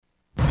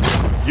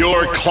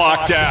You're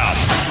clocked out.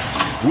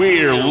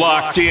 We're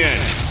locked in.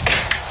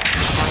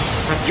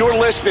 You're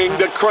listening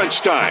to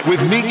Crunch Time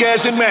with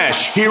Miguez and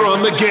Meche here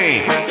on The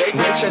Game.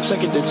 Meche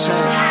took it to 10.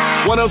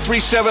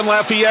 103.7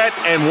 Lafayette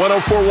and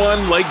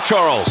 104.1 Lake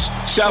Charles,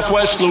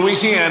 Southwest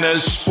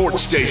Louisiana's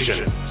sports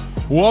station.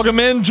 Welcome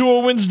into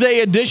a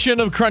Wednesday edition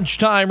of Crunch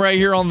Time right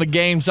here on The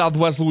Game,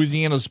 Southwest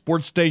Louisiana's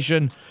sports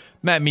station.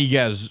 Matt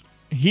Miguez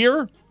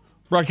here,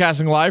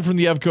 broadcasting live from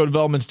the EVCO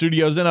Development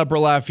Studios in Upper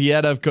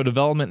Lafayette. EVCO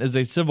Development is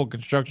a civil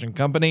construction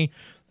company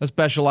that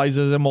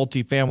specializes in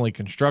multifamily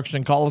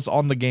construction. Call us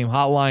on the Game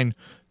hotline,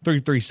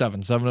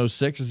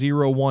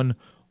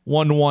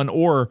 337-706-0111,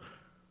 or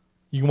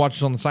you can watch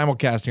us on the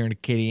simulcast here in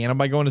Acadiana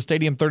by going to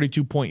Stadium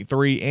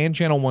 32.3 and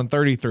Channel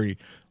 133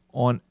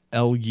 on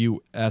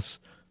LUS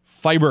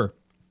Fiber.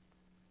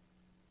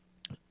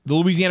 The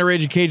Louisiana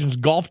Raging Cajuns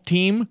golf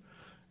team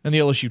and the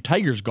LSU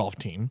Tigers golf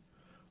team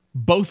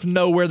both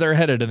know where they're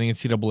headed in the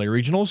NCAA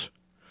regionals,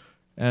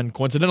 and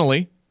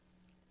coincidentally,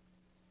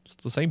 it's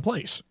the same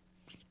place.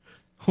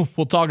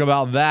 We'll talk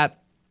about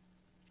that.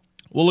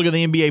 We'll look at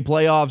the NBA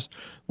playoffs.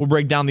 We'll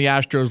break down the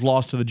Astros'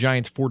 loss to the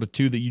Giants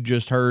 4-2 that you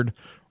just heard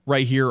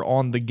right here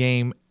on The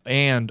Game,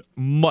 and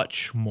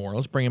much more.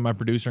 Let's bring in my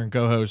producer and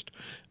co-host,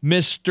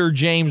 Mr.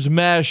 James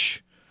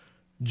Meche.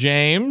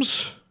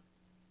 James,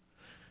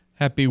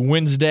 happy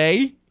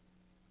Wednesday.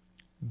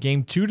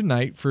 Game 2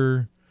 tonight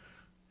for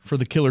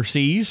the Killer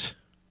C's.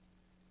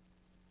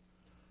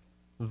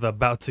 The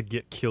about to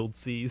get killed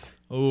C's.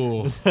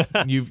 Oh,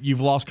 you've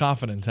lost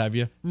confidence, have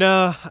you?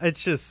 No,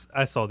 it's just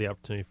I saw the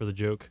opportunity for the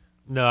joke.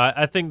 No,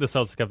 I think the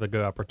Celtics have a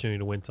good opportunity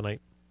to win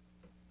tonight.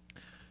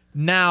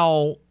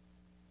 Now,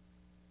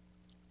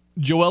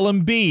 Joel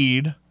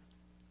Embiid,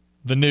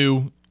 the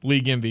new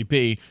league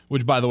MVP,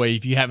 which, by the way,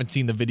 if you haven't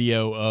seen the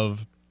video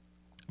of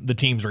the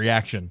team's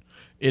reaction,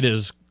 it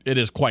is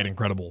quite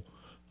incredible.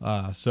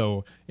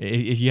 So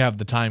if you have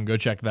the time, go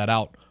check that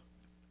out.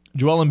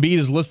 Joel Embiid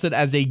is listed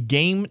as a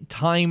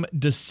game-time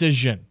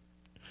decision,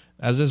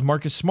 as is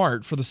Marcus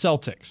Smart for the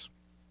Celtics.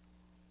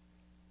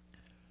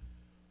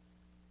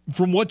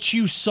 From what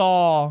you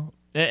saw,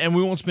 and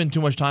we won't spend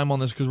too much time on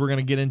this because we're going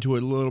to get into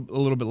it a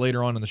little bit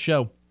later on in the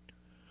show,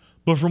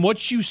 but from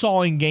what you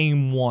saw in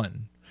Game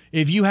 1,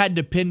 if you had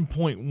to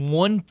pinpoint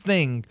one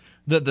thing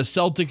that the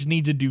Celtics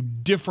need to do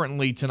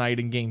differently tonight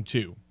in Game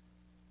 2,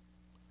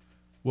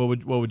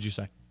 what would you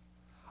say?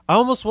 I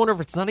almost wonder if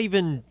it's not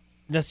even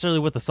necessarily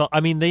with the Celtics. I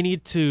mean, they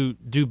need to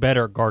do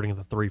better at guarding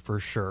the three for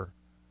sure.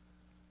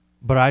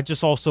 But I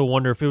just also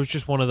wonder if it was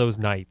just one of those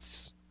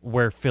nights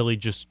where Philly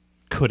just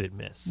couldn't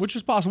miss. Which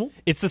is possible.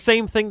 It's the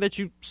same thing that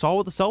you saw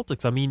with the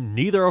Celtics. I mean,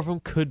 neither of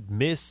them could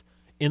miss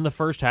in the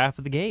first half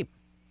of the game.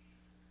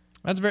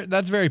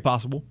 That's very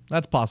possible.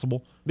 That's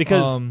possible.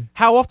 Because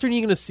how often are you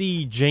going to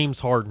see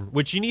James Harden,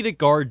 which you need to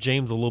guard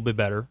James a little bit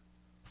better,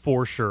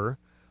 for sure.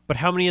 But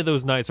how many of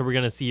those nights are we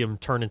going to see him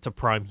turn into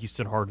prime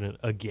Houston Harden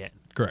again?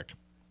 Correct.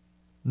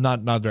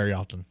 Not very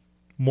often.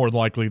 More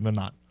likely than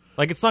not.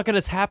 Like, it's not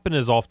going to happen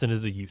as often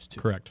as it used to.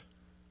 Correct.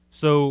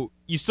 So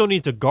you still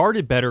need to guard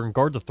it better and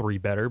guard the three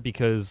better,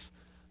 because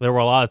there were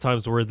a lot of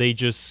times where they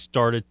just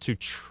started to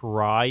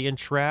try and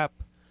trap,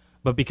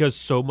 but because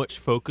so much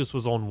focus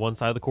was on one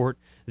side of the court,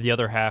 the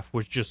other half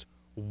was just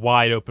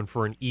wide open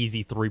for an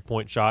easy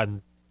three-point shot,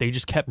 and they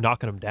just kept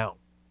knocking them down.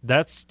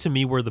 That's, to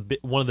me, where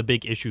one of the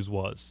big issues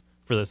was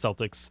for the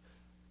Celtics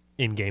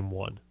in Game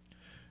 1.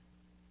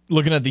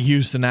 Looking at the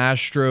Houston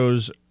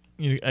Astros,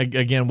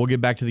 again, we'll get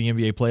back to the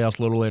NBA playoffs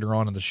a little later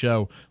on in the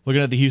show.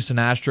 Looking at the Houston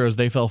Astros,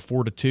 they fell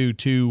 4-2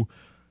 to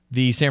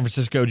the San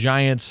Francisco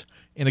Giants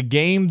in a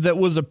game that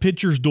was a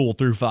pitcher's duel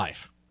through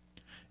 5.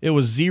 It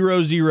was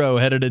 0-0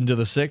 headed into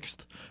the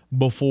 6th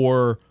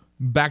before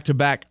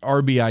back-to-back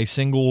RBI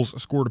singles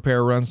scored a pair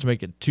of runs to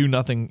make it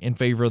 2-0 in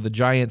favor of the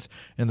Giants.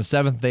 In the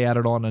 7th, they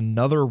added on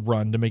another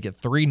run to make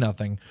it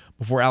 3-0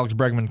 before Alex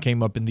Bregman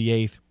came up in the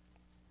 8th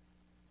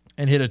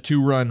and hit a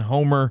 2-run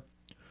homer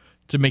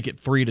to make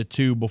it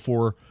 3-2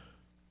 before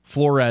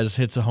Flores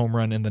hits a home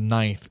run in the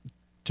 9th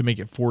to make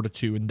it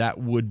 4-2, and that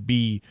would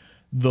be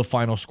the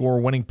final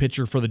score. Winning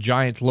pitcher for the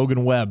Giants,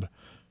 Logan Webb,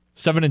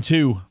 7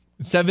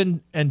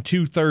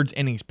 2/3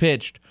 innings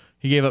pitched.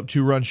 He gave up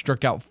 2 runs,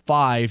 struck out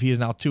 5. He is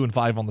now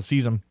 2-5 on the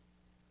season.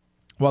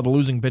 While the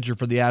losing pitcher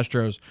for the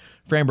Astros,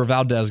 Framber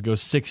Valdez,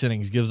 goes 6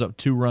 innings, gives up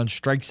 2 runs,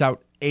 strikes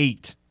out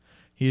 8.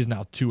 He is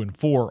now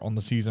 2-4 on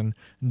the season.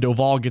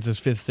 Doval gets his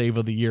 5th save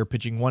of the year,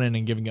 pitching 1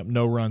 inning, giving up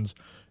no runs,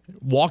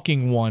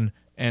 walking 1,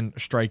 and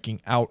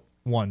striking out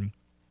 1.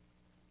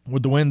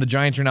 With the win, the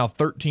Giants are now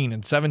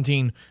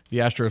 13-17. The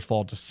Astros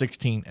fall to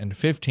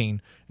 16-15,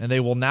 and they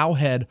will now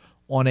head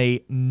on a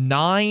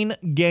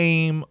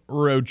 9-game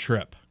road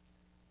trip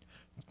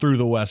through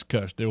the West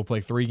Coast. They will play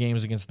 3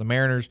 games against the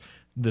Mariners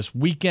this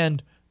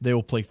weekend. They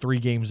will play 3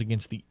 games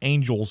against the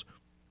Angels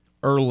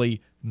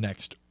early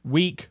next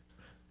week.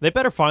 They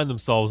better find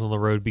themselves on the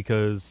road,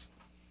 because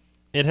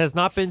it has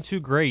not been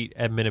too great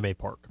at Minute Maid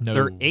Park. No.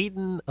 They're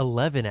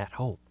 8-11 at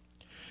home.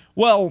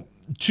 Well,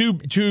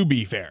 to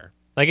be fair,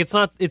 like,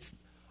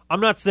 I'm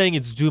not saying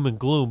it's doom and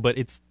gloom, but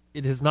it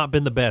has not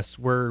been the best,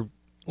 where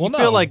You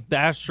feel like the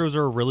Astros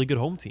are a really good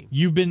home team.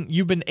 You've been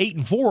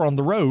 8-4 on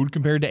the road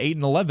compared to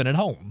 8-11 at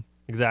home.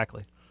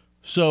 Exactly.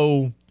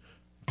 So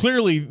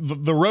clearly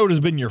the road has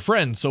been your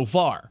friend so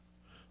far.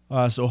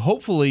 So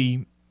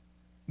hopefully,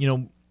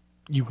 you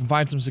can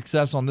find some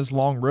success on this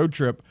long road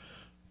trip,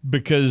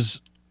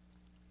 because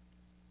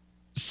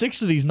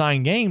 6 of these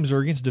 9 games are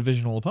against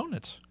divisional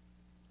opponents.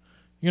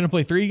 You're going to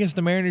play 3 against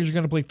the Mariners, you're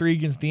going to play 3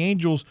 against the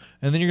Angels,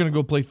 and then you're going to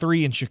go play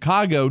 3 in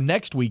Chicago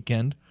next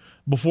weekend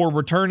before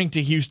returning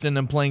to Houston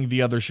and playing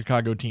the other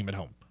Chicago team at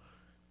home.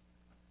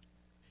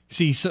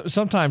 See,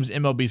 sometimes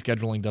MLB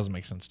scheduling doesn't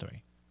make sense to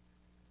me.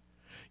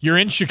 You're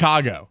in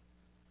Chicago.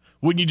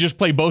 Wouldn't you just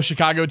play both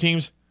Chicago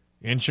teams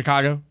in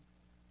Chicago?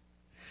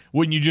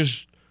 Wouldn't you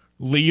just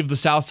leave the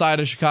south side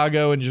of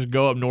Chicago and just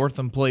go up north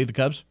and play the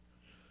Cubs?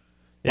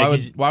 Yeah,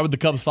 why would the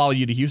Cubs follow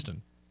you to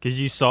Houston? Because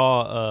you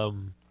saw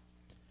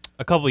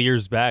a couple of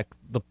years back,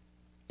 the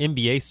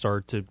NBA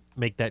started to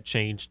make that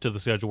change to the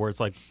schedule where it's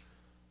like,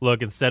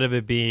 look, instead of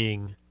it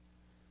being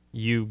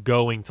you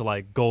going to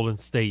like Golden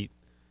State,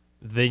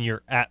 then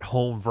you're at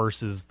home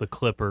versus the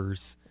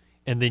Clippers,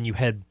 and then you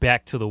head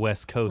back to the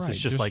West Coast. Right, It's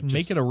just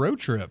make it a road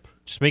trip.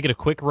 Just make it a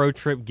quick road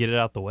trip, get it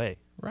out the way.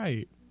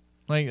 Right.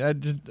 Like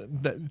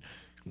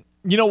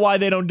you know why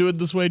they don't do it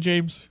this way,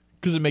 James?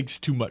 Because it makes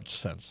too much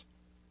sense.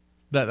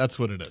 That's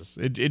what it is.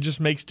 It just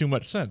makes too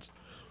much sense.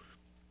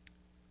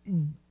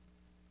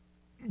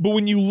 But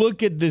when you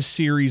look at this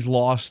series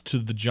loss to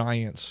the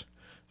Giants,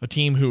 a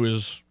team who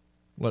is,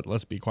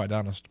 let's be quite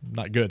honest,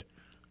 not good,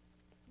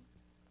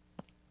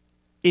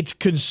 it's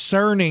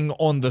concerning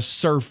on the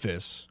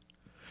surface.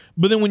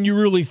 But then when you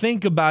really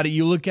think about it,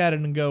 you look at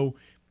it and go,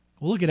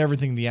 well, look at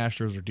everything the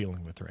Astros are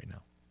dealing with right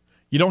now.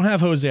 You don't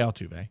have Jose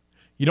Altuve.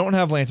 You don't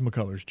have Lance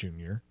McCullers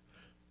Jr.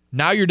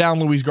 Now you're down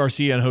Luis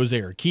Garcia and Jose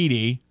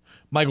Urquidy.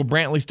 Michael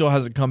Brantley still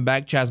hasn't come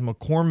back. Chas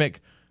McCormick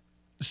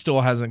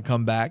still hasn't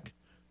come back.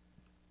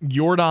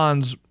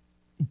 Jordan's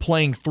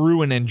playing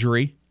through an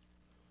injury.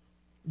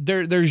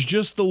 There's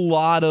just a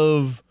lot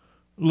of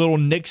little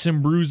nicks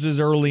and bruises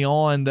early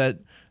on that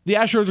the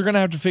Astros are going to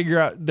have to figure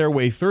out their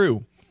way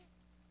through.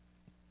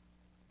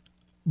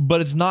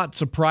 But it's not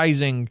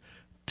surprising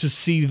to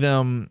see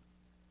them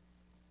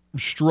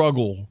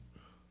struggle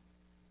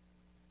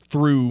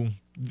through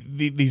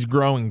these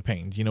growing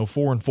pains.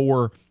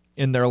 4-4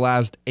 in their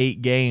last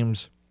 8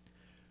 games.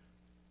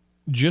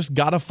 Just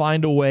got to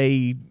find a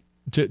way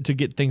to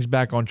get things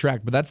back on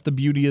track. But that's the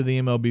beauty of the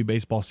MLB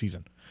baseball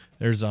season.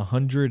 There's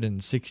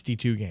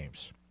 162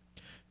 games.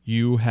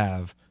 You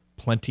have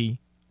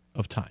plenty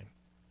of time.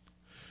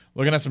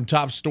 Looking at some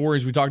top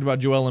stories, we talked about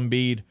Joel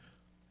Embiid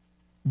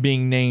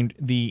being named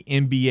the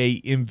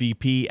NBA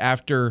MVP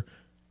after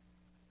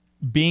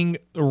being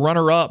a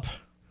runner-up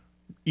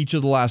each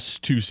of the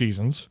last 2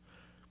 seasons.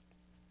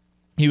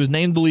 He was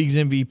named the league's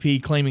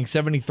MVP, claiming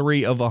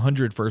 73 of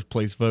 100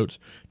 first-place votes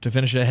to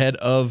finish ahead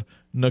of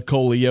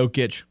Nikola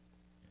Jokic.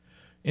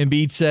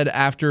 Embiid said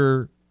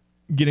after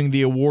getting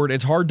the award,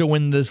 it's hard to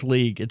win this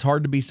league. It's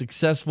hard to be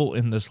successful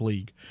in this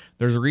league.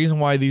 There's a reason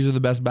why these are the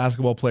best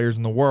basketball players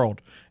in the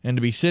world. And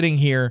to be sitting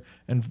here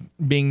and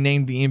being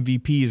named the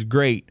MVP is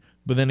great.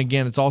 But then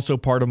again, it's also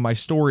part of my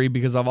story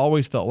because I've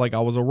always felt like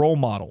I was a role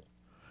model.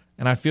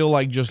 And I feel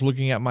like just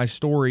looking at my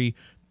story,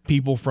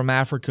 people from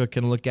Africa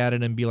can look at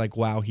it and be like,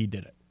 wow, he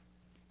did it.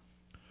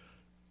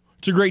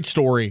 It's a great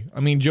story. I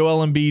mean,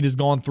 Joel Embiid has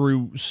gone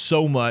through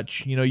so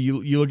much.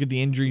 You look at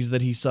the injuries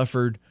that he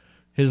suffered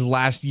his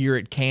last year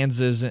at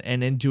Kansas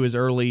and into his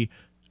early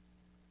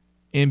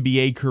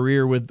NBA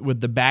career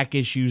with the back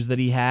issues that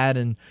he had,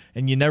 and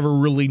you never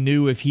really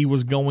knew if he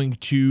was going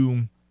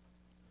to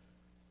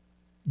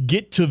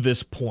get to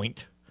this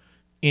point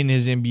in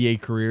his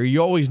NBA career.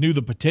 You always knew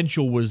the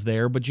potential was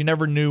there, but you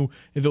never knew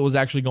if it was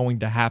actually going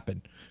to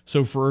happen.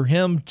 So for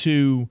him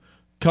to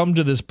come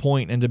to this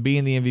point and to be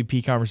in the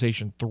MVP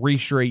conversation 3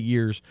 straight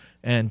years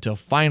and to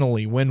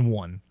finally win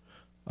one,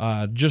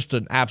 just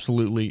an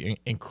absolutely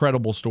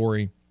incredible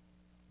story.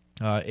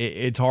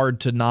 It's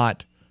hard to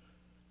not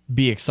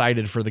be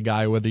excited for the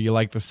guy, whether you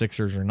like the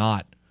Sixers or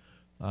not.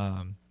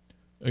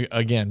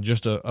 Again,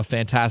 just a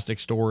fantastic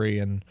story,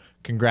 and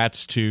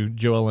congrats to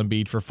Joel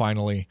Embiid for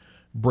finally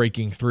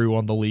breaking through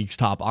on the league's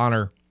top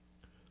honor.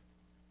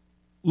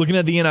 Looking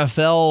at the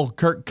NFL,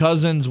 Kirk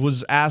Cousins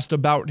was asked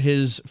about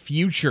his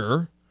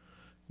future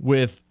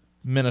with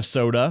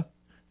Minnesota,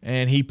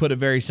 and he put it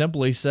very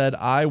simply. He said,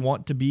 I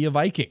want to be a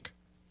Viking.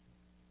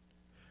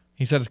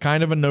 He said it's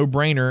kind of a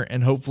no-brainer,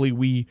 and hopefully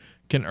we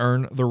can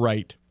earn the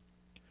right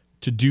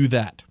to do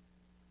that.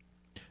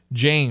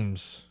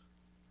 James,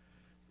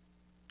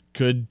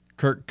 could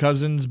Kirk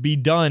Cousins be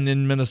done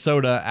in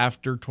Minnesota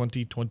after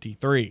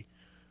 2023,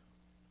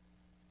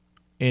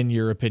 in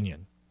your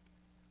opinion?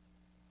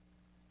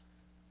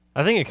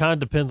 I think it kind of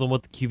depends on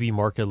what the QB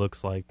market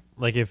looks like.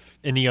 Like if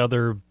any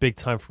other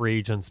big-time free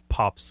agents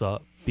pops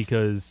up,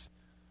 because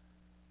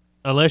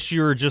unless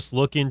you're just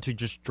looking to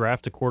just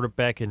draft a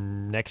quarterback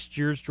in next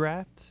year's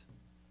draft,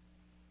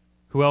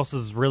 who else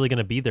is really going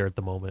to be there at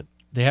the moment?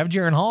 They have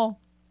Jaron Hall.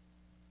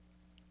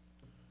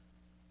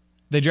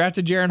 They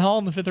drafted Jaron Hall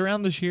in the 5th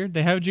round this year.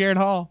 They have Jaron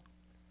Hall.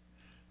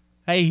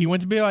 Hey, he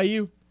went to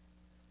BYU.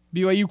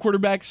 BYU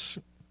quarterbacks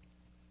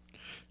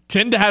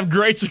tend to have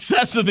great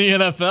success in the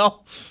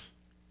NFL.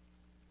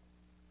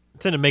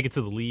 Tend to make it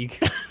to the league.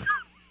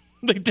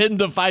 They tend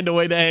to find a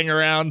way to hang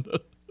around.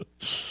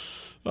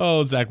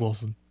 Oh, Zach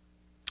Wilson.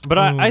 But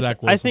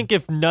I think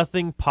if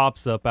nothing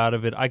pops up out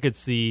of it, I could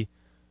see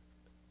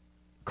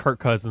Kirk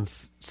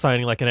Cousins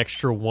signing like an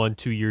extra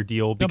 1-2 year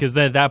deal, because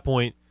then at that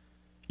point,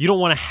 you don't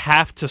want to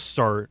have to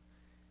start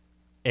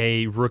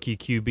a rookie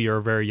QB or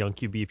a very young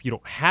QB if you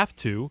don't have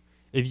to,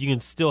 if you can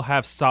still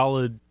have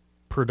solid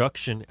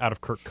production out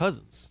of Kirk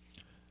Cousins.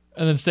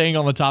 And then staying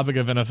on the topic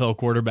of NFL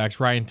quarterbacks,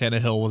 Ryan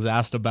Tannehill was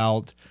asked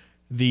about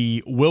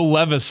the Will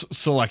Levis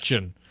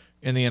selection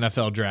in the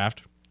NFL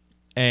draft,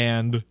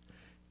 and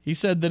he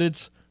said that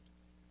it's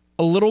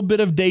a little bit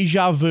of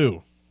deja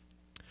vu.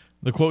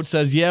 The quote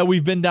says, "Yeah,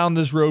 we've been down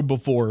this road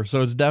before,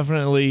 so it's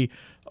definitely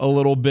a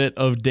little bit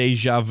of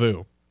deja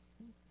vu.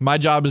 My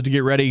job is to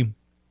get ready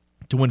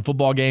to win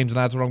football games, and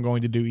that's what I'm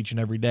going to do each and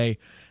every day.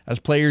 As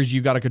players,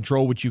 you got to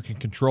control what you can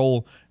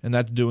control, and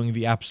that's doing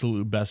the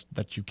absolute best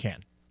that you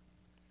can."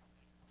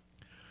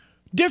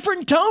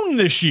 Different tone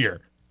this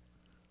year.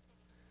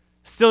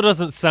 Still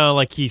doesn't sound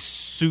like he's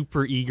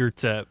super eager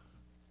to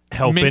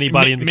help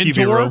anybody in the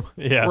QB room.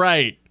 Yeah,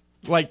 right.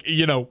 Like,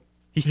 you know,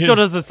 he still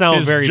doesn't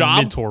sound very job,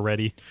 mentor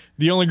ready.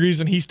 The only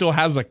reason he still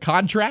has a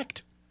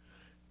contract,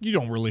 you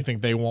don't really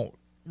think they want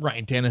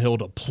Ryan Tannehill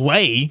to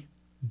play,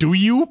 do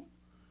you?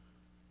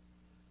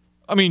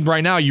 I mean,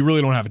 right now you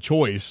really don't have a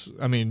choice.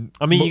 I mean,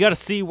 you got to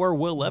see where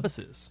Will Levis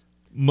is.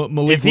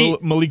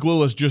 Malik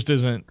Willis just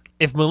isn't.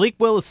 If Malik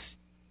Willis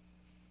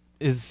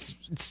is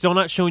still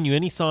not showing you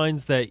any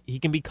signs that he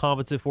can be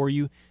competent for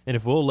you, and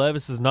if Will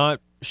Levis is not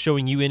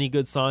showing you any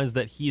good signs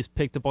that he is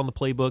picked up on the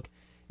playbook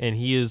and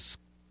he is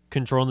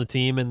controlling the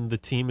team and the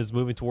team is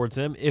moving towards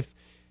him, if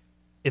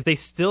they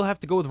still have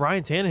to go with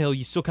Ryan Tannehill,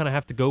 you still kind of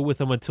have to go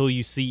with him until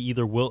you see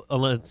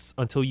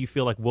until you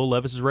feel like Will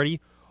Levis is ready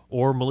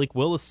or Malik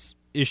Willis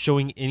is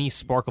showing any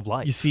spark of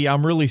life. You see,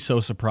 I'm really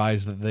so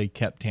surprised that they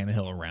kept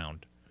Tannehill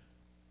around.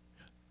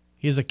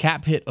 He has a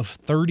cap hit of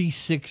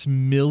 $36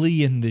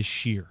 million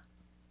this year.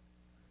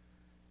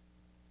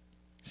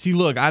 See,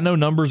 look, I know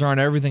numbers aren't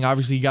everything.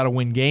 Obviously, you got to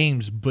win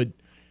games, but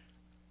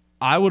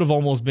I would have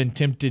almost been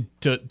tempted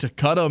to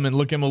cut him and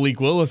look at Malik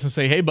Willis and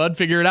say, "Hey, bud,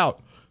 figure it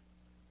out."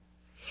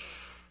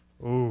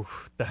 Ooh,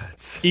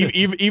 that's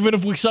even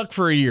if we suck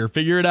for a year,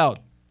 figure it out.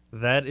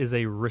 That is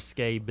a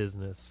risque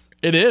business.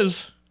 It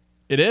is.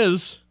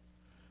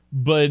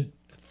 But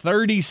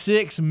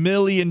 $36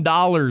 million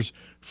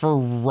for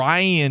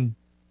Ryan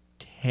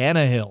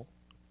Tannehill.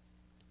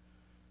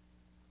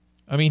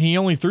 I mean, he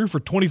only threw for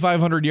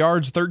 2,500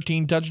 yards,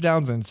 13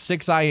 touchdowns, and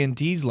 6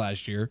 INTs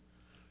last year.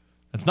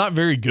 That's not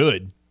very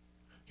good.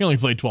 He only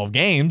played 12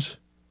 games.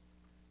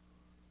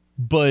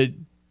 But,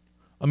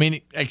 I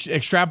mean,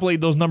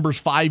 extrapolate those numbers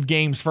 5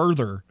 games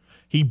further.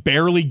 He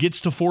barely gets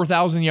to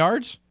 4,000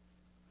 yards?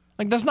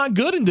 Like, that's not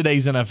good in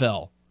today's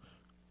NFL.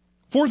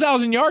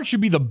 4,000 yards should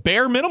be the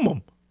bare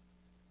minimum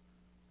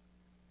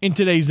in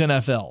today's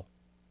NFL.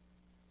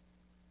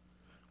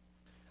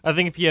 I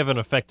think if you have an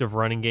effective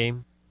running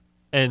game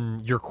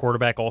and your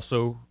quarterback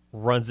also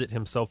runs it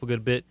himself a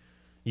good bit,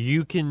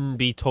 you can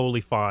be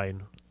totally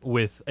fine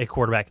with a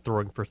quarterback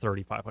throwing for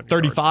 3,500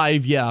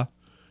 35, yards. Yeah.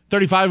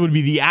 35 would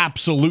be the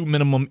absolute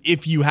minimum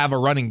if you have a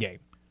running game.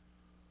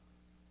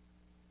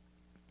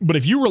 But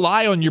if you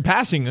rely on your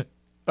passing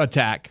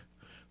attack,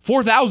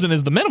 4,000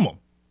 is the minimum.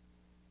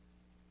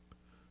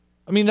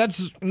 I mean,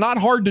 that's not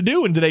hard to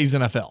do in today's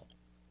NFL. I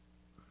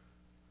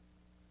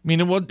mean,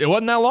 it wasn't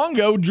that long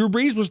ago. Drew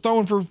Brees was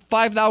throwing for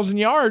 5,000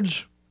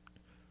 yards.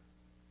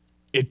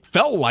 It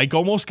felt like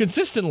almost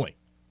consistently.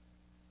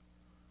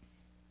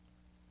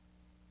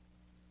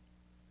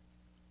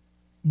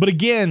 But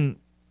again,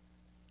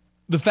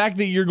 the fact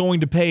that you're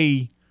going to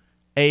pay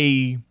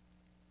a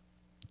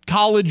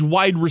college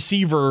wide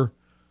receiver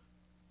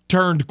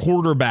turned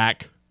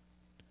quarterback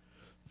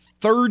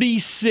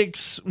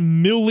 $36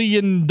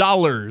 million.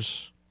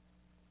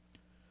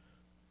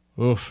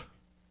 Oof.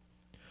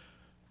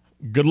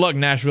 Good luck,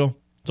 Nashville.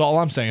 That's all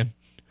I'm saying.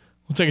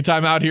 We'll take a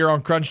time out here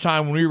on Crunch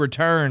Time. When we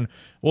return,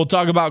 we'll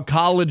talk about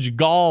college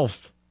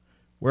golf.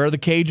 Where are the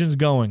Cajuns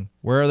going?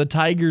 Where are the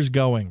Tigers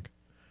going?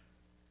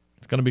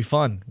 It's going to be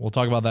fun. We'll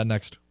talk about that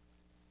next.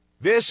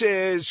 This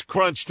is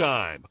Crunch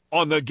Time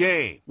on the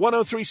Game.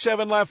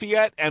 103.7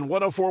 Lafayette and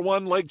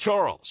 104.1 Lake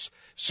Charles.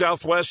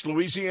 Southwest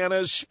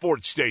Louisiana's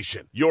sports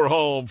station. Your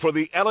home for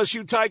the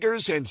LSU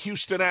Tigers and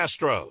Houston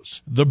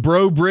Astros. The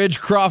Bro Bridge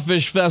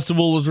Crawfish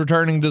Festival is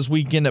returning this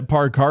weekend at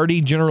Park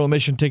Hardy. General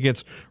admission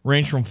tickets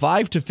range from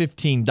 $5 to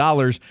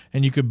 $15,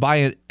 and you could buy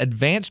an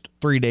advanced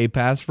 3-day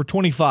pass for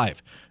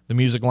 $25. The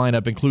music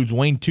lineup includes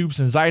Wayne Toops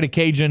and Zyda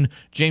Cajun,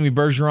 Jamie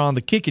Bergeron,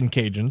 the Kickin'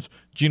 Cajuns,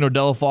 Gino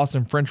Delafosse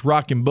and French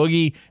Rock and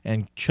Boogie,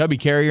 and Chubby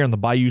Carrier and the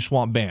Bayou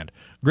Swamp Band.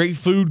 Great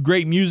food,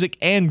 great music,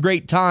 and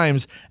great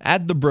times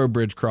at the Bro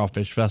Bridge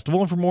Crawfish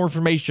Festival. And for more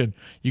information,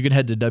 you can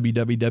head to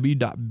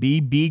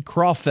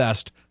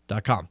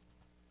www.bbcrawfest.com.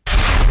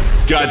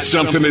 Got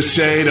something to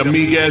say to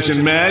Miguez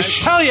and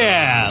Meche? Hell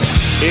yeah!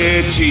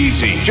 It's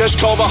easy. Just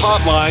call the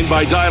hotline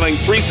by dialing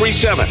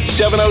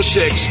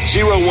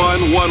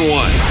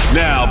 337-706-0111.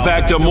 Now,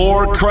 back to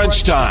more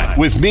Crunch Time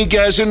with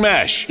Miguez and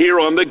Meche here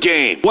on The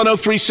Game.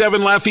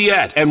 103.7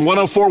 Lafayette and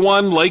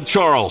 104.1 Lake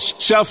Charles,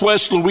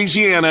 Southwest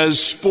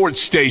Louisiana's sports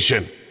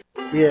station.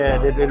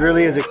 Yeah, it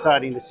really is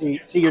exciting to see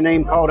your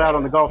name called out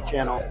on the Golf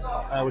Channel.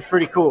 It was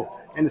pretty cool.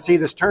 And to see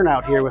this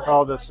turnout here with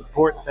all the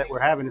support that we're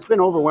having, it's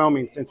been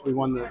overwhelming since we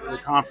won the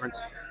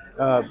conference.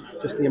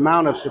 Just the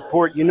amount of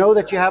support. You know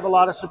that you have a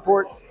lot of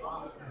support,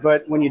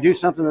 but when you do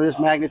something of this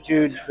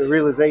magnitude, the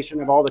realization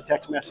of all the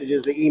text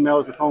messages, the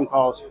emails, the phone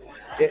calls,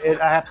 I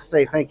have to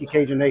say thank you,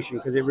 Cajun Nation,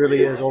 because it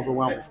really is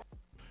overwhelming.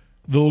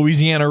 The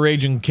Louisiana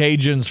Raging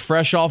Cajuns,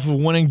 fresh off of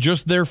winning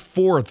just their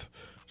 4th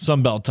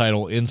Sun Belt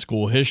title in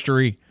school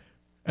history,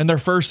 and their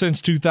first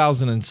since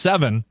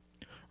 2007,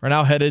 are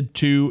now headed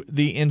to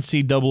the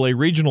NCAA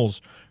Regionals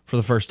for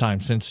the first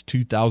time since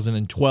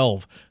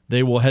 2012.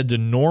 They will head to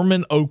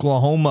Norman,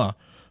 Oklahoma,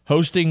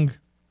 hosting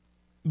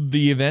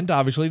the event,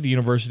 obviously, the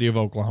University of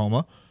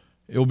Oklahoma.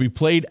 It will be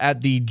played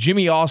at the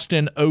Jimmy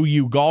Austin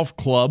OU Golf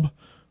Club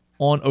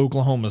on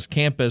Oklahoma's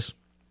campus.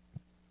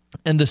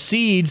 And the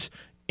seeds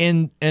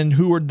and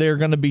who they're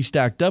going to be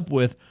stacked up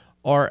with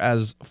are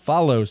as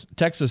follows.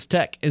 Texas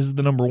Tech is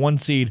the number 1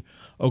 seed.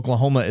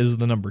 Oklahoma is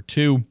the number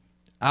 2.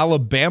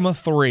 Alabama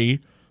 3.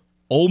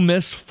 Ole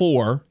Miss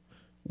 4.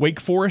 Wake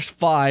Forest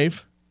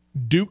 5.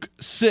 Duke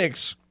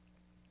 6.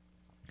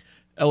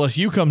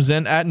 LSU comes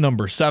in at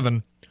number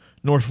 7.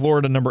 North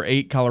Florida number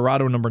 8.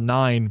 Colorado number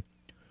 9.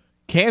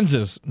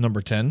 Kansas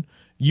number 10.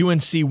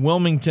 UNC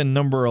Wilmington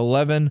number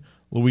 11.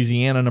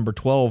 Louisiana number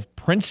 12.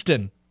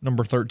 Princeton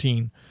number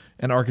 13.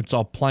 And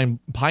Arkansas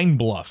Pine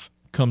Bluff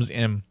comes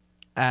in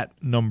at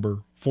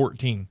number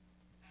 14.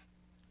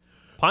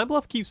 Pine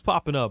Bluff keeps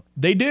popping up.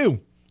 They do.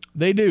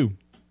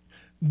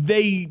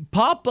 They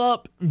pop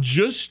up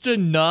just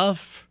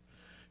enough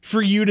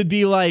for you to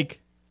be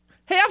like,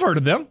 hey, I've heard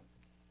of them.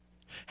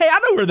 Hey, I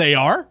know where they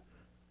are.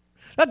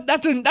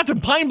 That's in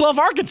Pine Bluff,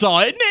 Arkansas,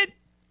 isn't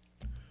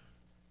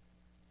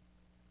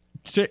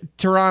it?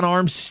 Teron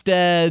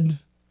Armstead.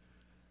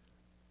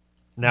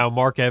 Now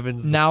Mark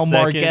Evans.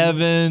 Mark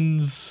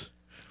Evans.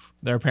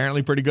 They're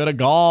apparently pretty good at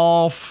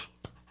golf.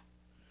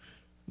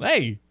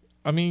 Hey,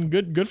 I mean,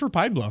 good for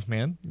Pine Bluff,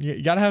 man.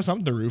 You got to have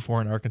something to root for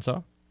in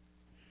Arkansas.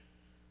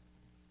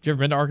 You ever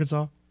been to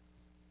Arkansas?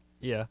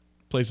 Yeah.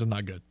 Place is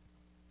not good.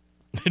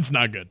 It's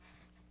not good.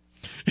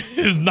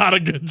 It's not a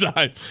good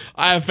time.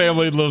 I have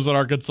family that lives in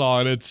Arkansas,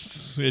 and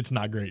it's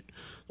not great.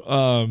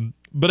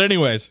 But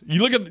anyways,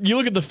 you look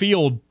at the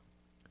field.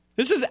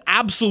 This is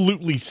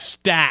absolutely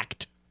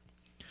stacked.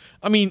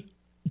 I mean,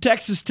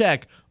 Texas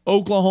Tech,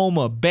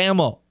 Oklahoma,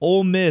 Bama,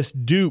 Ole Miss,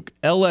 Duke,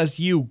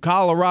 LSU,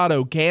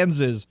 Colorado,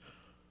 Kansas.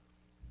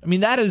 I mean,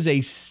 that is a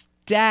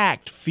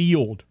stacked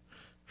field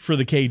for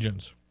the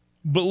Cajuns.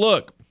 But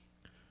look,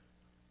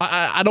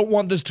 I don't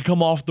want this to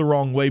come off the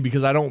wrong way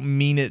because I don't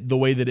mean it the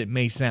way that it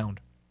may sound.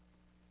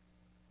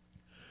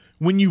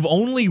 When you've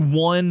only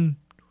won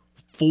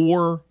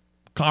 4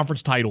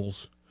 conference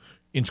titles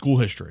in school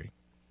history,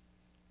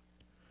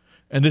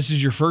 and this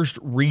is your first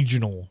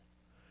regional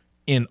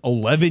in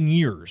 11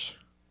 years,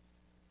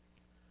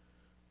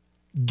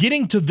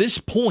 getting to this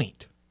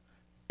point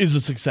is a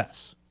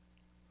success.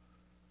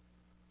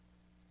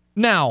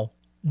 Now,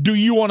 do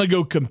you want to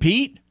go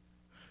compete,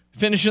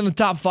 finish in the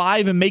top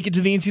 5, and make it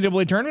to the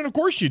NCAA tournament? Of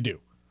course you do.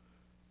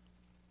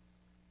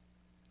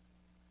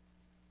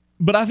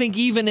 But I think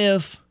even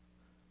if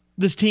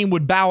this team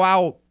would bow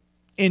out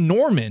in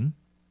Norman,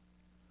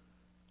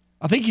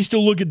 I think you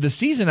still look at the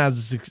season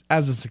as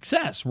a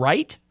success,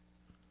 right?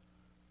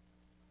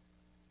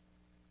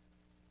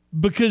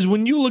 Because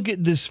when you look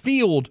at this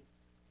field,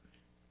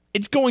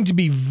 it's going to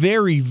be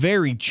very,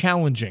 very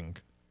challenging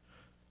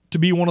to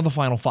be one of the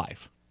final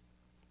 5.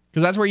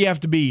 Because that's where you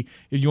have to be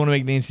if you want to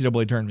make the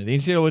NCAA tournament. The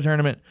NCAA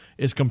tournament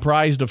is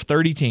comprised of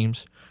 30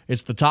 teams.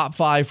 It's the top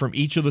 5 from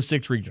each of the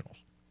 6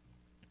 regionals.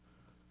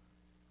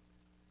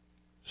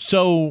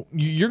 So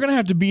you're going to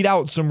have to beat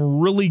out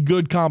some really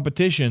good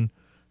competition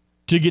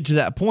to get to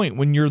that point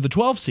when you're the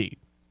 12 seed.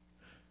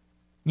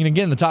 And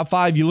again, the top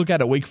 5, you look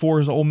at it, Wake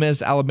Forest, Ole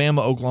Miss,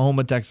 Alabama,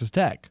 Oklahoma, Texas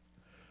Tech.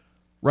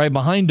 Right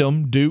behind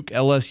them, Duke,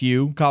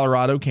 LSU,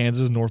 Colorado,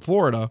 Kansas, North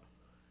Florida.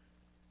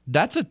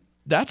 That's a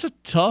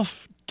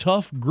tough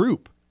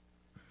group.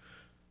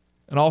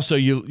 And also,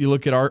 you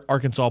look at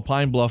Arkansas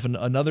Pine Bluff, and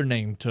another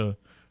name to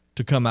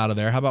come out of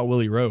there. How about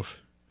Willie Rofe,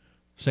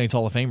 Saints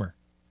Hall of Famer?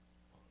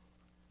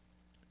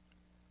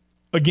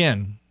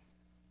 Again,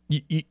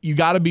 you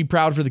got to be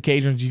proud for the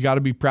Cajuns. You got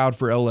to be proud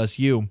for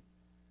LSU.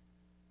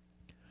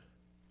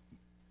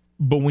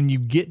 But when you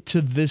get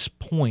to this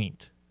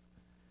point,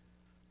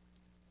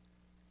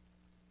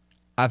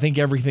 I think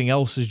everything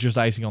else is just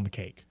icing on the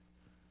cake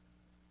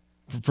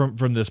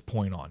from this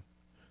point on.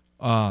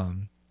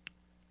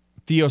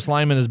 Theo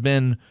Slyman has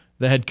been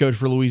the head coach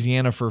for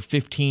Louisiana for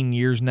 15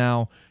 years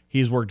now.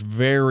 He's worked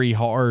very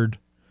hard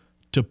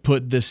to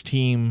put this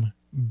team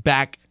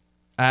back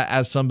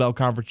as Sun Belt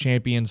Conference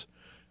champions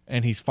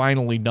and he's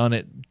finally done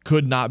it.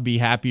 Could not be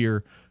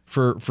happier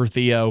for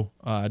Theo.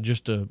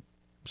 Just a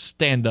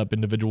stand-up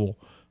individual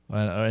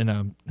and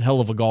a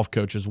hell of a golf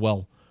coach as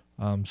well.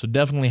 So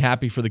definitely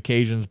happy for the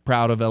Cajuns.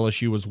 Proud of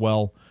LSU as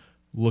well.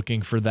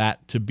 Looking for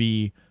that to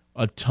be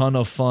a ton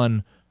of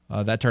fun.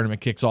 That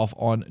tournament kicks off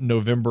on May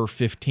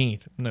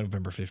 15th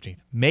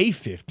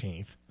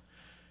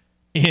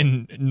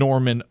in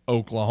Norman,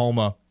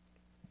 Oklahoma.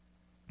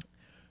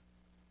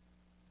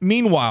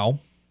 Meanwhile,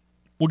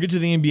 we'll get to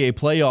the NBA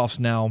playoffs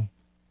now.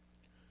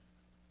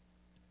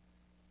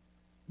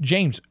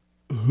 James,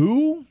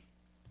 who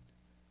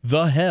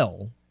the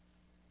hell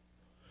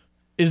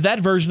is that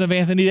version of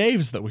Anthony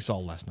Davis that we saw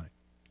last night?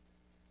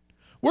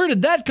 Where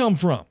did that come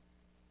from?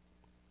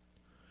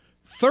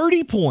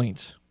 30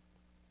 points,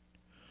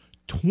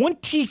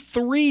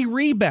 23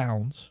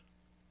 rebounds,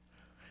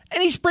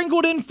 and he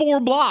sprinkled in 4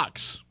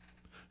 blocks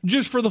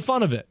just for the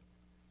fun of it.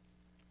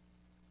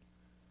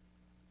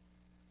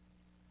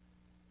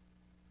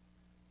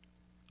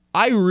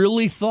 I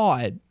really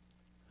thought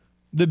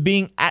that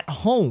being at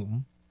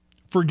home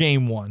for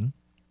game 1,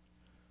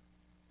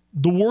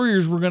 the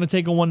Warriors were going to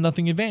take a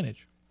 1-0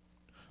 advantage.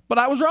 But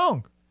I was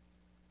wrong.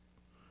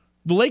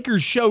 The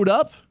Lakers showed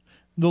up.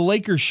 The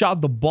Lakers shot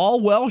the ball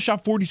well,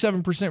 shot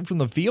 47% from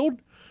the field.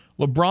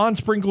 LeBron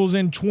sprinkles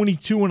in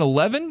 22 and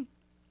 11.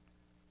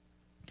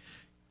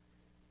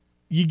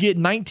 You get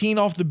 19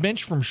 off the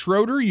bench from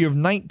Schroeder. You have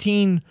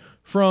 19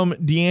 from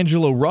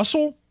D'Angelo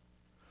Russell.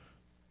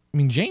 I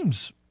mean,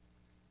 James,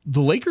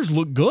 the Lakers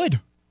look good.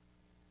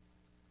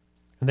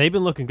 And they've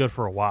been looking good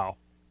for a while.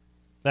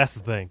 That's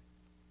the thing.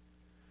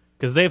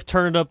 Because they've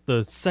turned up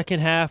the second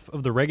half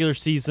of the regular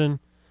season.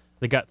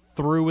 They got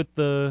through with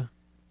the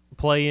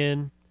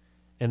play-in,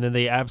 and then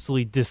they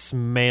absolutely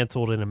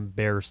dismantled and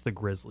embarrassed the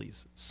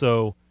Grizzlies.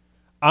 So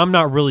I'm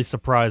not really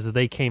surprised that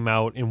they came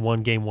out and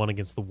won game 1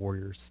 against the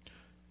Warriors.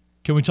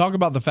 Can we talk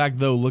about the fact,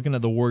 though, looking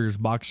at the Warriors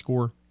box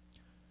score,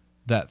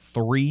 that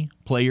 3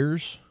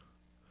 players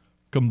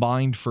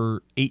combined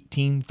for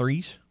 18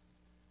 threes?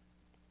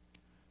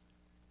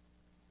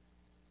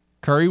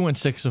 Curry went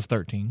 6 of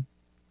 13.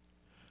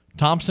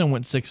 Thompson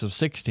went 6 of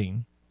 16.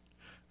 And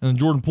then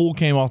Jordan Poole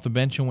came off the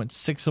bench and went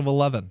 6 of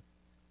 11.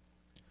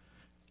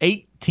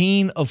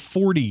 18 of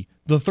 40.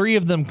 The 3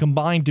 of them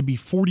combined to be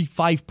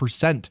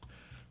 45%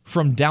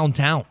 from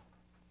downtown.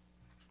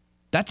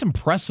 That's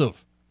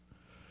impressive.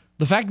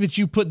 The fact that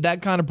you put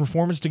that kind of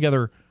performance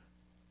together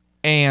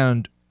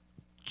and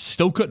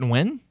still couldn't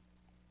win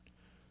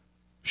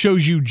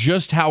shows you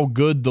just how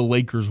good the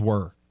Lakers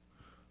were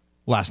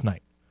last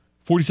night.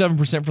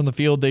 47% from the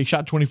field. They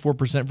shot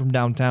 24% from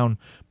downtown,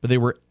 but they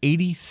were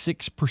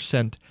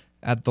 86%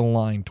 at the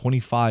line,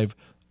 25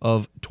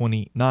 of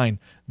 29.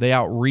 They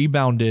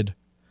out-rebounded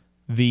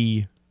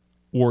the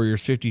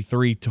Warriors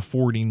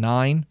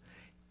 53-49,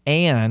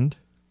 and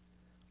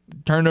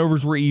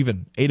turnovers were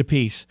even, 8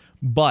 apiece,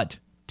 but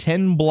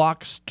 10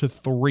 blocks to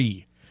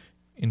 3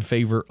 in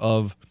favor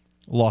of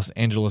Los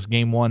Angeles.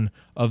 Game 1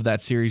 of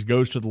that series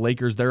goes to the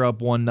Lakers. They're up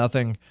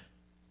 1-0.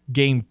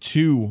 Game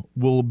 2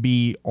 will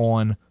be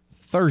on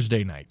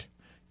Thursday night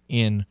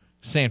in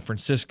San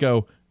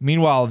Francisco.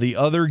 Meanwhile, the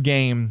other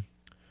game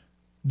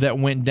that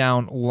went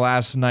down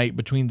last night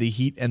between the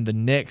Heat and the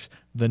Knicks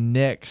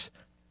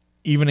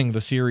evening the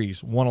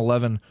series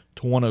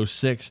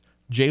 111-106.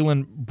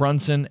 Jalen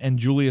Brunson and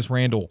Julius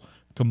Randle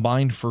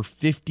combined for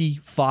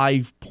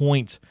 55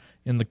 points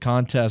in the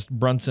contest.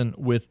 Brunson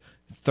with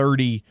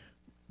 30,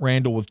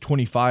 Randle with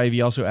 25.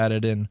 He also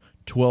added in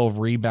 12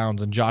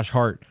 rebounds, and Josh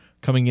Hart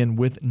coming in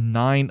with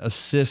 9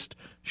 assists,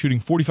 shooting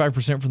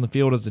 45% from the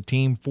field as a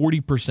team,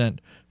 40%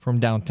 from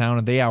downtown,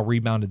 and they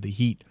out-rebounded the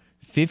Heat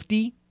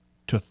 50-34.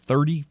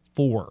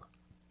 So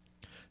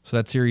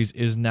that series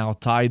is now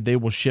tied. They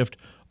will shift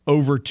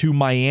over to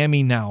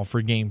Miami now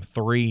for Game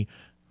 3.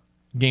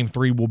 Game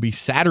 3 will be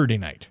Saturday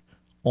night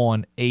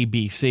on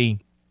ABC.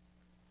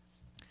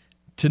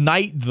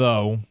 Tonight,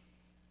 though,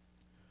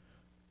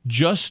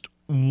 just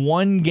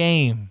one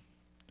game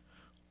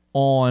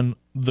on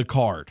the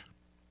card.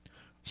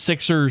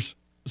 Sixers,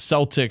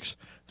 Celtics.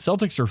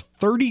 Celtics are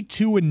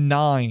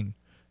 32-9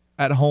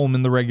 at home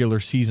in the regular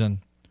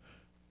season.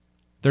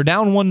 They're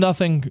down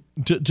 1-0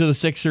 to the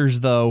Sixers,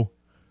 though.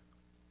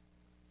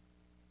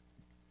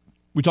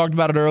 We talked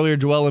about it earlier.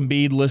 Joel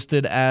Embiid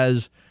listed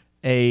as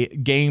a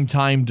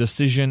game-time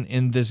decision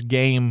in this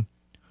game.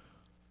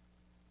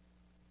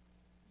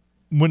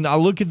 When I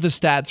look at the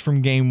stats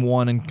from Game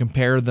 1 and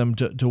compare them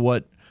to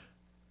what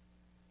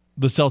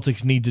the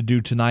Celtics need to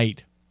do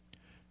tonight,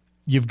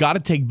 you've got to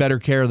take better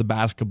care of the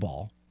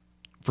basketball,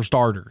 for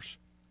starters.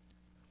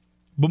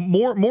 But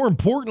more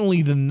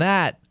importantly than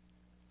that,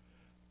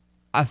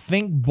 I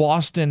think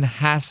Boston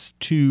has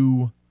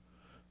to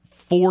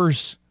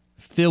force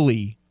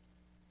Philly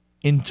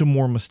into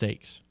more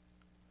mistakes.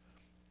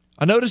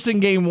 I noticed in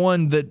Game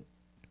 1 that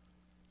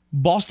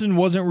Boston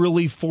wasn't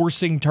really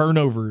forcing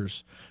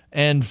turnovers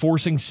and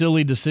forcing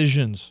silly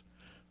decisions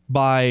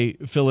by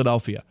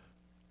Philadelphia.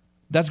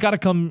 That's got to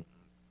come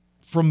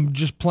from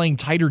just playing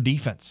tighter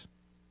defense.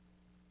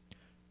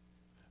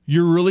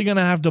 you're really going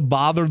to have to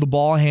bother the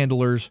ball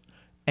handlers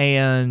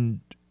and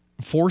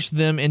force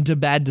them into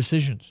bad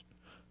decisions.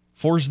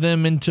 Force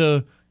them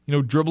into,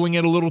 dribbling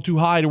it a little too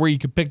high to where you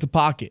could pick the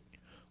pocket,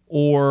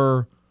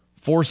 or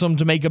force them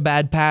to make a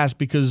bad pass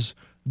because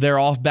they're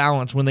off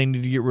balance when they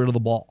need to get rid of the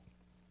ball.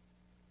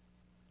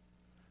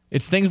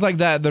 It's things like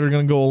that that are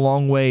going to go a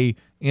long way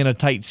in a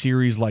tight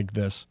series like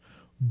this.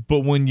 But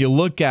when you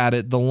look at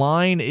it, the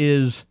line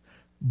is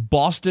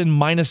Boston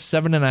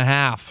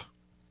 -7.5.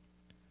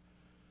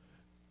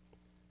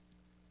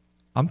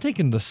 I'm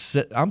taking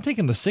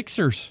the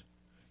Sixers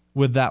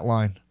with that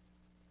line.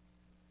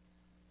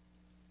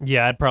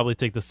 Yeah, I'd probably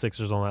take the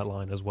Sixers on that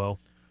line as well,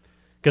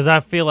 because I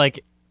feel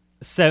like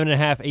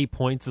 7.5, 8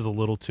 points is a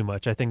little too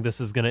much. I think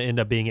this is going to end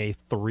up being a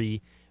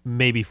 3,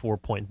 maybe 4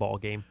 point ball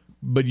game.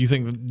 But do you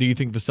think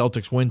the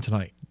Celtics win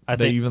tonight?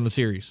 They even the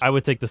series. I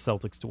would take the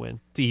Celtics to win,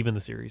 to even the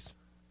series,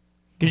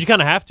 because you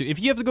kind of have to. If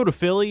you have to go to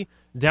Philly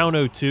down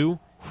 0-2,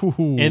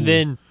 and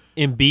then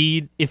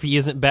Embiid, if he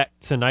isn't back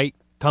tonight,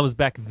 comes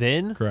back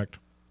then. Correct.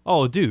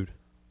 Oh, dude.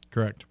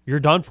 Correct. You're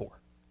done for.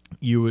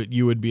 You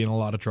would be in a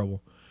lot of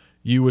trouble.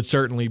 You would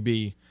certainly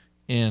be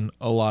in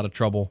a lot of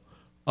trouble.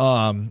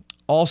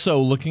 Also,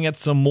 looking at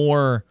some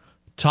more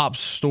top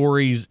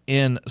stories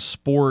in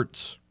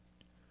sports,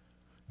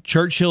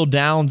 Churchill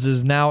Downs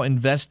is now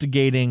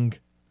investigating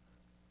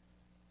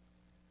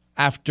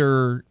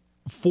after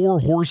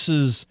 4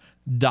 horses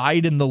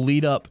died in the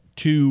lead up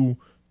to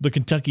the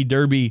Kentucky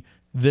Derby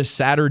this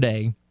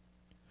Saturday.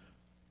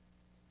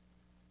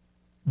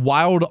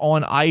 Wild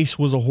on Ice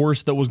was a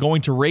horse that was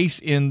going to race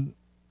in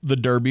the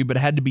Derby, but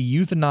had to be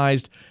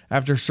euthanized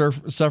after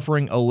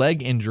suffering a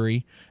leg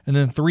injury. And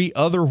then 3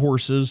 other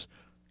horses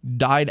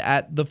died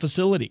at the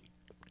facility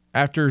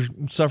after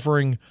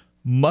suffering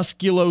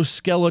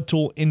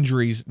musculoskeletal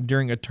injuries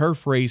during a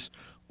turf race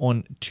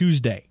on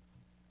Tuesday.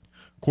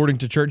 According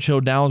to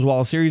Churchill Downs,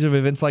 while a series of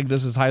events like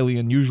this is highly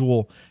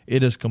unusual,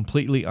 it is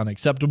completely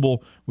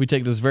unacceptable. We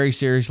take this very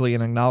seriously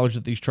and acknowledge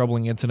that these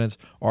troubling incidents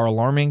are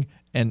alarming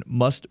and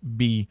must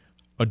be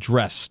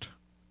addressed.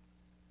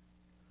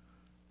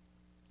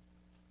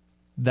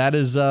 That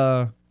is,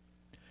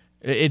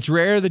 it's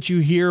rare that you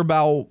hear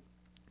about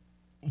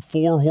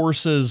 4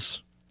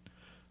 horses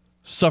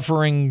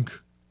suffering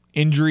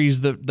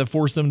injuries that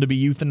force them to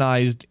be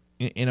euthanized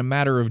in a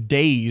matter of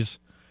days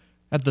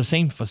at the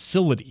same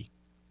facility.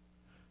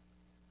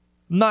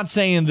 Not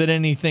saying that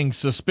anything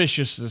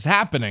suspicious is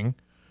happening,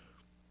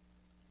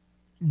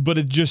 but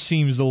it just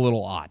seems a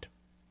little odd.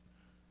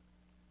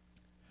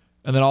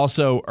 And then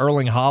also,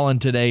 Erling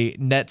Haaland today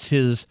nets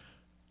his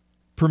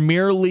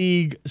Premier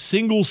League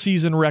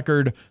single-season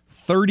record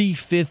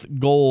 35th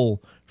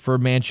goal for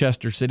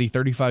Manchester City.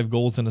 35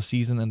 goals in a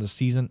season, and the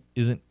season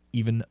isn't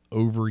even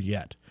over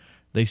yet.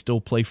 They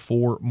still play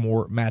 4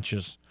 more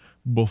matches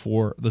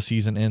before the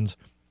season ends.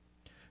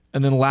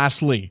 And then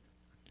lastly,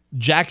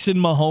 Jackson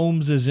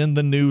Mahomes is in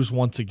the news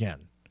once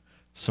again.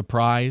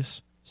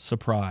 Surprise,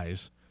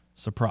 surprise,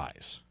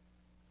 surprise.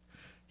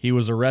 He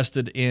was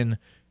arrested in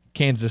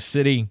Kansas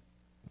City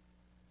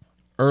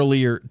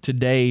earlier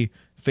today,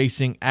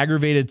 facing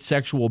aggravated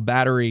sexual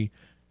battery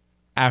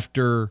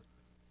after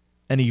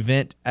an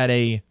event at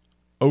a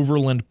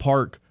Overland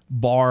Park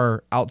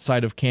bar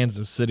outside of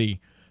Kansas City.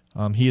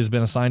 He has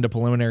been assigned a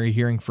preliminary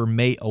hearing for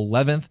May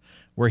 11th,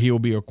 where he will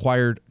be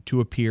required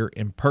to appear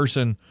in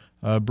person.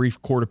 A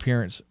brief court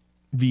appearance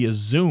via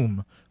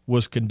Zoom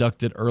was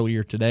conducted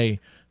earlier today,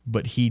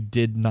 but he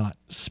did not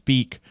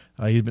speak.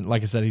 He's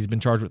been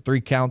charged with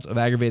 3 counts of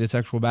aggravated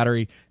sexual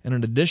battery and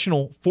an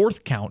additional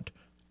 4th count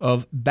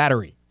of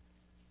battery.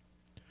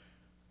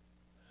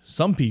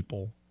 Some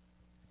people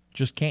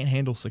just can't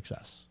handle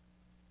success.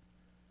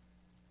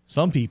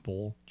 Some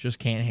people just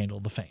can't handle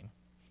the fame.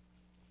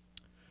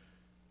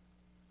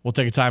 We'll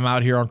take a time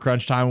out here on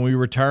Crunch Time. When we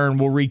return,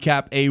 we'll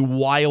recap a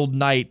wild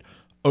night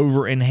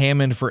over in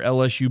Hammond for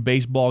LSU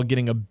baseball,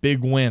 getting a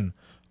big win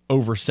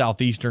over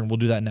Southeastern. We'll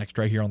do that next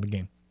right here on The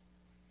Game.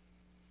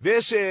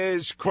 This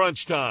is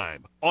Crunch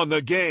Time on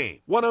The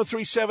Game.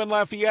 103.7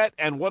 Lafayette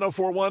and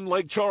 104.1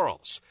 Lake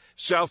Charles.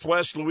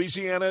 Southwest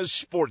Louisiana's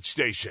sports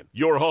station.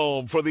 Your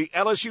home for the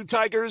LSU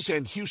Tigers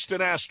and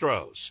Houston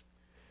Astros.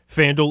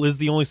 FanDuel is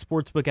the only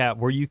sportsbook app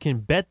where you can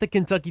bet the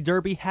Kentucky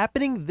Derby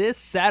happening this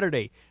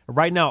Saturday.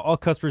 Right now, all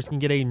customers can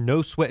get a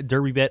no-sweat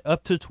Derby bet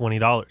up to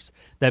 $20.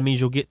 That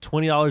means you'll get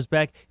 $20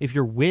 back if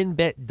your win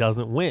bet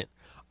doesn't win.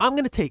 I'm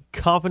going to take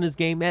confidence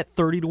game at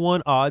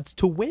 30-1 odds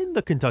to win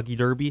the Kentucky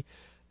Derby.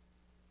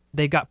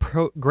 They've got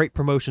great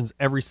promotions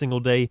every single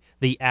day.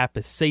 The app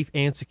is safe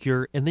and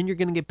secure, and then you're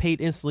going to get paid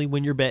instantly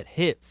when your bet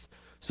hits.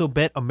 So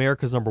bet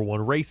America's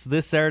 #1 race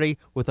this Saturday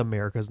with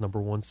America's #1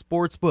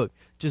 sportsbook.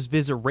 Just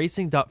visit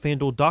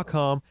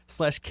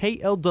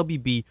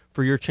racing.fanduel.com/KLWB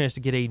for your chance to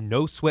get a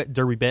no-sweat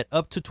Derby bet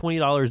up to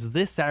 $20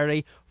 this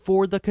Saturday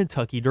for the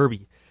Kentucky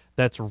Derby.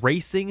 That's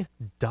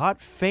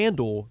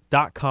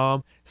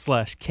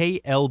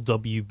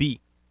racing.fanduel.com/KLWB.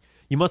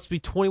 You must be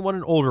 21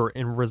 and older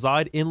and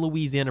reside in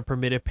Louisiana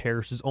permitted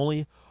parishes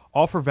only.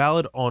 Offer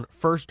valid on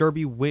first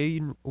Derby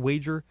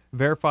wager.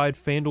 Verified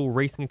FanDuel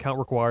racing account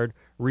required.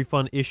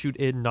 Refund issued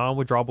in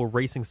non-withdrawable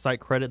racing site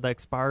credit that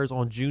expires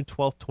on June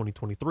 12th,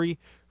 2023.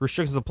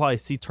 Restrictions apply.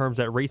 See terms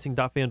at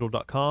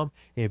racing.fanduel.com.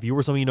 And if you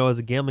or someone you know has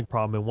a gambling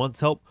problem and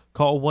wants help,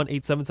 call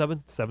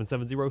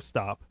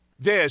 1-877-770-STOP.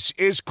 This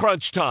is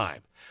Crunch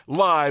Time,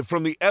 live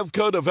from the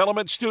Evco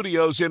Development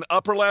Studios in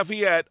Upper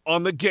Lafayette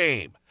on The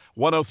Game.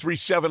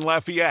 103.7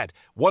 Lafayette,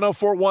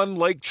 104.1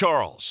 Lake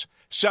Charles,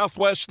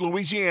 Southwest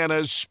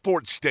Louisiana's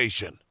sports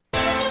station.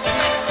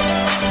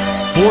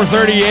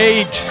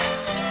 438,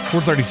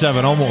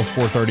 437, almost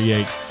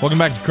 438. Welcome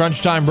back to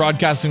Crunch Time,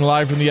 broadcasting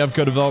live from the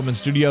Evco Development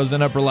Studios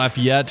in Upper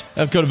Lafayette.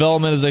 Evco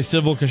Development is a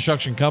civil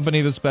construction company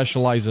that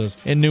specializes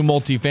in new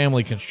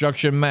multifamily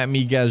construction. Matt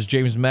Miguez,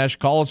 James Meche.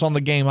 Call us on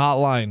the Game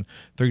hotline,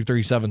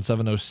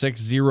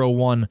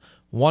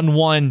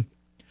 337-706-0111.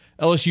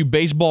 LSU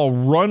baseball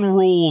run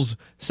rules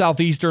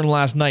Southeastern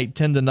last night,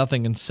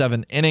 10-0 in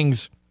 7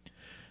 innings.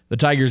 The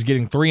Tigers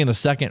getting 3 in the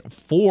second,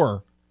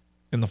 4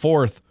 in the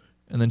fourth,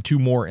 and then 2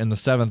 more in the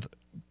 7th.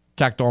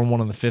 Tacked on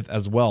 1 in the 5th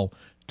as well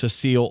to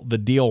seal the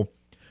deal.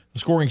 The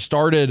scoring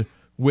started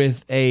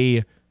with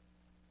a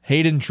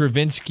Hayden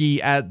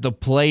Travinski at the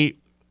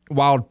plate.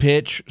 Wild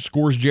pitch,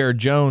 scores Jared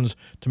Jones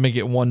to make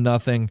it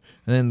 1-0. And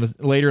then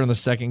later in the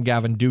second,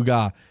 Gavin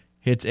Dugas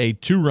hits a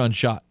 2-run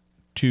shot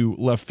to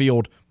left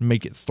field to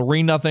make it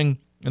 3-0.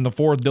 In the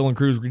fourth, Dylan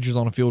Cruz reaches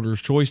on a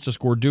fielder's choice to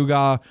score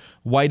Dugas.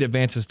 White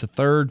advances to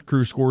third.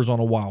 Cruz scores on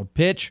a wild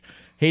pitch.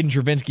 Hayden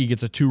Travinski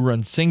gets a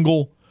 2-run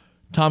single.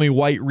 Tommy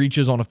White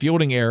reaches on a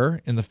fielding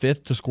error in the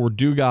 5th to score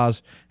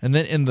Dugas. And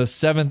then in the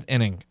 7th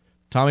inning,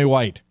 Tommy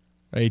White,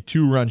 a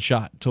 2-run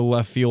shot to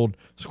left field,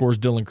 scores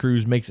Dylan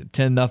Cruz, makes it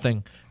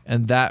 10-0.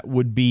 And that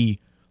would be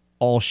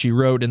all she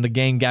wrote. In the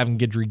game, Gavin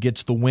Guidry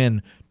gets the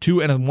win. 2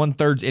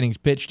 1/3 innings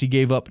pitched. He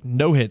gave up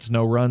no hits,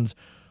 no runs.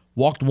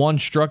 Walked 1,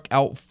 struck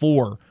out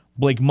 4.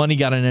 Blake Money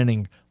got an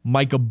inning.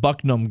 Micah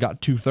Bucknam got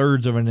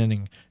 2/3 of an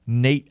inning.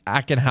 Nate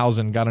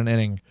Ackenhausen got an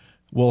inning.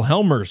 Will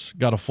Helmers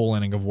got a full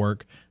inning of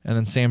work. And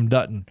then Sam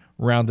Dutton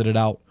rounded it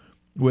out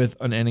with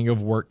an inning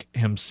of work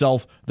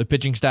himself. The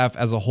pitching staff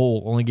as a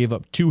whole only gave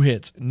up 2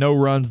 hits, no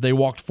runs. They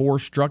walked 4,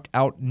 struck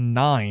out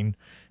 9,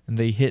 and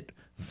they hit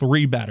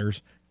 3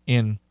 batters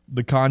in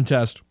the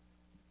contest.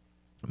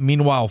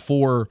 Meanwhile,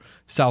 for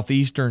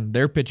Southeastern,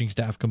 their pitching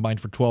staff combined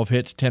for 12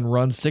 hits, 10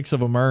 runs, 6 of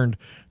them earned.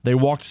 They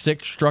walked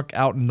 6, struck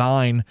out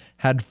 9,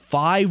 had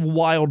 5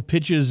 wild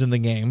pitches in the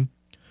game,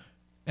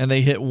 and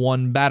they hit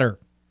 1 batter.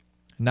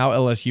 Now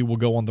LSU will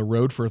go on the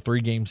road for a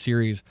 3-game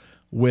series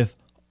with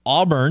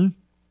Auburn.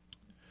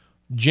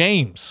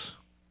 James,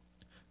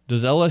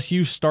 does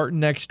LSU start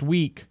next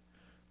week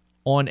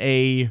on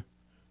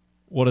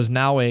what is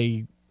now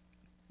it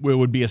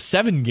would be a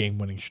 7-game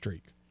winning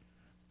streak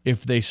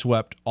if they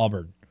swept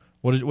Auburn?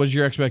 What is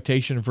your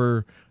expectation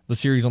for the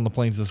series on the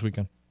Plains this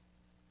weekend?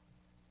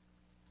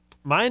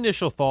 My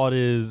initial thought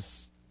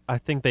is I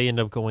think they end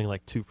up going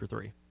like 2 for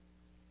 3.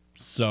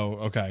 So,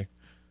 okay.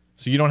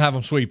 So you don't have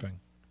them sweeping?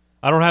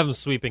 I don't have them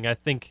sweeping. I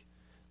think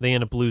they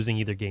end up losing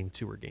either game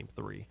 2 or game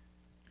 3.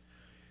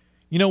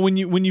 You know, when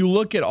you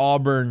look at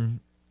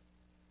Auburn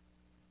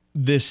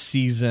this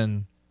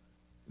season,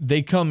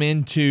 they come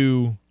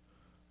into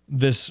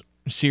this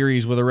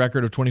series with a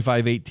record of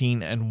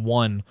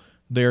 25-18-1.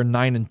 They're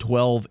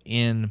 9-12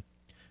 in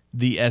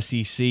the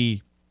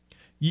SEC.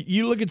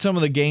 You look at some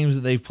of the games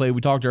that they've played.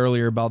 We talked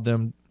earlier about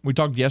them. We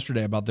talked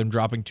yesterday about them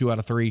dropping 2 out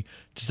of 3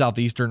 to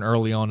Southeastern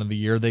early on in the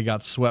year. They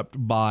got swept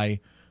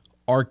by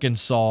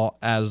Arkansas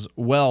as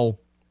well.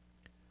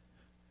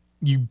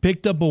 You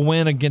picked up a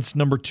win against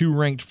number 2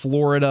 ranked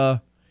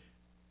Florida.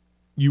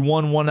 You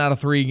won 1 out of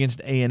 3 against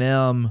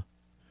A&M,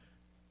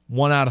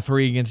 1 out of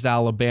 3 against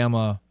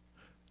Alabama.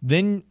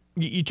 Then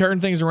you turn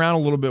things around a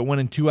little bit,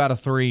 winning 2 out of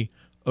 3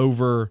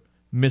 over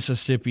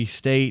Mississippi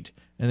State,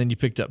 and then you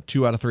picked up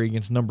 2 out of 3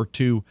 against number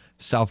 2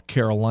 South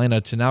Carolina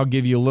to now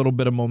give you a little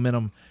bit of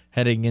momentum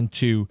heading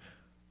into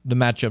the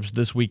matchups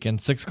this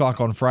weekend. 6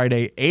 o'clock on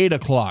Friday, 8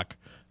 o'clock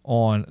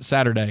on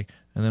Saturday,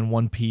 and then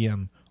 1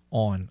 p.m.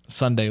 on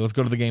Sunday. Let's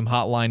go to the game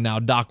hotline now.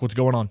 Doc, what's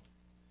going on?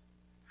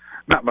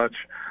 Not much.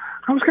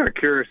 I was kind of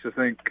curious to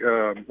think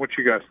what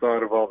you guys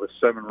thought of all the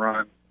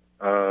 7-run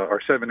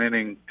or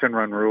 7-inning,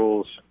 10-run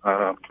rules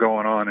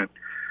going on. And,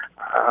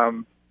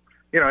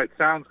 it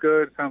sounds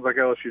good. It sounds like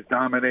LSU's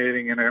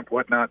dominating and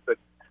whatnot, but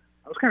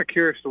I was kind of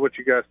curious to what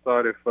you guys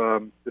thought if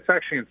this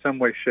actually in some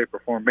way, shape, or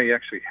form may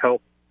actually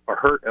help or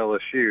hurt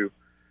LSU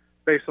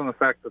based on the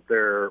fact that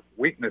their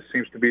weakness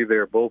seems to be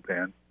their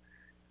bullpen.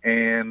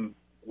 And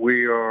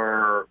we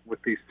are,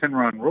 with these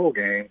 10-run rule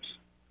games,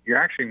 you're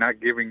actually not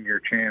giving your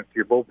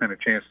bullpen a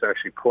chance to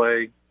actually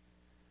play,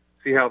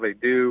 see how they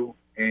do.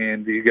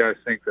 And do you guys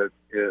think that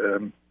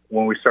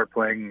when we start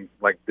playing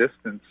like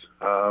distance,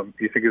 do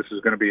you think this is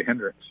going to be a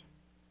hindrance?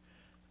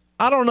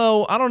 I don't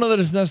know. I don't know that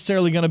it's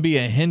necessarily going to be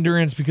a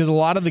hindrance because a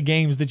lot of the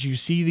games that you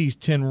see these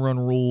 10-run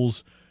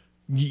rules,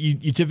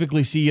 you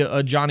typically see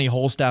a Johnny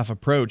Holstaff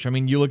approach. I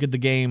mean, you look at the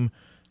game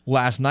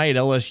last night,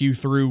 LSU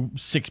threw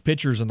 6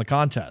 pitchers in the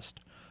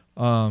contest.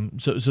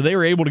 So they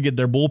were able to get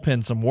their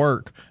bullpen some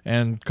work,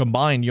 and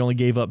combined, you only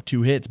gave up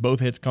 2 hits, both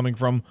hits coming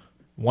from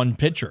one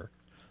pitcher.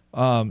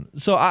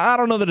 So I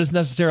don't know that it's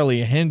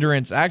necessarily a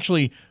hindrance.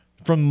 Actually,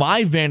 from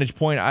my vantage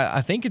point,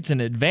 I think it's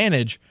an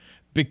advantage,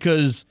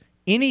 because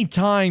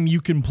anytime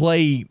you can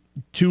play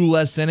 2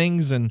 less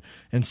innings and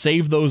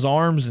save those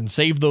arms and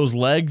save those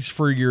legs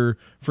for your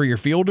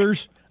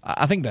fielders,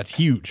 I think that's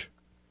huge.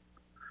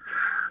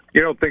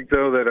 You don't think,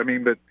 though, that,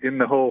 but in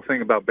the whole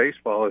thing about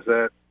baseball is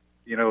that,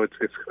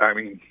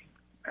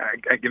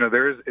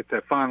 it's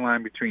a fine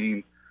line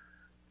between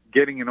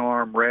getting an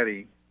arm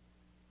ready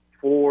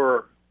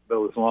for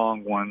those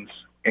long ones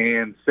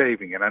and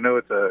saving it. I know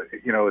it's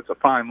a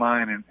fine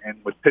line, and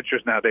with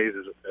pitchers nowadays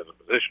as a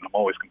position, I'm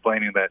always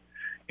complaining that,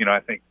 I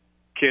think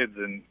kids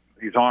and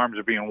these arms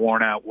are being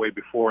worn out way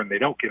before and they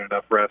don't get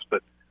enough rest.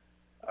 But,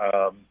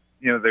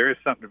 there is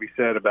something to be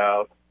said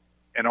about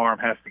an arm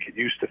has to get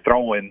used to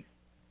throwing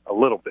a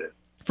little bit.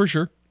 For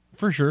sure.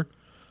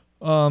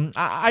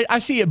 I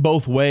see it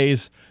both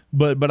ways,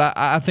 but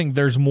I think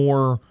there's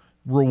more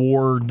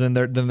reward than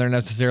there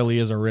necessarily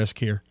is a risk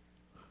here.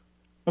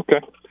 Okay.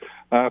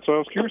 That's what I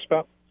was curious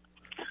about.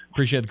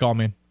 Appreciate the call,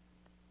 man.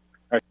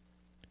 All right.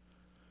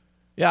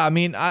 Yeah,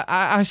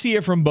 I see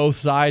it from both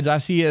sides. I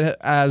see it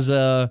as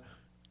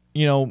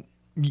you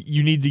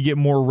need to get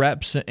more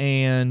reps,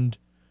 and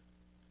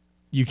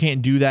you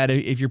can't do that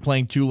if you're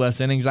playing 2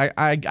 less innings.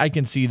 I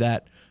can see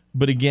that.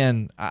 But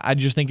again, I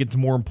just think it's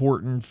more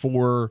important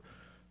for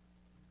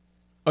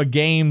a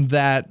game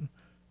that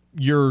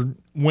you're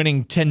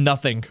winning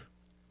 10-0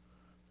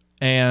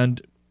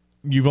 and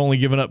you've only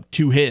given up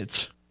 2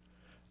 hits.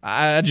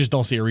 I just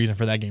don't see a reason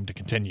for that game to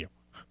continue.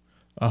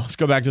 Let's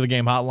go back to the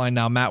game hotline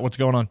now. Matt, what's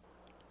going on?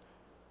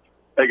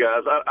 Hey,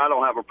 guys, I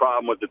don't have a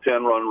problem with the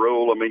 10-run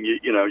rule.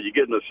 You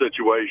get in a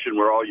situation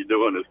where all you're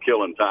doing is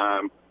killing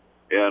time,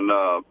 and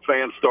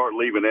fans start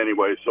leaving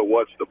anyway, so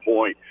what's the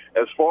point?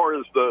 As far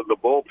as the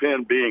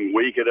bullpen being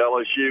weak at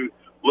LSU,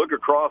 look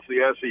across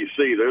the SEC.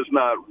 There's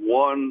not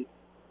one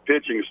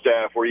pitching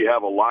staff where you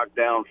have a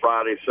lockdown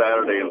Friday,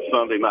 Saturday, and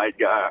Sunday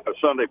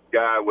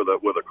guy with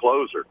a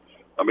closer.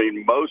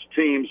 Most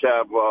teams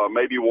have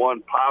maybe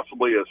one,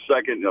 possibly a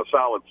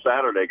solid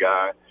Saturday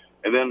guy,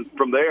 and then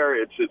from there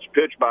it's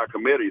pitched by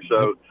committee.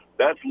 So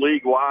that's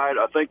league wide.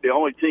 I think the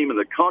only team in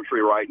the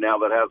country right now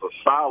that has a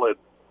solid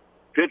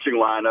pitching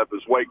lineup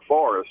is Wake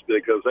Forest,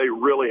 because they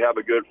really have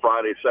a good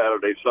Friday,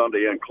 Saturday,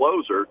 Sunday, and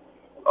closer.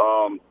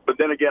 But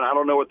then again, I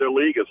don't know what their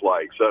league is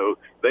like. So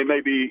they may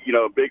be,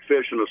 a big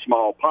fish in a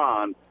small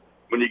pond.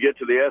 When you get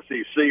to the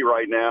SEC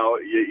right now,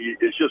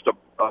 it's just a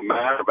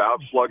matter of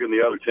outslugging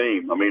the other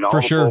team. All the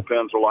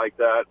bullpens are like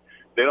that.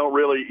 They don't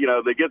really,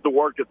 they get the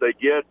work that they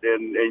get,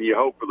 and you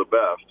hope for the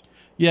best.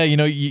 Yeah,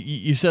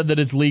 you said that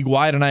it's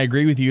league-wide, and I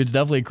agree with you. It's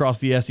definitely across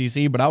the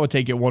SEC, but I would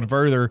take it one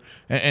further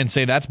and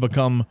say that's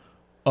become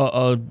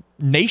a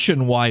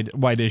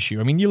nationwide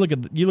issue. You look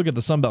at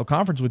the Sun Belt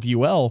Conference with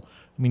UL.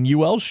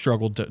 UL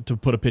struggled to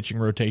put a pitching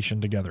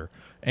rotation together,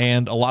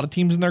 and a lot of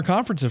teams in their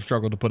conference have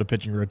struggled to put a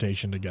pitching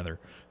rotation together.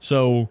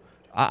 So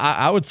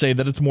I would say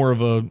that it's more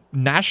of a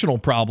national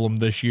problem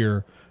this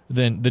year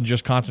than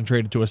just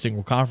concentrated to a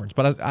single conference.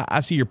 But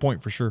I see your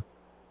point for sure.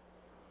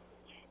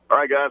 All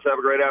right, guys, have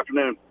a great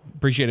afternoon.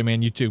 Appreciate it,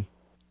 man. You too.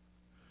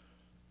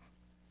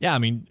 Yeah,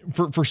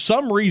 for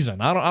some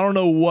reason, I don't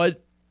know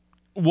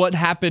what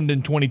happened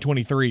in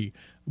 2023,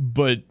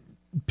 but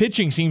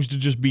pitching seems to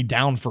just be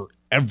down for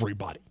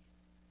everybody.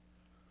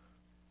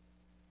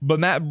 But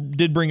Matt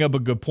did bring up a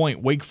good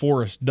point. Wake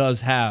Forest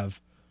does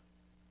have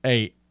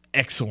a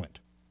excellent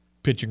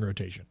pitching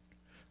rotation.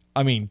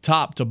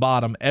 Top to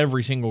bottom,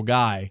 every single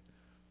guy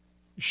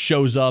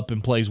shows up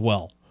and plays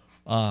well.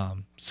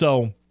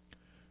 So,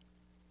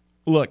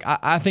 look,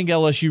 I think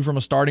LSU from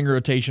a starting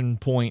rotation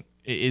point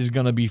is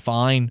going to be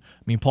fine.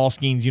 Paul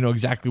Skeens, you know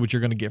exactly what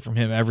you're going to get from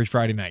him every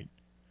Friday night.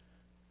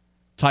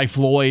 Ty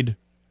Floyd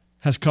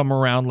has come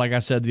around, like I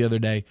said the other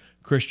day.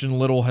 Christian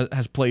Little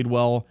has played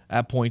well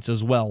at points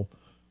as well.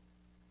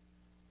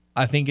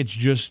 I think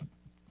it's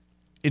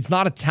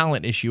not a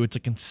talent issue. It's a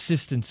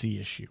consistency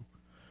issue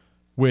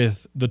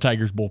with the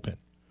Tigers bullpen.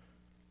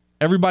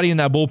 Everybody in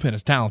that bullpen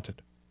is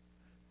talented.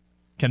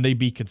 Can they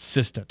be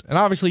consistent? And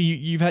obviously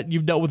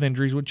you've dealt with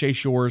injuries with Chase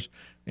Shores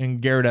and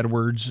Garrett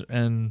Edwards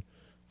and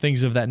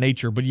things of that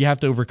nature, but you have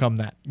to overcome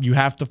that. You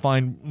have to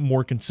find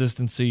more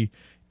consistency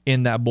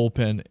in that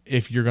bullpen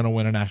if you're going to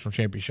win a national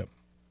championship.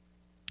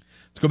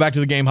 Let's go back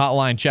to the game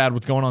hotline. Chad,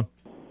 what's going on?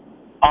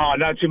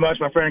 Not too much,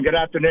 my friend. Good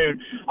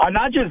afternoon.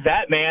 Not just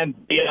that, man.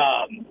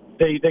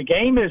 The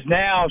game is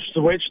now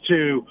switched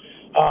to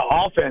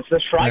offense.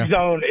 The strike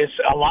zone is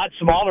a lot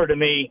smaller to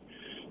me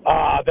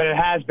than it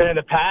has been in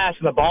the past,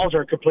 and the balls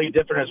are completely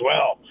different as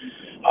well.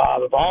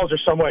 The balls are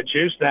somewhat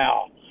juiced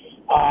now.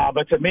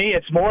 But to me,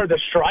 it's more the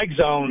strike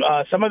zone.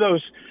 A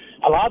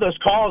lot of those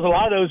calls, a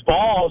lot of those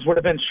balls would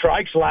have been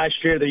strikes last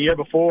year, the year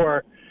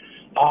before.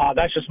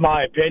 That's just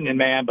my opinion,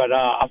 man. But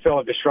I feel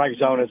like the strike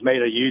zone has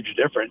made a huge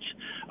difference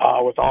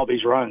with all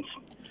these runs.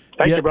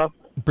 Thank you, bro.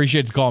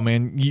 Appreciate the call,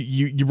 man.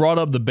 You brought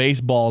up the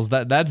baseballs.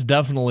 That's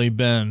definitely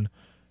been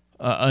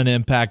an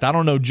impact. I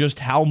don't know just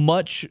how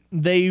much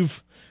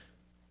they've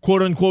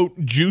quote unquote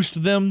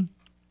juiced them,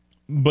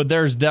 but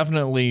there's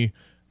definitely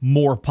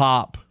more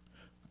pop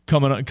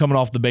coming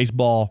off the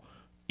baseball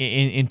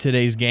in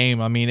today's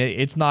game. I mean,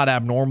 it's not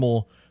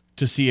abnormal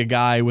to see a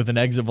guy with an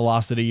exit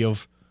velocity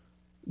of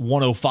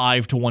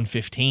 105 to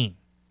 115.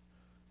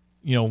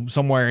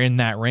 Somewhere in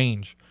that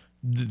range.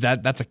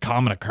 That's a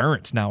common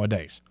occurrence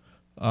nowadays.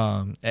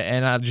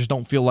 And I just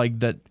don't feel like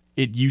that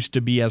it used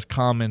to be as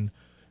common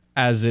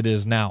as it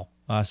is now.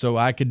 So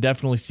I could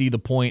definitely see the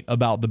point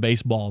about the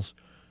baseballs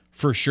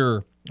for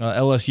sure.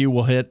 LSU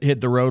will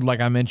hit the road,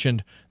 like I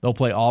mentioned. They'll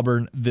play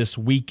Auburn this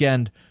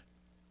weekend.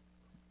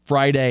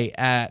 Friday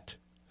at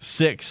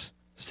 6.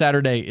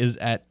 Saturday is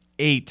at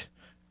 8.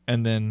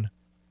 And then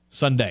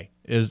Sunday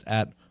is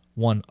at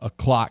 1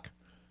 o'clock.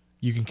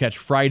 You can catch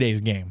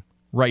Friday's game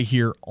right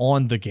here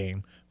on The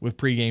Game with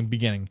pregame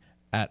beginning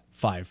at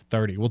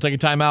 5:30. We'll take a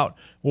timeout.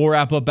 We'll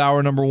wrap up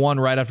hour number 1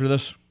 right after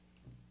this.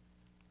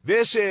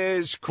 This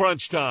is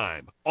Crunch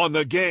Time on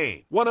The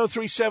Game.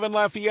 103.7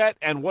 Lafayette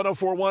and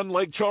 104.1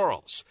 Lake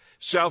Charles,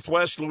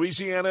 Southwest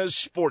Louisiana's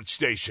sports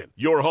station.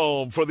 Your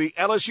home for the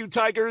LSU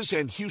Tigers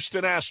and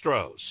Houston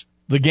Astros.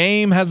 The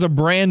Game has a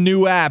brand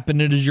new app,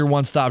 and it is your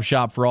one-stop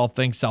shop for all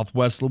things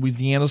Southwest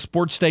Louisiana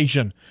sports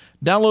station.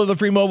 Download the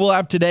free mobile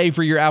app today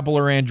for your Apple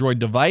or Android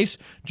device.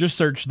 Just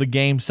search The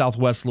Game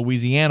Southwest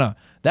Louisiana.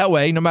 That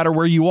way, no matter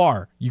where you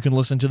are, you can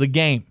listen to The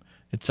Game.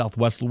 It's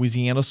Southwest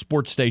Louisiana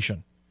sports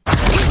station.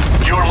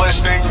 You're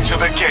listening to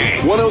The Game.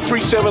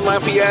 103.7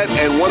 Lafayette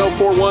and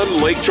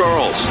 104.1 Lake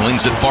Charles.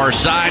 Slings it far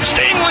side.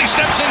 Stingley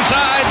steps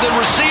inside the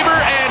receiver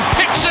and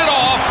picks it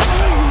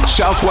off.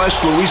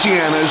 Southwest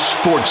Louisiana's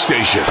sports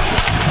station.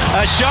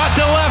 A shot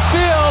to left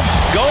field.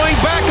 Going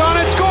back on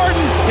it's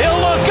Gordon. He'll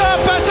look up.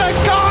 It's a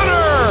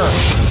goner.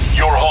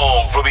 Your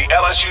home for the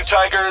LSU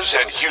Tigers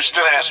and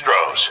Houston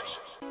Astros.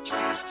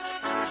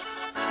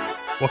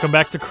 Welcome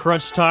back to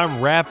Crunch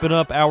Time, wrapping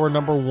up hour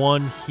number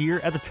 1 here.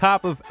 At the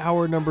top of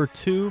hour number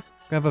 2,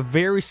 we have a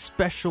very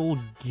special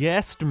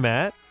guest,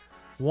 Matt,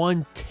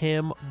 one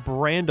Tim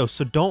Brando,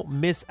 so don't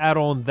miss out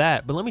on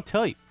that. But let me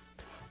tell you,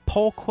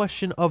 poll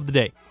question of the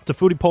day. It's a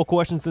foodie poll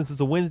question since it's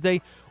a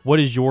Wednesday. What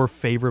is your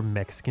favorite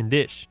Mexican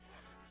dish?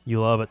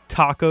 You love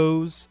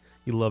tacos,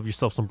 you love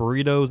yourself some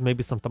burritos,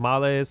 maybe some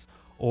tamales,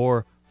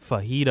 or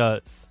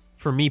fajitas.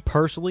 For me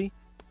personally,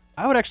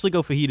 I would actually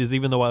go fajitas,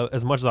 even though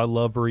as much as I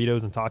love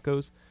burritos and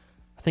tacos,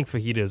 I think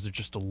fajitas are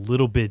just a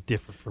little bit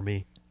different for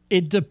me.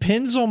 It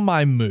depends on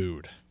my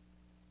mood.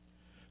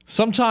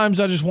 Sometimes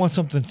I just want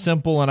something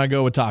simple and I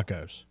go with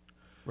tacos.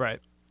 Right.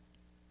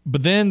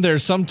 But then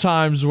there's some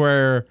times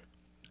where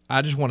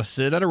I just want to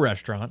sit at a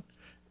restaurant,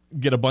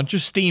 get a bunch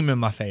of steam in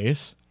my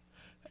face,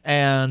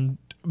 and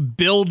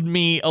build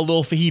me a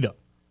little fajita.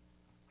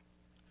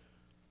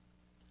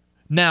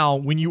 Now,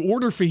 when you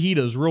order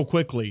fajitas real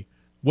quickly,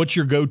 what's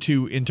your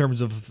go-to in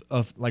terms of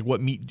like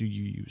what meat do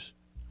you use?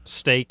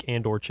 Steak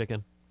and or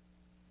chicken.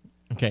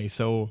 Okay,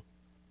 so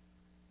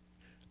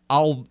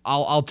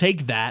I'll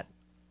take that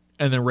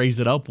and then raise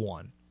it up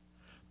one.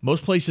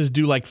 Most places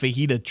do like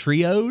fajita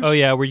trios. Oh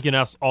yeah, where you can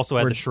also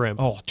add the shrimp.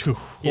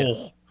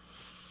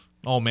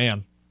 Oh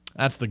man,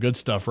 that's the good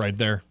stuff right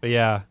there. But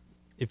yeah,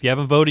 if you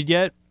haven't voted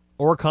yet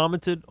or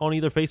commented on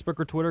either Facebook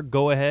or Twitter,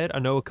 go ahead. I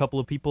know a couple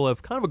of people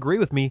have kind of agreed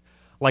with me.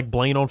 Like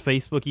Blaine on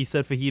Facebook, he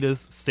said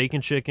fajitas, steak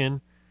and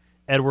chicken.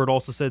 Edward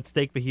also said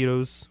steak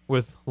fajitos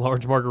with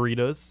large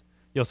margaritas.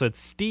 He also had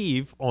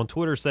Steve on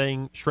Twitter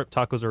saying shrimp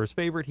tacos are his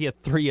favorite. He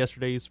had 3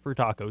 yesterdays for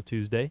Taco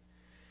Tuesday.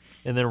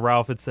 And then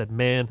Ralph had said,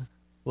 man,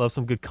 love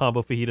some good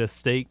combo fajita,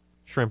 steak,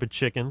 shrimp, and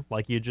chicken,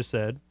 like you just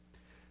said.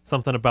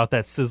 Something about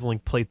that sizzling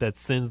plate that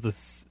sends the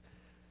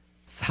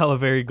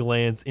salivary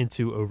glands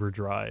into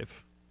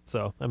overdrive.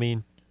 So, I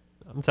mean,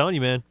 I'm telling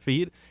you, man,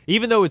 fajita,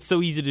 even though it's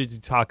so easy to do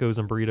tacos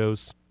and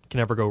burritos, you can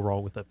never go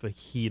wrong with a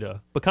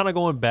fajita. But kind of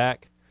going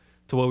back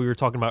to what we were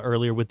talking about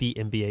earlier with the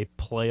NBA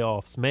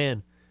playoffs,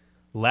 man,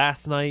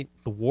 last night,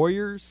 the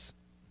Warriors,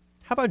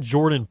 how about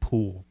Jordan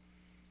Poole?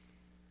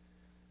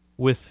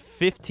 With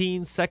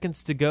 15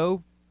 seconds to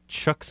go,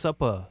 chucks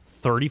up a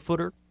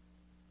 30-footer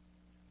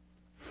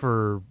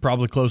for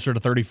probably closer to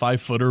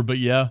 35-footer, but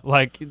yeah.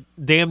 Like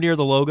damn near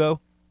the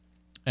logo.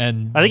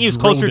 And I think he was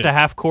closer to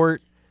half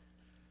court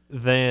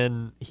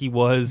than he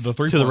was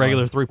to the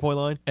regular three-point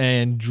line.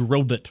 And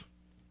drilled it.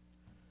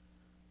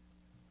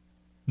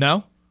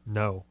 No?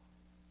 No.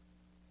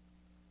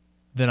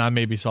 Then I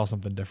maybe saw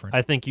something different.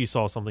 I think you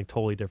saw something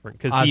totally different.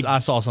 Because I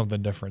saw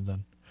something different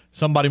then.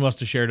 Somebody must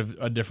have shared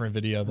a different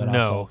video that I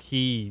saw. No,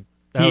 he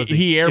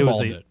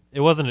airballed it.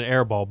 It wasn't an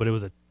airball, but it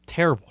was a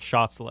terrible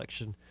shot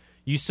selection.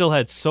 You still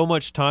had so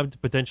much time to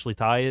potentially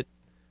tie it,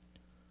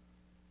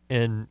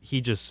 and he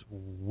just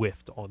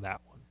whiffed on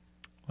that one.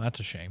 Well, that's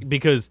a shame.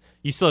 Because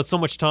you still had so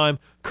much time.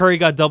 Curry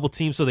got double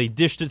teamed, so they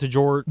dished it to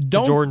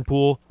Jordan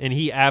Poole, and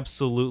he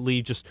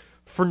absolutely just,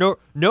 for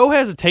no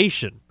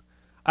hesitation.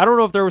 I don't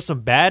know if there were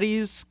some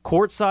baddies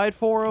courtside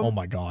for him. Oh,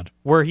 my God.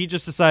 Where he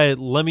just decided,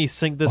 let me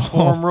sink this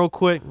for him real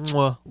quick.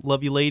 Mwah.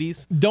 Love you,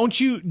 ladies. Don't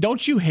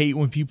you hate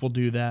when people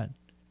do that?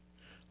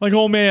 Like,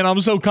 oh man,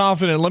 I'm so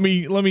confident. Let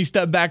me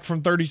step back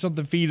from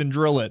 30-something feet and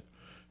drill it.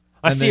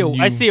 I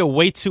see it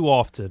way too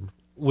often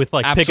with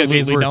like pickup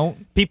games where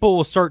people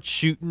will start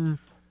shooting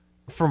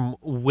from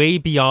way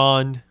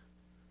beyond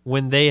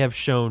when they have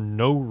shown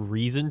no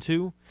reason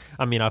to.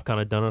 I mean, I've kind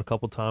of done it a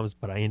couple times,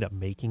 but I end up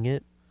making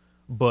it.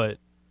 But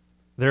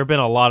there have been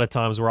a lot of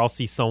times where I'll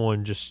see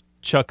someone just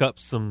chuck up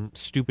some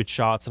stupid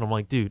shots, and I'm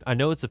like, dude, I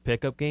know it's a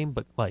pickup game,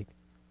 but like,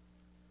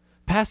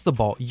 pass the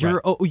ball.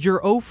 You're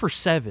 0 for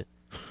 7.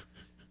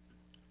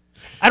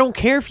 I don't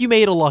care if you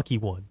made a lucky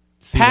one.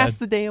 Pass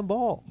the damn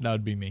ball. That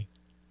would be me.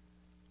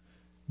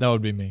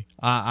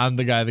 I'm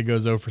the guy that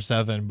goes 0 for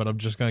 7, but I'm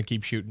just going to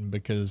keep shooting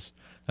because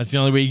that's the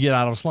only way you get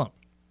out of a slump.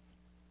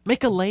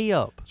 Make a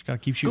layup. Just got to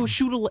keep shooting. Go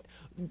shoot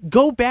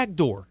go back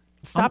door.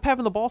 Stop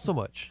having the ball so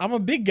much. I'm a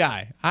big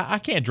guy. I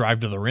can't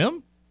drive to the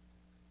rim.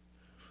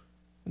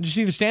 Just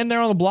either stand there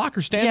on the block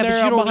or stand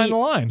there out behind the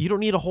line. You don't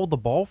need to hold the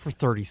ball for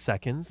 30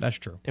 seconds. That's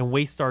true. And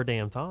waste our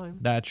damn time.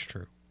 That's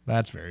true.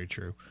 That's very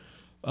true.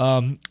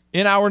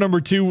 In hour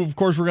number 2, of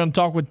course, we're going to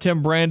talk with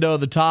Tim Brando at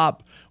the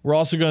top. We're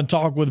also going to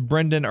talk with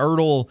Brendan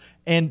Ertl.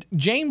 And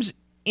James,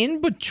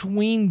 in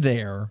between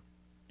there,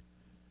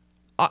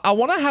 I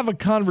want to have a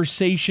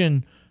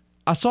conversation.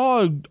 I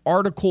saw an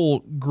article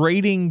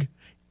grading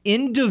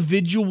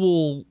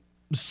individual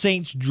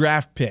Saints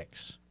draft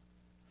picks.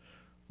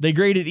 They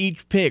graded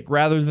each pick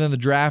rather than the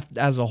draft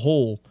as a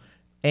whole.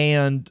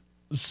 And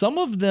some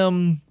of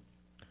them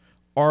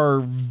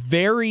are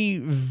very,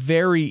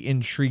 very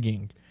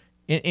intriguing,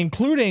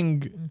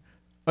 including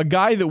a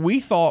guy that we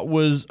thought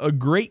was a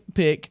great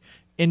pick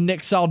in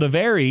Nick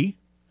Saldiveri,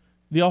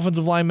 the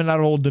offensive lineman out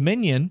of Old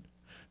Dominion,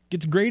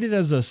 gets graded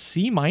as a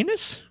C-.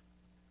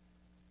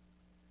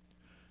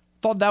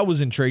 Thought that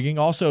was intriguing.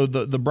 Also,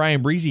 the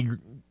Brian Breezy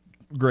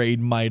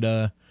grade might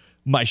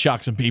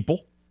shock some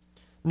people.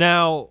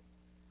 Now,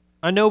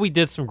 I know we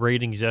did some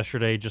gradings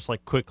yesterday, just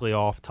like quickly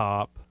off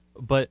top,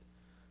 but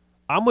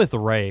I'm with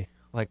Ray.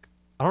 Like,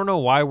 I don't know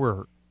why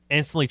we're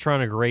instantly trying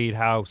to grade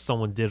how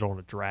someone did on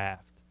a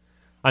draft.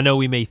 I know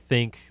we may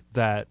think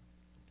that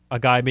a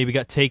guy maybe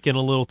got taken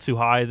a little too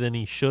high than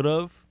he should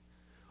have,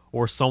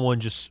 or someone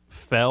just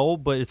fell,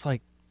 but it's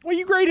like, well,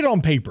 you grade it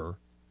on paper.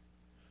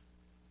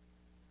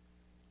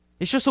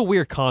 It's just a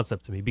weird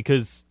concept to me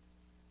because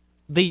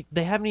they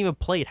haven't even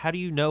played. How do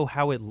you know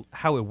how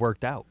it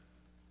worked out?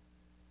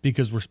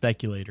 Because we're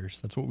speculators.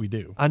 That's what we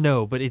do. I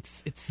know, but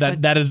it's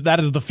that is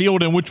the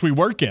field in which we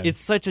work in. It's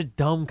such a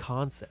dumb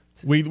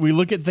concept. We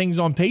look at things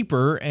on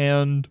paper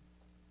and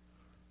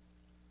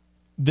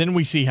then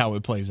we see how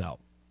it plays out.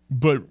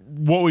 But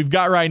what we've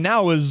got right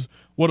now is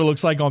what it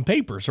looks like on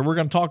paper. So we're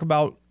going to talk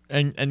about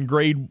and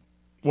grade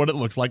what it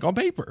looks like on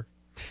paper.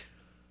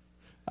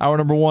 Hour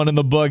number 1 in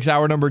the books.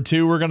 Hour number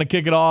 2, we're going to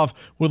kick it off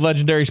with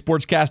legendary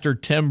sportscaster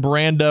Tim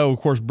Brando. Of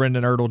course,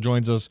 Brendan Ertl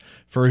joins us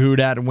for Who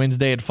Dat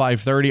Wednesday at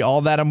 5:30.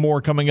 All that and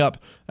more coming up.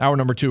 Hour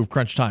number 2 of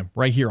Crunch Time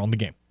right here on the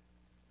game.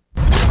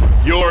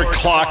 You're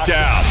clocked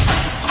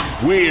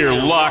out. We're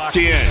locked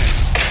in.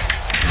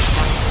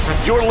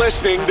 You're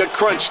listening to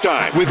Crunch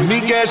Time with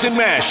Miguez and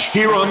Meche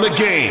here on the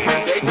game.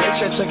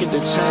 Meche took it to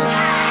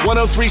 10.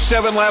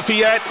 1037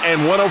 Lafayette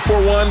and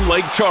 1041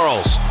 Lake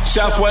Charles,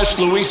 Southwest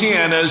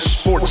Louisiana's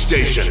sports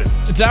station.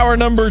 It's hour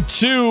number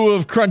 2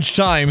 of Crunch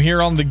Time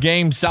here on the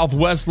game,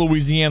 Southwest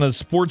Louisiana's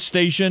sports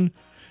station.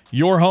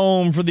 Your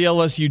home for the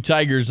LSU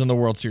Tigers and the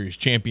World Series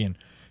champion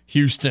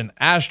Houston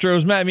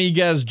Astros. Matt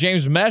Miguez,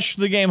 James Meche,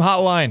 the game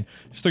hotline.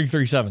 It's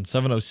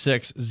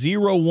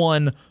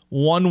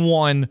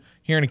 337-706-0111.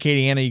 Here in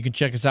Acadiana, you can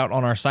check us out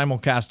on our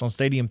simulcast on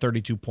Stadium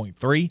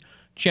 32.3,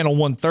 Channel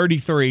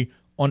 133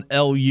 on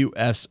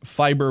LUS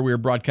Fiber. We are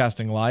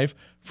broadcasting live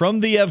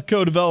from the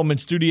EVCO Development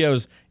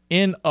Studios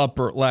in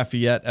Upper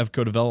Lafayette.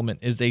 EVCO Development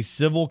is a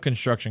civil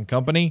construction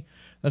company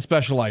that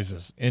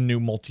specializes in new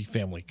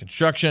multifamily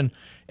construction.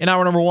 In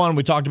hour number 1,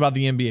 we talked about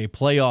the NBA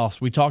playoffs.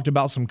 We talked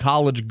about some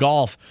college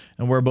golf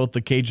and where both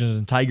the Cajuns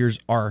and Tigers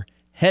are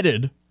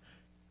headed.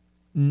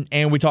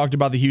 And we talked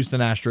about the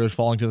Houston Astros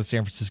falling to the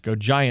San Francisco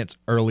Giants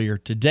earlier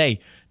today.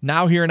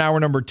 Now here in hour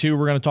number 2,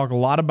 we're going to talk a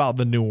lot about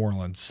the New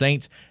Orleans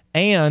Saints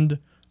and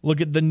look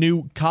at the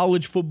new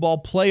college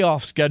football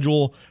playoff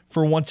schedule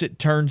for once it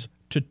turns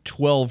to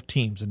 12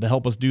 teams. And to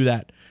help us do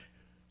that,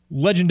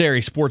 legendary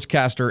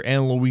sportscaster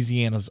and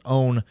Louisiana's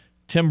own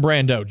Tim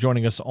Brando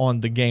joining us on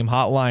the game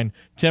hotline.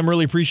 Tim,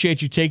 really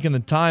appreciate you taking the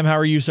time. How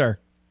are you, sir?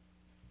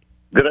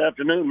 Good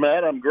afternoon,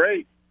 Matt. I'm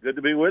great. Good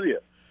to be with you.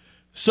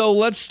 So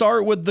let's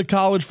start with the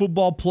college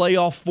football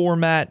playoff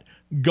format,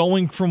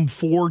 going from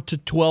 4 to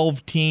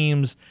 12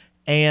 teams.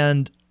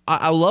 And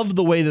I love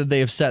the way that they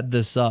have set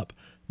this up.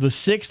 The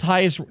six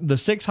highest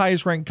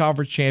ranked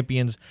conference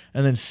champions,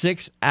 and then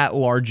 6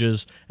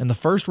 at-larges. And the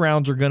first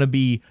rounds are going to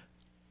be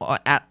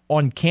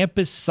on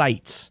campus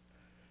sites.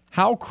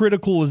 How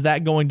critical is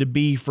that going to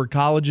be for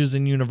colleges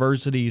and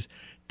universities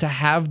to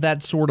have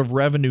that sort of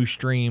revenue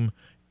stream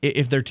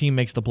if their team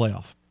makes the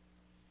playoff?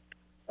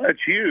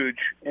 That's huge,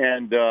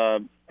 and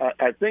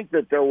I think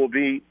that there will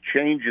be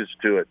changes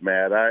to it,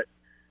 Matt. I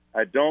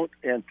don't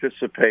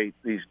anticipate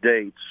these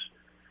dates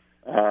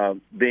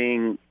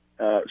being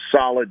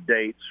solid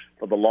dates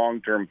for the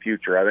long-term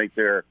future. I think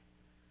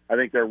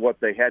they're what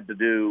they had to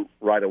do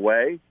right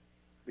away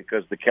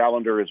because the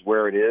calendar is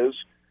where it is.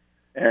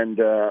 And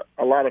a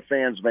lot of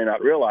fans may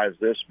not realize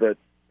this, but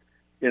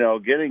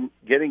getting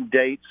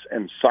dates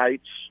and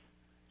sites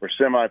for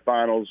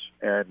semifinals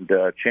and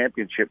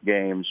championship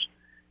games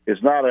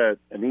is not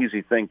an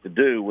easy thing to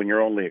do when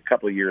you're only a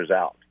couple of years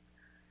out.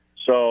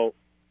 So,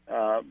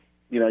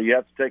 you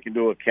have to take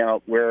into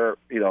account where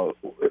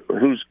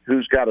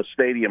who's got a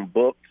stadium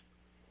booked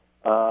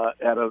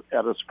at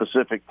a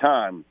specific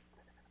time.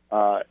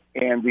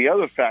 And the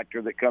other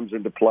factor that comes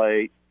into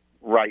play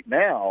right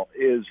now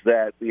is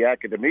that the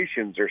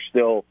academicians are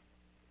still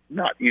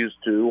not used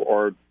to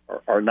or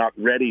are not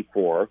ready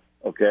for,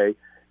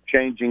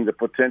 changing the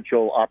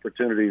potential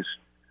opportunities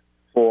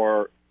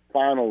for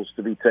finals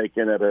to be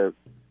taken at a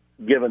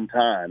given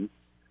time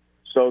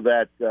so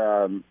that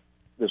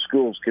the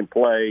schools can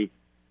play,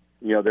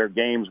 their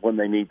games when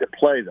they need to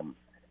play them.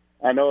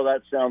 I know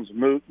that sounds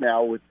moot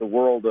now with the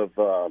world of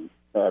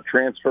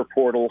transfer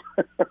portal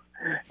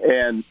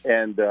and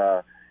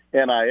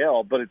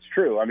NIL, but it's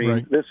true. I mean,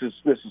 right. This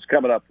is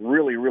coming up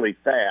really, really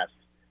fast.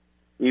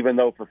 Even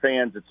though for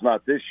fans it's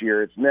not this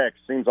year, it's next.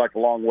 Seems like a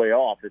long way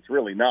off. It's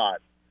really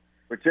not,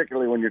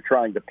 particularly when you're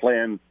trying to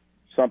plan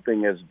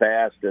something as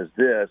vast as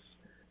this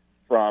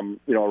from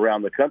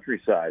around the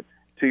countryside.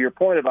 To your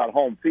point about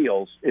home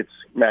fields, it's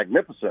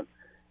magnificent,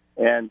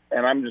 and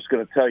I'm just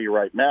going to tell you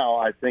right now,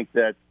 I think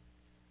that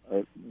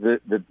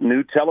the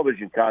new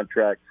television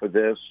contract for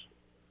this,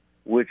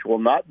 which will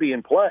not be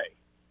in play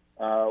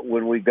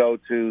when we go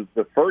to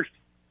the first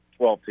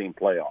 12-team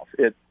playoff.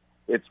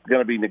 It's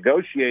going to be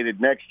negotiated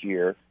next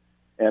year,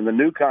 and the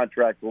new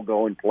contract will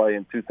go in play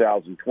in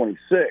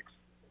 2026.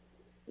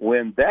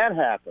 When that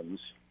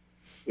happens,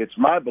 it's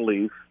my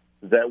belief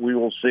that we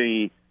will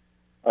see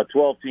a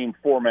 12-team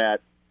format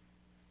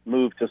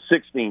move to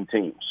 16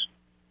 teams,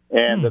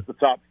 and that the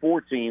top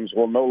 4 teams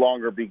will no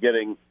longer be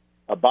getting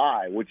a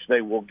bye, which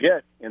they will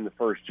get in the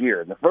first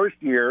year. In the first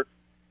year,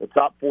 the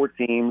top 4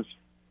 teams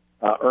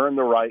earn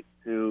the right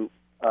to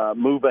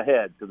move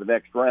ahead to the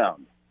next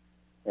round.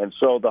 And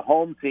so the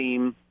home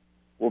team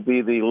will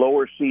be the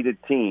lower-seeded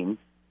team.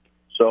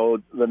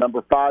 So the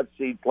number 5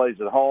 seed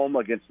plays at home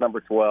against number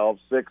 12,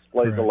 6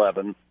 plays Correct.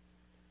 11,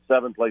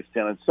 7 plays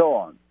 10, and so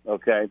on,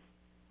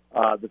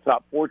 The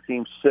top 4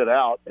 teams sit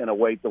out and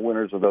await the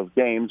winners of those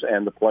games,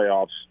 and the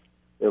playoffs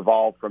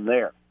evolve from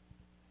there.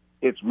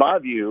 It's my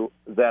view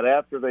that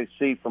after they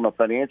see from a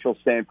financial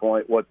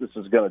standpoint what this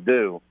is going to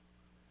do,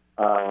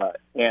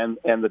 and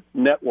the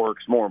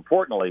networks, more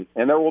importantly,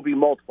 and there will be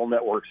multiple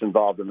networks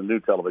involved in the new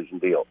television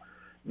deal.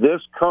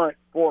 This current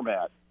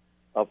format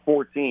of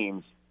 4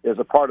 teams is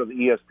a part of the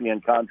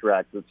ESPN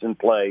contract that's in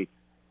play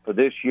for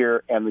this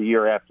year and the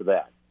year after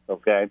that,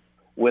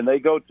 When they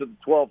go to the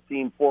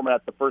 12-team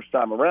format the first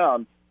time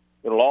around,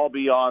 it'll all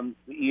be on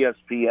the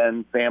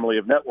ESPN family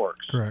of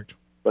networks. Correct.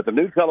 But the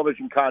new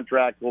television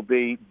contract will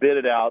be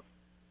bidded out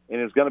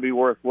and is going to be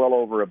worth well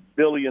over $1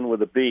 billion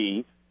with a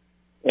B,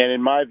 and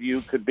in my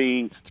view could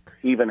be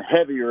even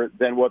heavier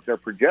than what their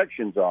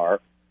projections are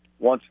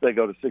once they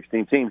go to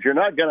 16 teams. You're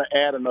not going to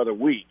add another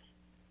week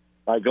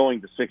by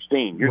going to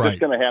 16. You're just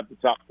going to have the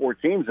top 4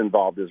 teams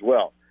involved as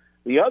well.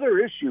 The other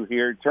issue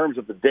here in terms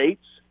of the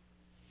dates,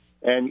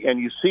 and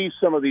you see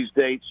some of these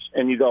dates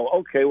and you go,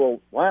 okay,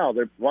 well, wow,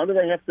 why do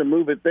they have to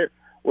move it there?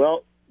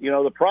 Well,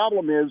 the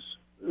problem is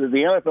the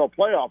NFL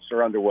playoffs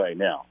are underway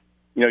now.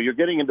 You're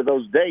getting into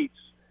those dates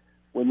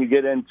when you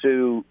get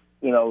into,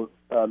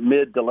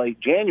 mid to late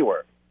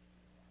January.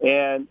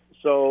 And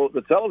so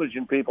the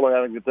television people are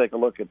having to take a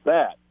look at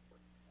that.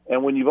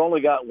 And when you've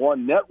only got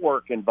one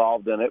network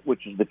involved in it,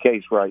 which is the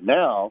case right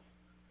now,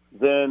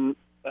 then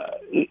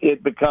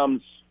it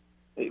becomes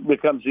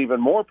even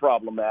more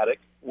problematic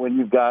when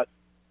you've got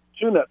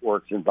 2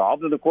 networks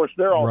involved. And, of course,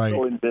 they're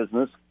also in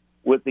business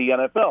with the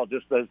NFL,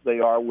 just as they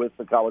are with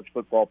the college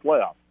football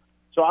playoff.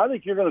 So I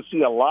think you're going to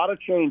see a lot of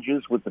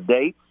changes with the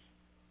dates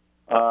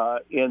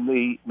in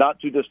the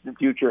not-too-distant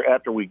future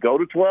after we go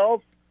to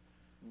 12.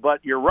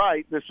 But you're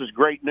right, this is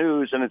great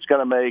news, and it's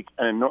going to make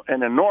an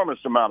enormous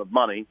amount of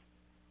money.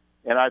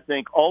 And I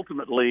think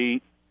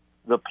ultimately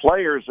the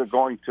players are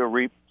going to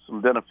reap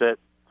some benefit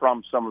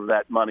from some of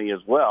that money as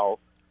well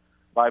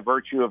by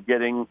virtue of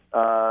getting,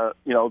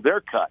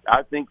 their cut.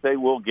 I think they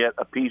will get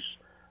a piece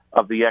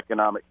of the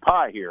economic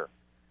pie here,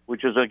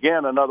 which is,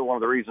 again, another one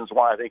of the reasons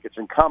why I think it's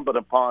incumbent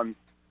upon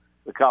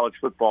the college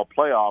football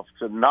playoffs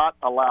to not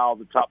allow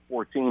the top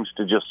 4 teams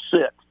to just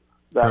sit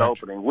that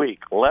opening week.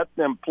 Let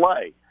them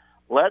play.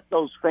 Let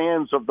those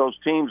fans of those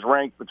teams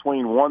ranked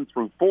between 1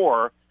 through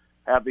 4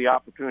 have the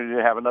opportunity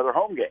to have another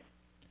home game.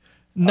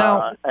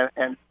 Now,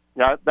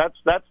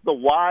 that's the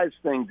wise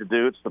thing to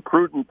do. It's the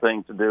prudent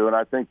thing to do, and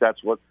I think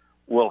that's what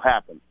will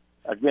happen.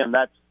 Again,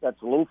 that's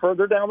a little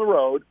further down the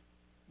road,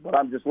 but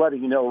I'm just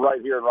letting you know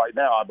right here and right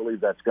now I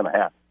believe that's going to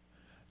happen.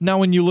 Now,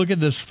 when you look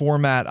at this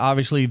format,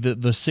 obviously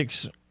the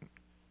 6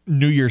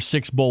 New Year's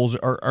 6 bowls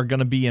are going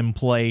to be in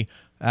play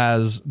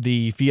as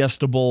the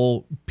Fiesta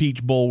Bowl,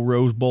 Peach Bowl,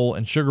 Rose Bowl,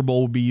 and Sugar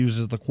Bowl will be used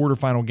as the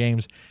quarterfinal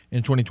games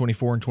in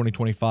 2024 and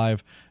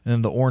 2025, and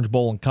then the Orange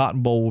Bowl and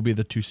Cotton Bowl will be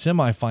the 2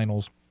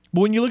 semifinals.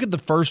 But when you look at the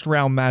first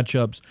round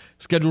matchups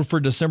scheduled for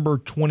December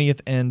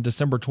 20th and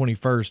December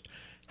 21st,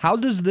 how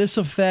does this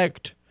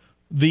affect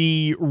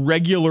the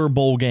regular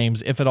bowl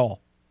games, if at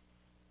all?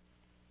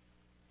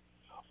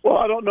 Well,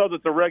 I don't know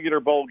that the regular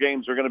bowl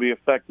games are going to be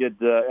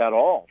affected at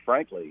all,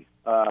 frankly.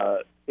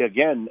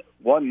 Again,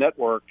 one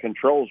network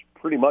controls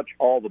pretty much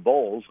all the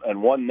bowls,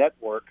 and one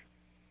network,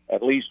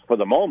 at least for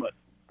the moment,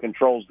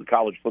 controls the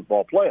college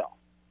football playoff,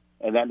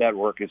 and that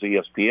network is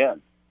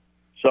ESPN.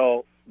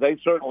 So they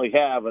certainly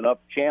have enough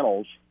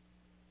channels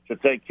to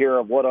take care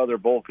of what other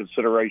bowl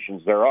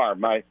considerations there are.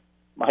 My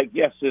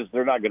guess is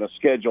they're not going to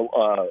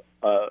schedule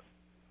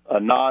a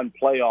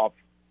non-playoff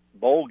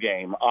bowl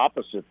game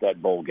opposite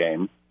that bowl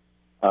game.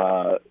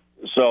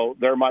 So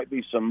there might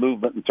be some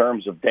movement in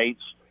terms of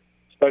dates,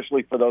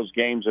 especially for those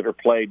games that are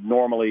played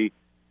normally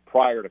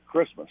prior to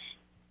Christmas.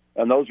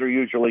 And those are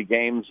usually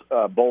games,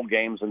 bowl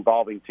games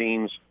involving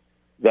teams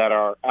that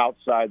are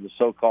outside the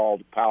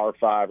so-called Power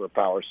 5 or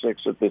Power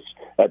 6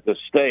 at this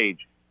stage.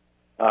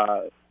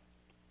 A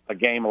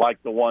game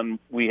like the one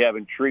we have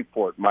in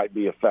Shreveport might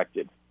be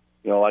affected,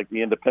 like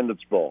the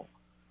Independence Bowl,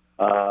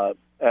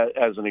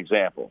 as an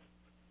example.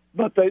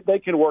 But they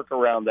can work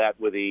around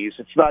that with ease.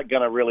 It's not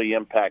going to really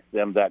impact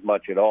them that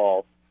much at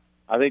all.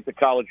 I think the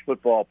college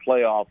football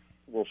playoff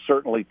will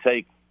certainly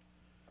take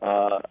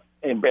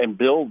and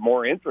build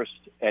more interest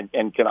and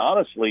can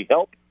honestly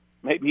help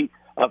maybe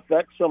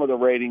affect some of the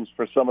ratings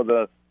for some of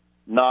the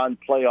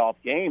non-playoff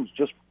games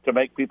just to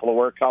make people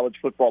aware college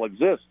football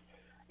exists.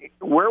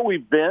 Where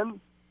we've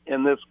been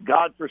in this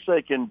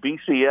godforsaken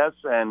BCS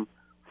and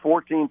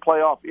 14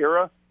 playoff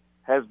era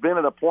has been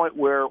at a point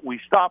where we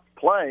stopped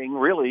playing,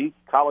 really,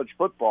 college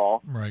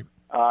football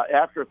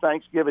after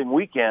Thanksgiving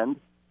weekend,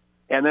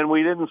 and then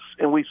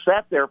we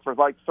sat there for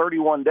like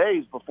 31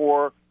 days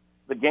before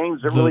the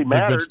games that really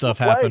mattered. The good stuff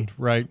happened,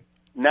 right?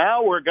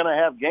 Now we're going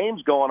to have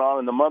games going on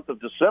in the month of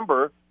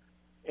December,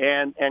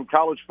 and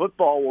college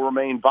football will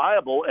remain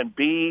viable and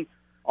be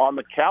on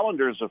the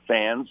calendars of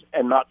fans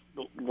and not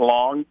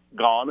long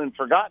gone and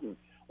forgotten.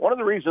 One of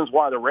the reasons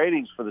why the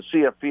ratings for the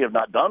CFP have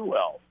not done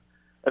well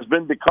has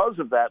been because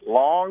of that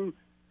long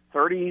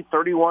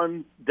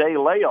 31-day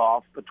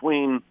layoff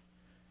between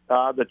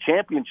the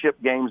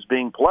championship games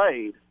being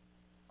played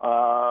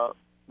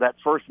that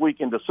first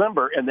week in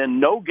December, and then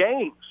no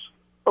games,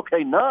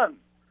 none,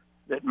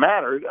 that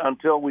mattered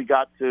until we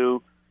got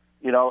to,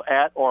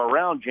 at or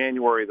around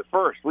January the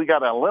 1st. We got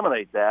to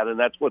eliminate that, and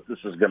that's what this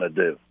is going to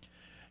do.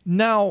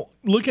 Now,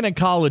 looking at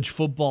college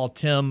football,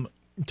 Tim,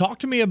 talk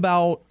to me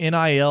about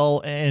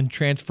NIL and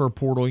transfer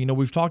portal.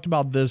 We've talked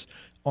about this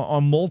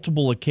on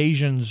multiple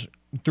occasions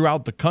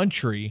throughout the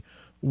country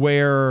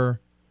where,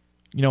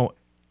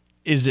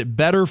 is it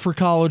better for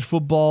college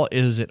football?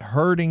 Is it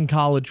hurting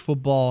college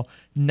football?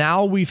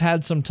 Now we've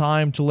had some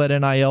time to let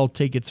NIL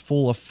take its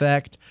full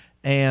effect.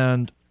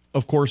 And,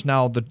 of course,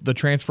 now the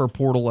transfer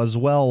portal as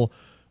well.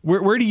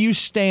 Where do you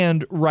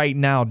stand right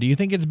now? Do you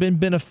think it's been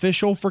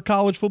beneficial for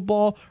college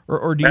football,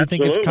 or do you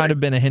think it's kind of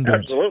been a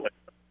hindrance? Absolutely.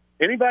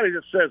 Anybody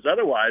that says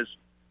otherwise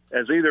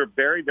has either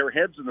buried their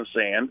heads in the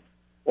sand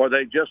or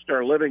they just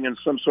are living in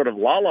some sort of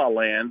la-la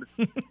land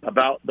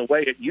about the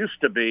way it used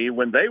to be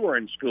when they were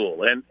in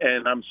school.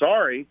 And I'm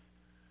sorry,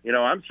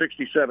 I'm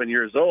 67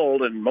 years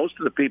old, and most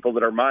of the people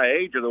that are my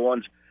age are the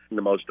ones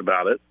the most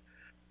about it.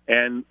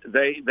 And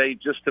they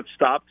just have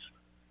stopped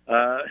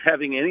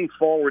having any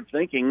forward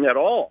thinking at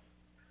all.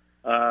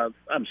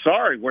 I'm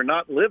sorry, we're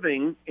not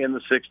living in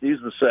the 60s,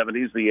 the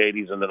 70s, the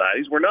 80s, and the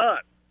 90s. We're not.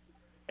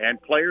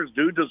 And players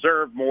do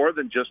deserve more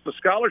than just a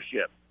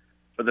scholarship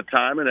for the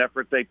time and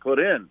effort they put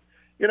in.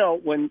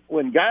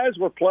 When guys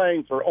were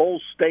playing for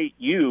Old State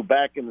U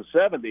back in the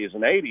 70s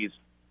and 80s,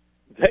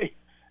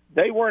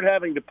 they weren't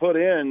having to put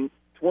in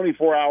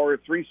 24-hour,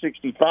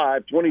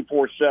 365,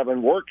 24/7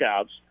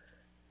 workouts.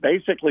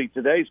 Basically,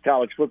 today's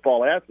college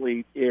football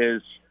athlete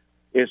is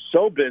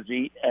so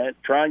busy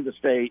at trying to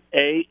stay,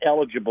 A,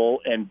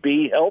 eligible, and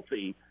B,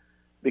 healthy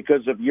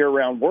because of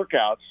year-round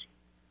workouts.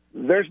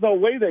 There's no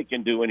way they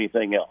can do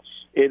anything else.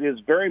 It is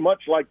very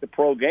much like the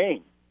pro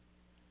game.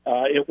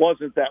 It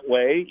wasn't that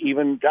way.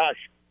 Even,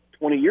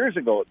 20 years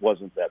ago, it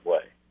wasn't that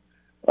way.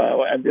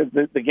 And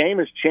the game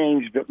has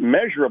changed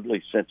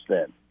measurably since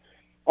then.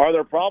 Are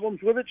there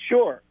problems with it?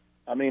 Sure.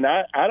 I mean,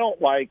 I don't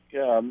like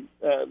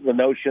the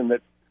notion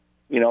that,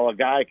 a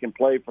guy can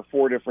play for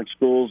 4 different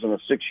schools in a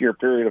 6-year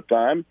period of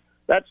time.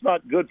 That's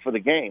not good for the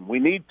game. We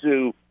need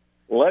to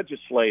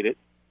legislate it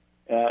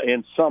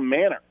in some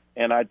manner.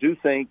 And I do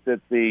think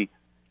that the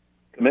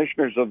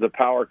commissioners of the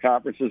power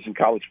conferences in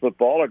college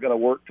football are going to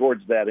work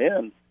towards that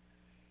end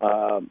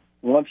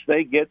once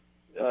they get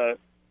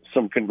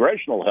some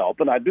congressional help.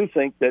 And I do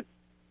think that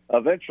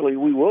eventually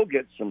we will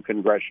get some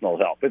congressional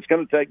help. It's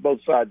going to take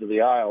both sides of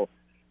the aisle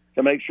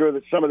to make sure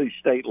that some of these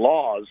state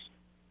laws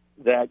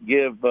that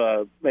give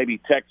maybe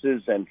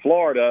Texas and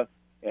Florida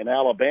and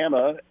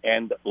Alabama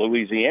and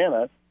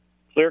Louisiana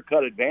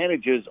clear-cut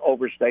advantages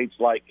over states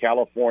like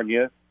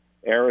California,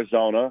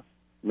 Arizona,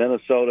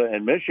 Minnesota,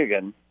 and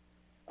Michigan.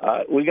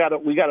 We got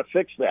to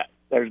fix that.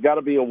 There's got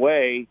to be a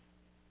way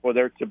for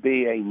there to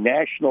be a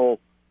national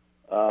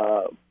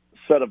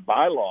set of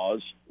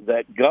bylaws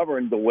that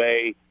govern the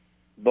way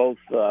both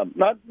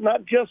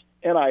not just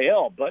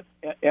NIL, but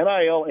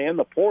NIL and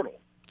the portal.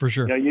 For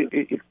sure.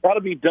 It's got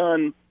to be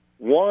done.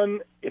 One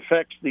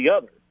affects the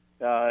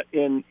other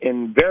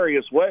in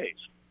various ways.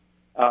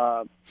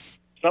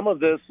 Some of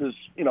this is,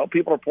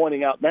 people are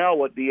pointing out now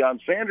what Deion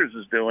Sanders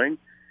is doing,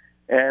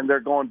 and they're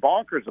going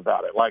bonkers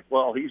about it. Like,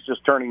 well, he's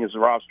just turning his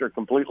roster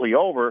completely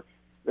over.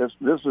 This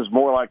is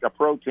more like a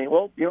pro team.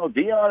 Well,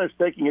 Deion is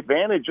taking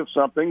advantage of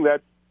something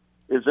that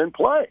is in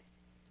play.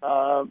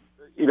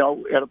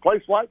 At a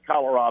place like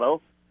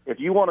Colorado, if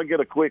you want to get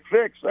a quick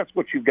fix, that's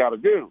what you've got to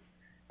do.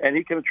 And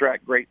he can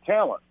attract great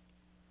talent.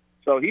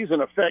 So he's,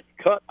 in effect,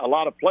 cut a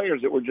lot of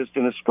players that were just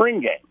in a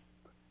spring game.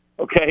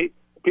 Okay?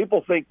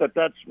 People think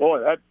that's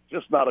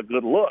just not a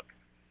good look.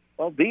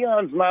 Well,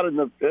 Deion's not in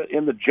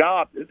the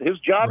job. His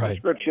job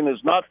description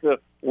is not to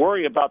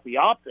worry about the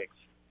optics.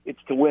 It's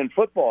to win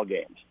football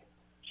games.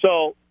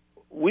 So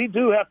we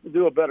do have to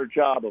do a better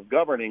job of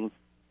governing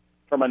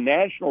from a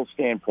national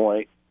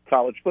standpoint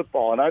college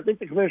football. And I think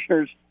the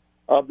commissioners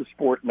of the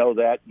sport know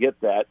that, get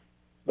that,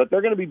 but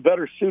they're going to be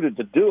better suited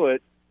to do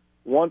it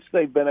once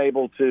they've been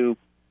able to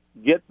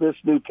get this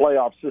new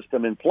playoff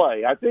system in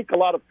play. I think a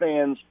lot of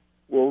fans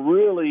will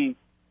really,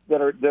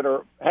 that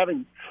are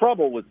having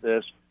trouble with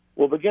this,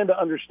 will begin to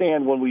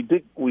understand when we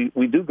do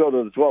go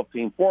to the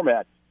 12-team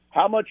format,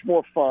 how much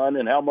more fun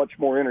and how much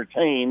more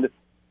entertained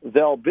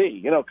they'll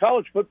be.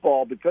 College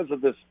football, because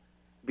of this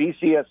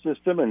BCS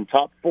system and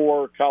top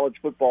 4 college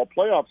football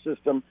playoff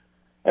system,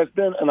 has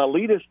been an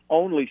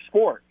elitist-only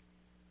sport.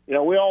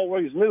 We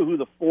always knew who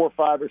the 4,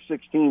 5, or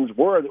 6 teams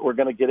were that were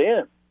going to get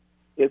in.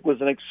 It was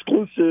an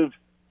exclusive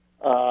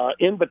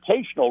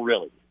invitational,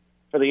 really,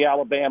 for the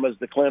Alabamas,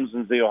 the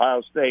Clemsons, the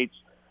Ohio States,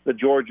 the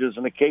Georgias,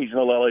 and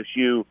occasional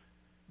LSU,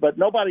 but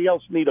nobody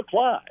else need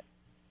apply.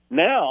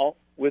 Now,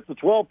 with the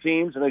 12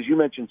 teams, and as you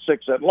mentioned,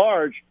 6 at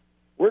large,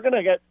 we're going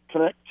to get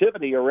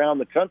connectivity around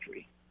the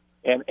country,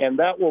 and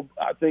that will,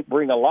 I think,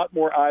 bring a lot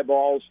more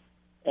eyeballs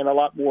and a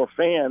lot more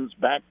fans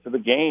back to the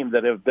game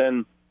that have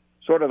been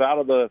sort of out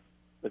of the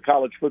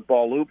college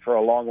football loop for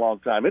a long, long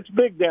time. It's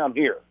big down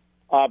here,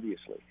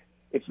 obviously.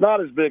 It's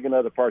not as big in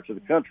other parts of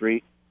the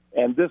country,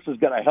 and this is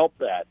going to help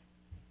that.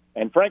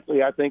 And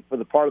frankly, I think for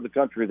the part of the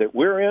country that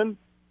we're in,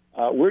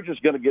 we're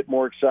just going to get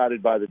more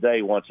excited by the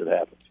day once it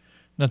happens.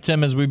 Now,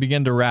 Tim, as we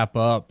begin to wrap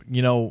up,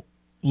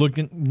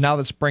 looking now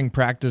that spring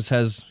practice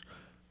has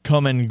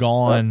come and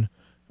gone,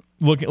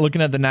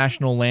 looking at the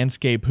national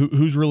landscape,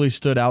 who's really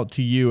stood out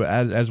to you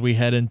as we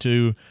head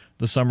into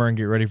the summer and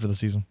get ready for the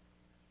season?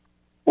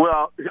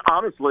 Well,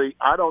 honestly,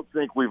 I don't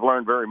think we've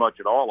learned very much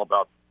at all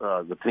about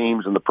the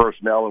teams and the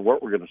personnel and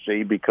what we're going to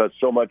see, because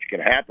so much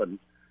can happen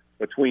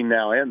between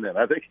now and then.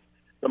 I think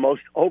the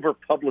most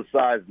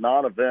over-publicized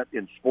non-event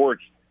in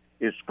sports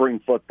is spring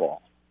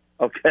football.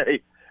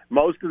 Okay?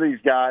 Most of these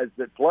guys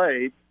that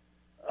played,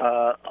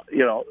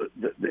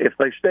 if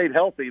they stayed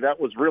healthy,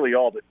 that was really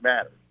all that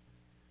mattered.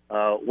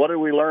 What did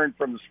we learn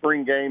from the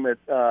spring game at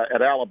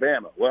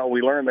Alabama? Well,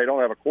 we learned they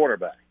don't have a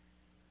quarterback.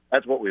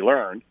 That's what we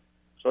learned.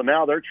 So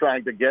now they're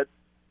trying to get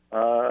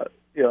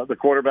the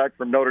quarterback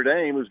from Notre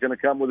Dame, who's going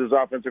to come with his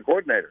offensive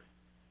coordinator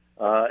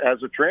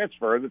as a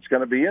transfer that's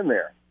going to be in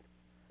there.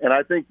 And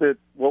I think that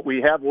what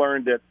we have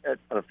learned at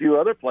a few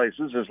other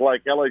places is,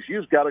 like,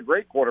 LSU's got a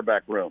great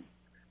quarterback room,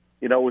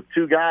 with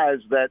 2 guys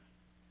that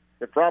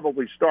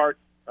probably start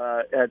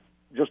at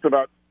just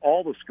about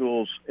all the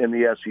schools in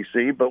the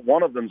SEC, but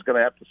one of them is going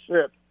to have to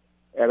sit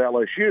at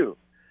LSU.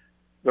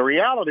 The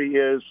reality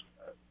is,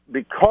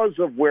 because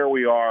of where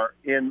we are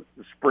in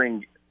the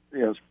spring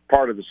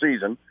part of the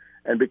season,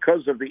 and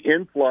because of the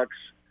influx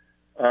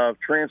of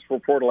transfer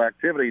portal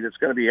activity that's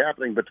going to be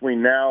happening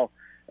between now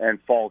and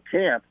fall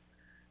camp,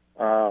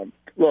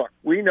 look,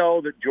 we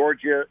know that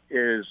Georgia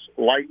is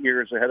light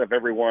years ahead of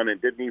everyone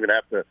and didn't even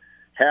have to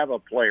have a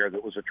player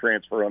that was a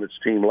transfer on its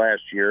team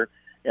last year,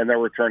 and they're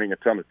returning a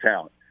ton of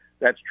talent.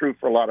 That's true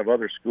for a lot of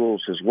other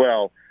schools as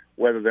well,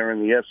 whether they're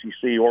in the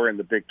SEC or in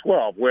the Big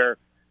 12, where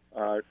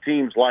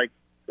teams like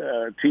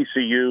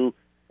TCU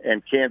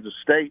and Kansas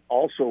State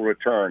also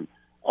return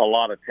a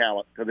lot of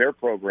talent to their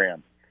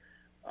program.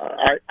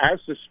 I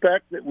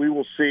suspect that we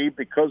will see,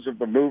 because of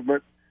the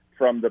movement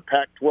from the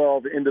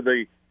Pac-12 into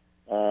the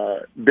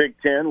Big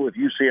 10 with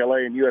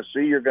UCLA and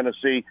USC, you're going to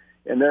see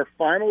in their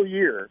final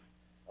year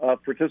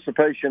of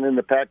participation in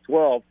the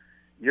Pac-12,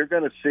 you're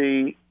going to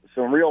see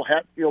some real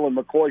Hatfield and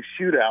McCoy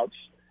shootouts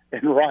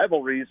and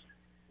rivalries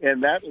in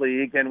that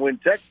league. And when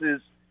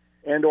Texas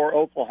and or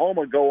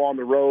Oklahoma go on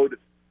the road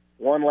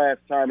one last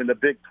time in the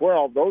Big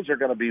 12, those are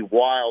going to be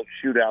wild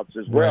shootouts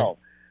as well. Right.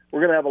 We're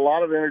going to have a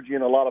lot of energy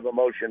and a lot of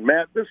emotion.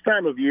 Matt, this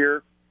time of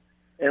year,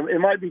 and it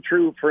might be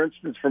true, for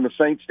instance, from the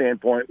Saints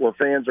standpoint, where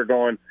fans are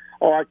going,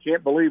 oh, I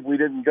can't believe we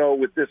didn't go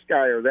with this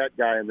guy or that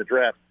guy in the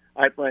draft.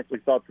 I frankly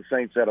thought the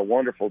Saints had a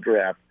wonderful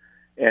draft.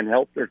 and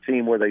help their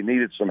team where they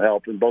needed some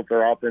help in both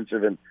their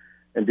offensive and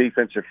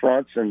defensive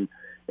fronts, and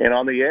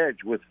on the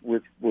edge with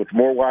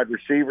more wide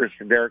receivers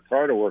for Derek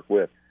Carr to work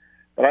with.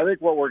 But I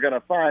think what we're going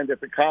to find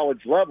at the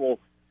college level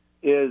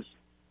is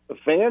the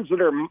fans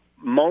that are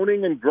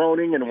moaning and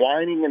groaning and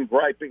whining and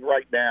griping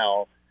right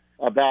now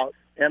about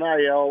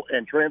NIL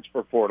and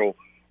transfer portal,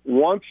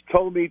 once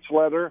toe meets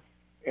leather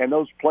and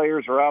those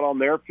players are out on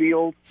their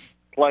field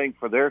playing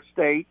for their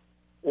state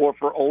or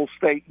for Old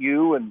State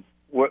U and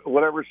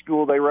whatever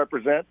school they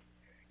represent,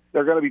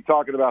 they're going to be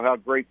talking about how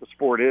great the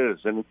sport is,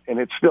 and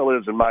it still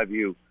is, in my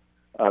view,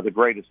 the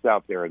greatest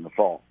out there in the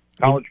fall.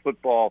 College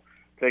football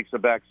takes a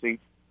backseat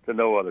to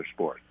no other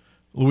sport.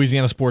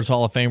 Louisiana Sports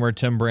Hall of Famer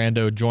Tim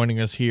Brando joining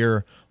us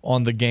here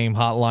on the Game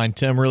Hotline.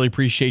 Tim, really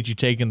appreciate you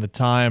taking the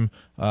time.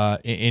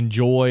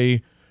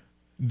 Enjoy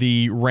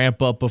the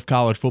ramp up of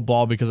college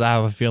football, because I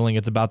have a feeling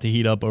it's about to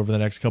heat up over the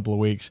next couple of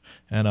weeks,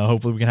 and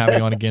hopefully we can have you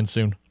on again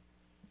soon.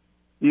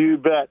 You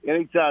bet.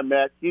 Anytime,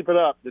 Matt. Keep it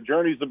up. The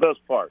journey's the best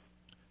part.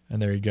 And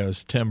there he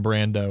goes, Tim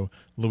Brando,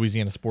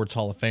 Louisiana Sports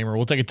Hall of Famer.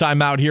 We'll take a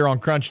timeout here on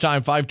Crunch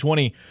Time,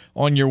 5:20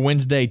 on your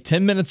Wednesday.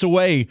 10 minutes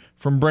away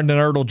from Brendan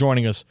Ertl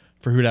joining us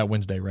for Who Dat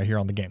Wednesday right here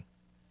on the Game.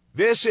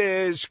 This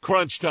is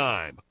Crunch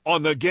Time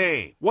on the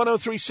Game.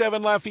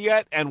 103.7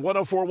 Lafayette and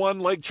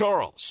 104.1 Lake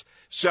Charles,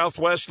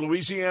 Southwest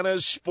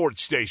Louisiana's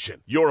sports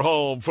station. Your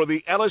home for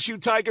the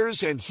LSU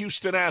Tigers and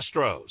Houston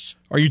Astros.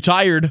 Are you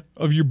tired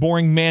of your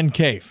boring man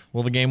cave?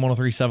 Well, the Game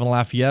 103.7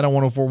 Lafayette and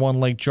 104.1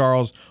 Lake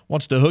Charles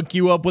wants to hook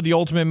you up with the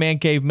ultimate man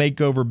cave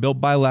makeover built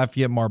by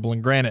Lafayette Marble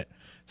and Granite.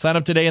 Sign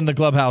up today in the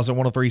clubhouse at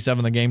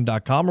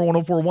 1037thegame.com or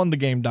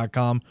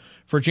 1041thegame.com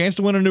for a chance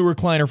to win a new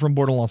recliner from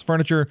Bordelon's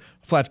Furniture,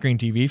 a flat screen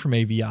TV from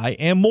AVI,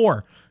 and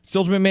more. It's the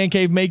ultimate man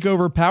cave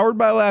makeover powered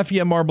by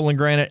Lafayette Marble and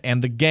Granite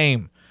and the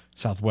Game,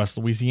 Southwest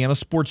Louisiana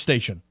sports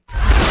station.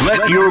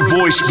 Let your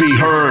voice be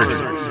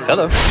heard.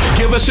 Hello.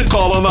 Give us a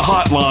call on the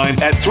hotline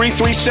at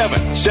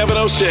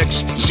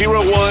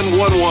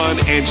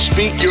 337-706-0111 and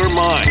speak your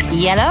mind.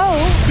 Hello.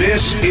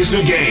 This is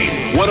the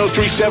Game.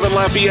 103.7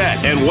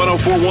 Lafayette and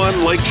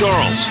 104.1 Lake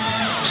Charles,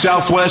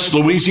 Southwest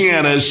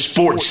Louisiana's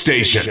sports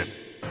station.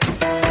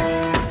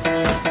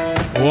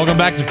 Welcome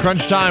back to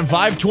Crunch Time,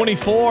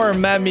 5:24.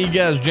 Matt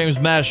Miguez, James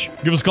Meche.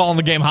 Give us a call on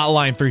the Game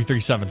hotline,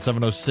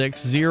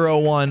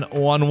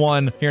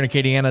 337-706-0111. Here in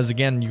Acadiana's,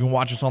 again, you can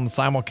watch us on the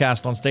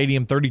simulcast on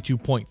Stadium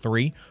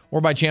 32.3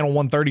 or by Channel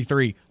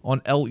 133 on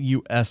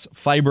LUS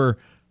Fiber.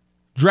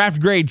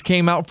 Draft grades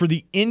came out for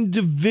the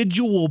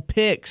individual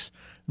picks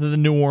that the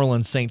New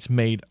Orleans Saints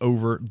made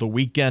over the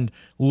weekend.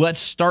 Let's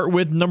start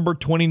with number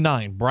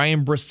 29,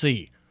 Brian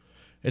Bresee.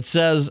 It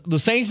says the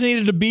Saints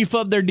needed to beef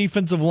up their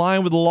defensive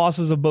line with the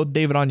losses of both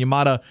David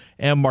Onyemata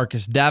and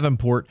Marcus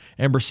Davenport,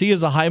 and Bresee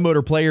is a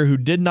high-motor player who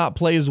did not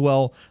play as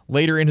well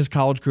later in his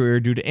college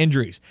career due to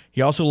injuries.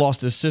 He also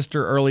lost his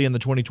sister early in the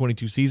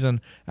 2022 season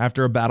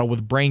after a battle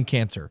with brain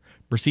cancer.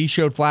 Bresee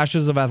showed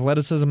flashes of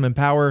athleticism and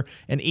power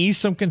and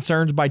eased some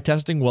concerns by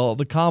testing well at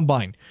the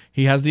combine.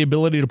 He has the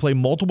ability to play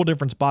multiple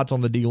different spots on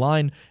the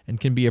D-line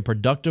and can be a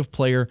productive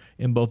player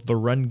in both the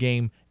run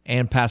game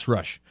and pass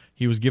rush.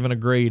 He was given a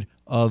grade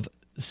of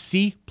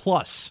C+.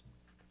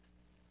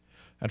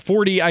 At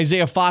 40,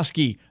 Isaiah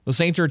Foskey. The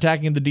Saints are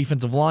attacking the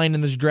defensive line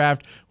in this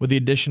draft with the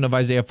addition of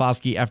Isaiah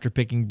Foskey after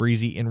picking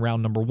Breezy in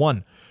round number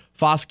 1.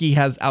 Foskey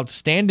has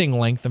outstanding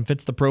length and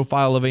fits the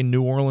profile of a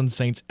New Orleans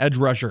Saints edge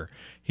rusher.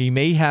 He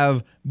may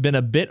have been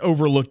a bit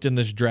overlooked in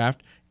this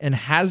draft and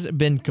has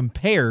been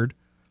compared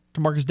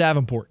to Marcus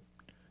Davenport.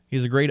 He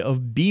has a grade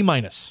of B-.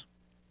 In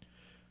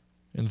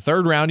the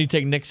third round, you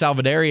take Nick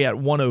Salvaderi at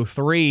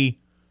 103.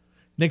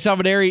 Nick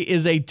Salvaderi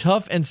is a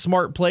tough and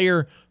smart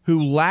player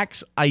who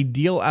lacks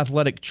ideal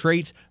athletic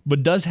traits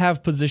but does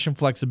have position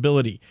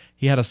flexibility.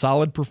 He had a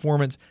solid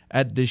performance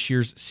at this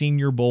year's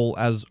Senior Bowl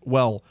as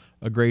well,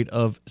 a grade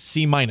of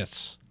C-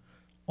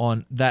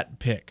 on that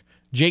pick.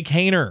 Jake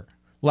Haener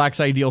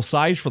lacks ideal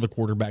size for the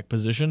quarterback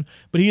position,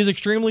 but he is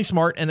extremely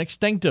smart and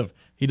instinctive.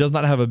 He does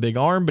not have a big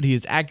arm, but he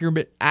is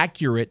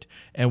accurate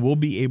and will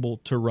be able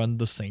to run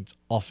the Saints'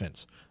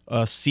 offense.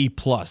 C+.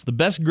 The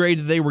best grade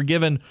that they were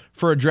given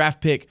for a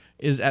draft pick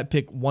is at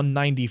pick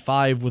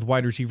 195 with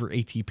wide receiver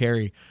A.T.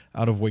 Perry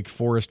out of Wake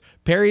Forest.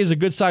 Perry is a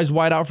good-sized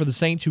wideout for the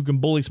Saints who can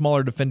bully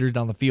smaller defenders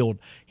down the field.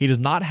 He does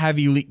not have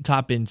elite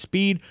top-end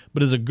speed,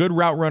 but is a good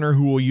route runner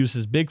who will use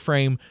his big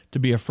frame to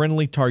be a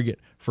friendly target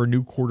for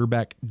new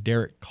quarterback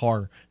Derek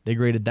Carr. They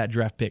graded that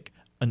draft pick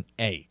an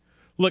A.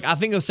 Look, I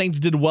think the Saints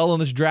did well in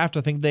this draft.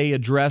 I think they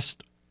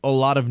addressed a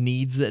lot of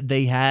needs that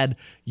they had.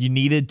 You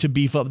needed to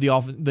beef up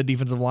the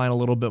defensive line a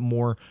little bit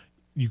more.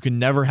 You can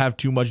never have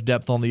too much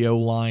depth on the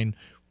O-line.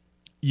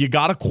 You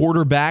got a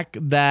quarterback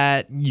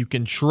that you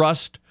can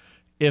trust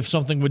if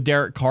something with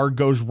Derek Carr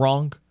goes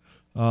wrong.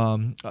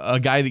 A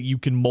guy that you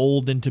can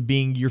mold into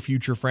being your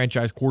future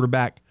franchise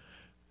quarterback.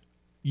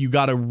 You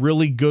got a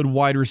really good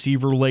wide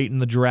receiver late in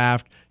the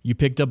draft. You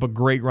picked up a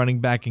great running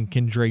back in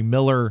Kendre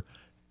Miller.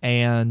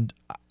 And,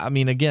 I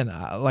mean, again,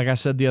 like I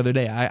said the other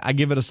day, I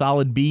give it a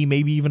solid B,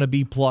 maybe even a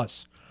B+,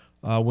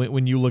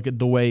 when you look at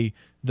the way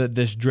that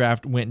this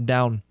draft went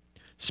down.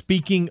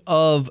 Speaking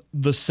of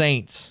the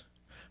Saints,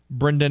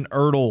 Brendan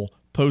Ertl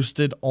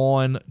posted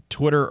on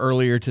Twitter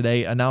earlier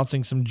today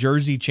announcing some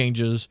jersey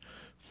changes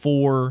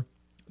for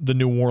the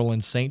New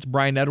Orleans Saints.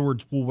 Bryan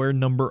Edwards will wear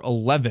number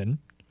 11.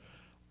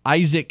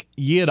 Isaac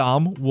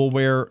Yiadom will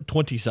wear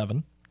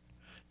 27.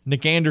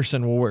 Nick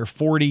Anderson will wear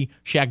 40.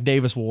 Shaq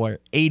Davis will wear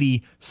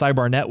 80. Cy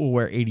Barnett will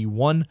wear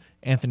 81.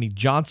 Anthony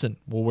Johnson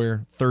will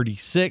wear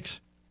 36.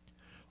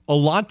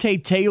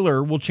 Alante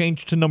Taylor will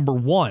change to number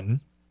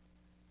 1.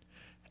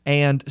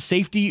 And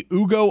safety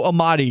Ugo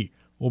Amadi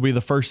will be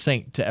the first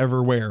Saint to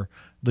ever wear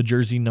the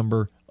jersey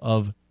number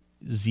of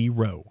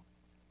 0.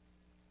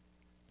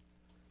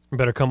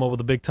 Better come up with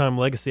a big-time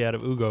legacy out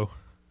of Ugo.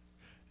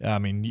 I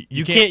mean,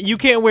 you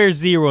can't wear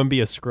 0 and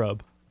be a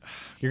scrub.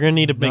 You're going to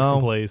need to make some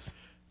plays.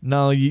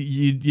 No,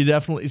 you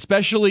definitely,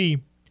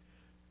 especially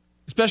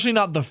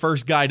not the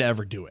first guy to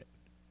ever do it.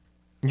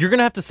 You're going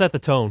to have to set the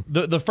tone.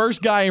 The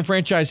first guy in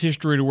franchise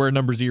history to wear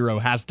number 0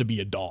 has to be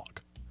a dog.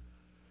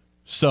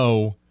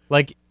 So,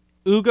 like,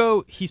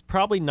 Ugo, he's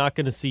probably not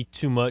going to see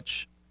too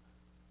much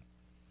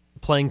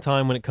playing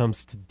time when it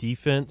comes to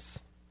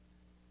defense.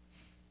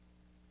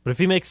 But if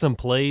he makes some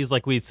plays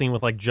like we had seen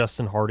with like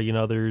Justin Hardy and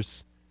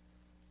others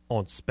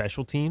on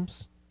special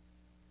teams,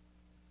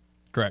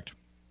 correct,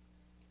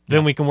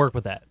 then we can work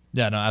with that.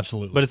 Yeah, no,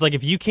 absolutely. But it's like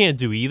if you can't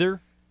do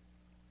either,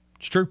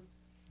 it's true.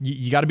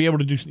 You got to be able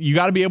to do. You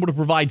got to be able to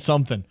provide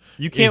something.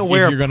 You can't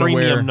wear a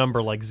premium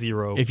number like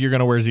 0 if you're going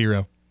to wear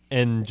 0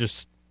 and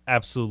just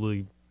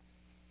absolutely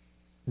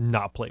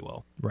not play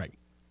well. Right.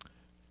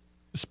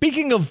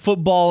 Speaking of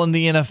football in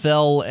the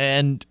NFL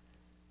and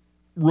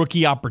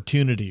rookie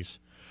opportunities,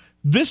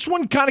 this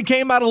one kind of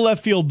came out of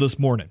left field this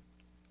morning.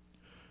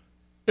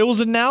 It was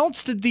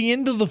announced at the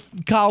end of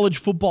the college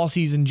football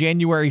season,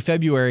 January,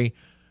 February,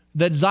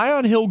 that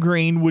Zion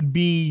Hill-Green would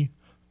be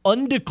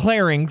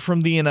undeclaring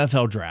from the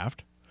NFL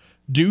draft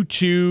due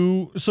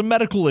to some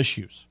medical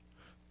issues,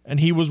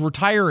 and he was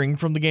retiring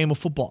from the game of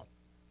football.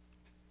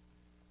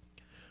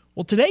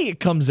 Well, today it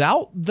comes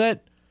out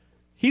that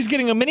he's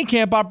getting a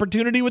minicamp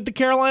opportunity with the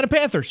Carolina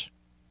Panthers.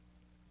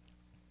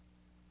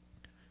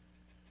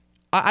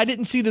 I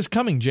didn't see this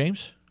coming,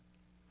 James.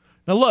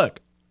 Now,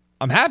 look,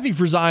 I'm happy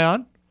for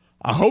Zion.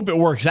 I hope it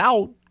works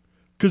out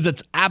because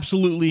that's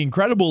absolutely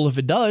incredible if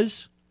it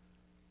does.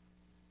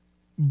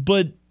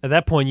 But at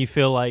that point, you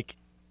feel like,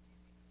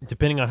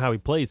 depending on how he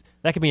plays,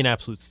 that could be an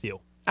absolute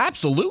steal.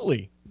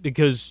 Absolutely,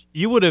 because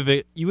you would have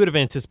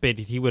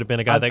anticipated he would have been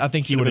a guy that I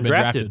think he would have been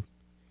drafted.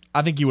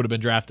 I think he would have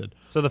been drafted.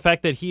 So the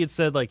fact that he had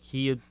said that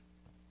he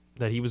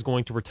was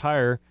going to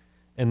retire,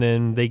 and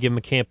then they give him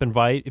a camp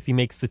invite if he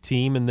makes the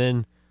team, and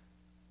then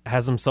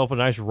has himself a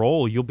nice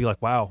role, you'll be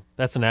like, wow,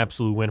 that's an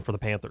absolute win for the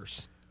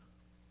Panthers.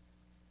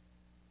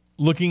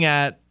 Looking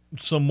at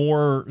some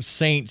more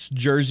Saints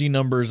jersey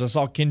numbers, I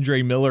saw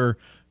Kendre Miller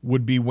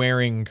would be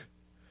wearing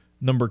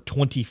number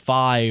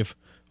 25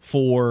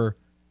 for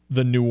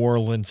the New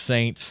Orleans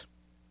Saints.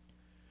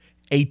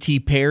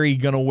 A.T. Perry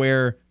going to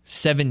wear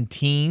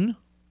 17,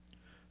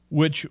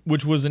 which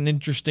was an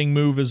interesting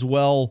move as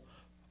well.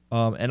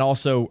 And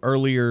also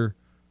earlier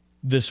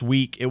this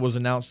week, it was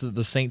announced that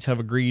the Saints have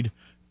agreed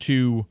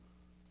to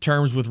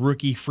terms with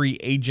rookie free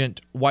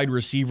agent wide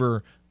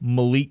receiver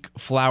Malik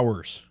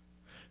Flowers.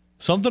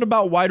 Something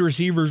about wide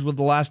receivers with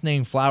the last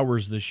name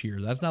Flowers this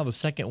year. That's now the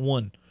second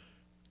one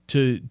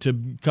to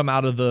come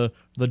out of the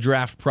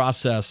draft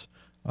process.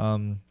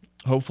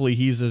 Hopefully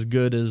he's as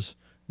good as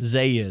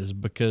Zay is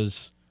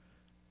because,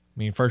 I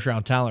mean,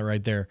 first-round talent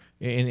right there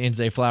in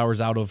Zay Flowers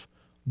out of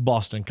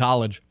Boston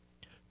College.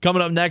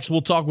 Coming up next,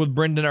 we'll talk with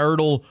Brendan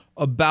Ertl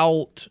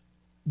about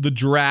the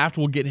draft.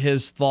 We'll get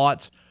his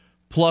thoughts.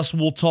 Plus,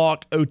 we'll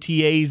talk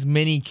OTAs,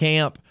 mini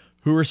camp,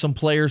 who are some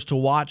players to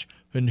watch,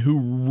 and who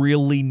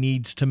really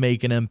needs to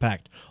make an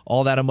impact.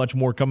 All that and much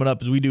more coming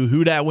up as we do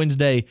Who Dat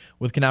Wednesday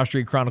with Canal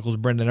Street Chronicles'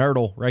 Brendan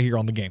Ertl right here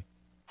on The Game.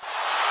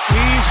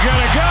 He's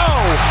going to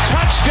go.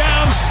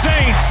 Touchdown,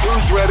 Saints.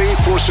 Who's ready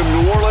for some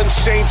New Orleans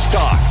Saints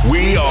talk?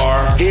 We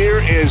are. Here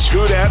is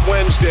Who Dat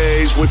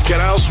Wednesdays with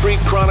Canal Street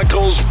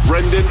Chronicles'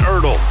 Brendan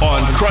Ertl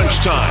on Crunch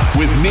Time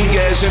with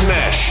Miguez and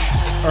Meche.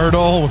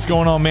 Ertl, what's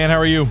going on, man? How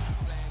are you?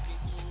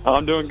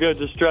 I'm doing good.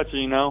 Just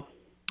stretching,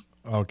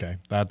 Okay,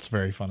 that's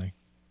very funny.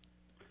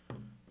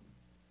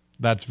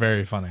 That's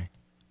very funny.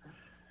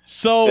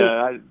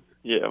 So,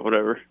 yeah,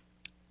 whatever.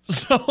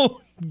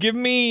 So, give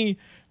me.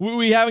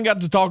 We haven't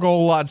got to talk a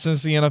whole lot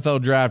since the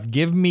NFL draft.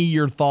 Give me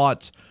your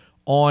thoughts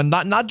on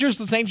not just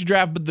the Saints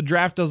draft, but the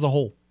draft as a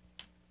whole.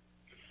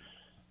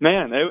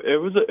 Man,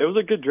 it was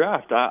a good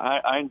draft.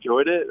 I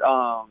enjoyed it.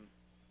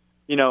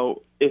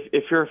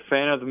 If you're a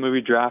fan of the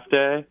movie Draft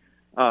Day,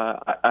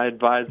 I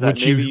advise that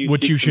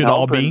which you should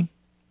all be.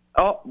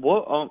 I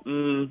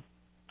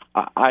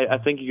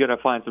think you got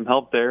to find some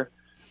help there.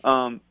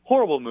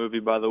 Horrible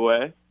movie, by the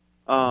way.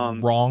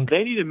 Wrong.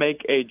 They need to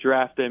make a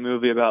Draft Day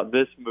movie about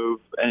this move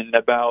and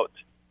about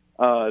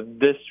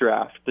this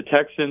draft. The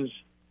Texans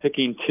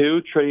picking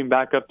 2, trading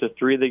back up to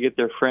 3. They get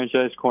their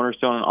franchise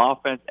cornerstone on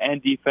offense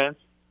and defense,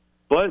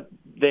 but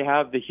they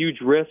have the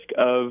huge risk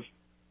of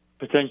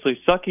potentially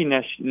sucking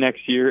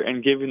next year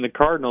and giving the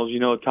Cardinals,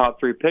 a top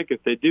 3 pick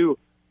if they do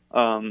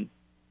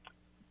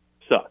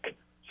suck.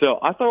 So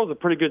I thought it was a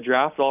pretty good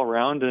draft all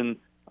around, and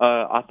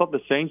I thought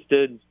the Saints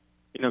did,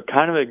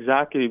 kind of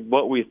exactly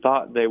what we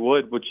thought they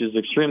would, which is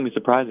extremely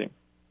surprising.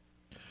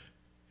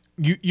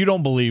 You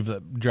don't believe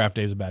that Draft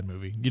Day is a bad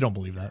movie? You don't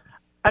believe that?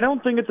 I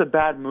don't think it's a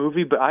bad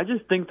movie, but I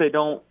just think they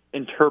don't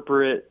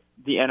interpret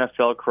the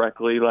NFL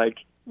correctly.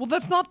 Well,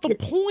 that's not the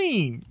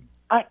point.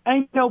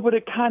 I know, but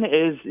it kind of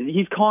is.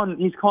 He's calling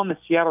the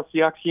Seattle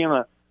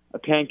Seahawks a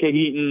pancake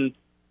eating,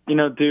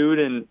 dude,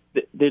 and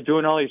they're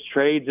doing all these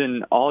trades,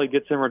 and all he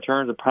gets in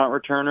return is a punt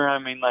returner. I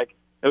mean,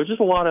 there was just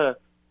a lot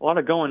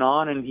of going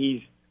on, and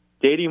he's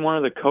dating one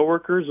of the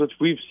coworkers, which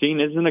we've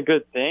seen isn't a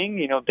good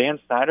thing. Dan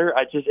Snyder.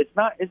 It's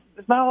not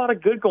a lot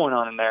of good going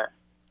on in there.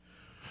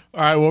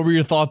 All right, what were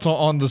your thoughts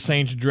on the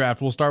Saints draft?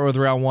 We'll start with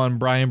round 1.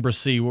 Brian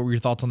Brissy, what were your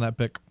thoughts on that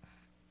pick?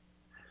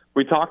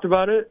 We talked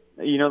about it.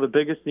 The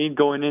biggest need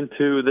going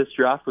into this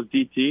draft was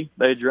DT.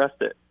 They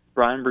addressed it.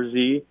 Brian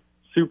Brzee,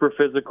 super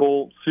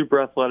physical,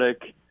 super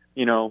athletic.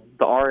 The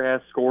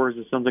RAS scores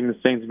is something the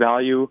Saints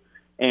value.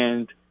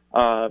 And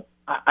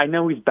I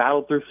know he's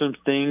battled through some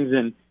things,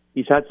 and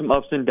he's had some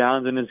ups and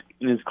downs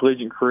in his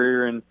collegiate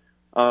career. And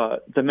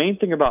the main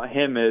thing about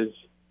him is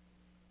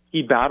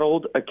he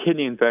battled a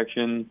kidney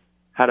infection,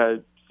 had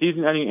a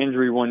season-ending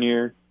injury one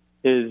year.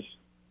 His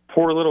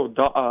poor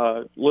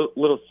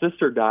little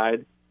sister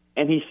died,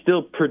 and he's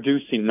still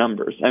producing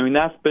numbers. I mean,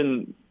 that's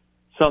been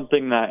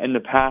something that in the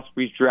past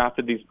we've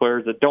drafted these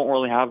players that don't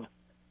really have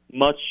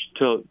much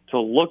to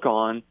look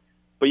on,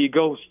 but you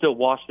go still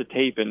watch the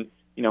tape, and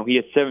he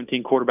had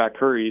 17 quarterback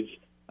hurries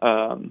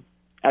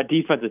at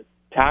defensive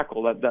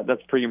tackle.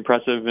 That's pretty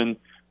impressive. And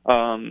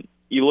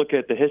you look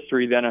at the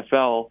history of the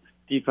NFL,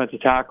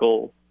 defensive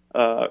tackle,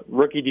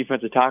 rookie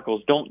defensive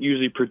tackles don't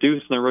usually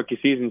produce in their rookie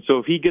season. So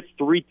if he gets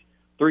three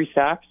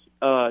sacks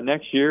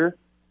next year,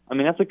 I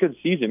mean, that's a good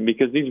season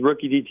because these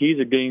rookie DTs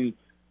are getting,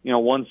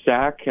 1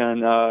 sack.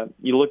 And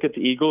you look at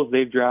the Eagles,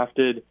 they've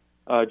drafted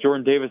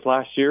Jordan Davis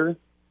last year.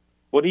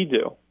 What did he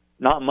do?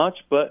 Not much,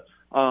 but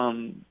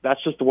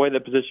that's just the way the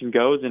position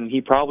goes, and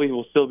he probably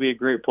will still be a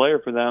great player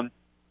for them.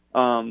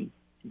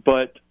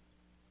 But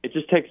it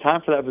just takes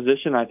time for that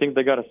position. I think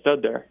they got a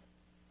stud there.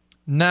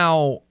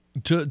 Now,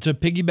 to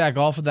piggyback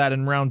off of that,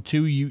 in round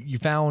 2, you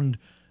found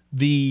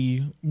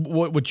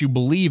what you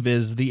believe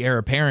is the heir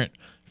apparent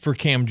for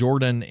Cam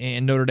Jordan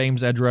and Notre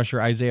Dame's edge rusher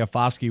Isaiah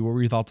Foskey. What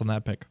were your thoughts on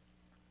that pick?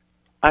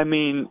 I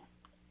mean,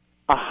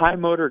 a high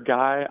motor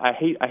guy. I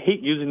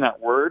hate using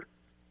that word,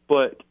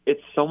 but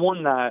it's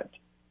someone that,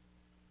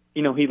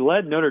 he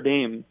led Notre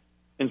Dame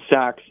in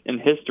sacks in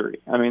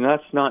history. I mean,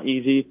 that's not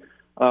easy.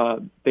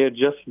 They had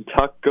Justin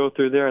Tuck go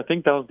through there. I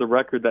think that was the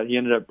record that he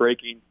ended up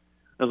breaking.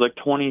 It was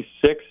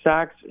 26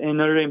 sacks in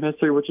Notre Dame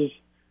history, which is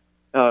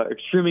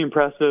extremely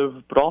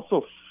impressive, but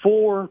also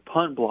 4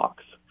 punt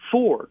blocks.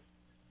 4.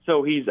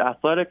 So he's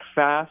athletic,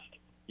 fast.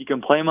 You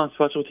can play him on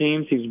special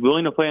teams. He's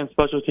willing to play on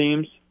special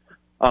teams.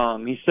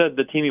 He said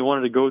the team he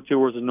wanted to go to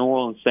was the New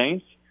Orleans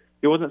Saints.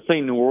 He wasn't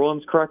saying New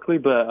Orleans correctly,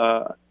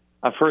 but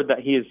I've heard that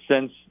he has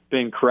since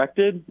been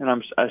corrected, and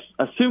I'm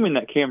assuming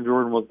that Cam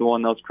Jordan was the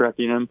one that was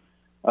correcting him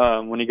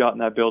when he got in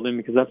that building,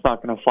 because that's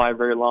not going to fly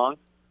very long.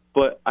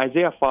 But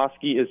Isaiah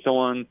Foskey is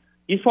someone,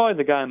 he's probably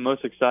the guy I'm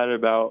most excited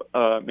about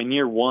in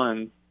year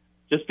 1,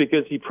 just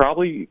because he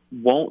probably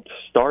won't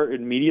start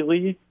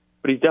immediately,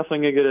 but he's definitely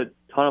going to get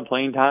a ton of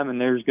playing time,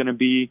 and there's going to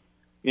be,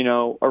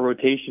 a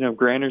rotation of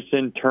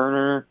Granderson,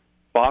 Turner,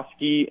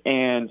 Foskey,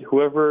 and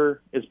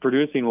whoever is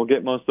producing will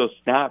get most of those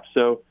snaps.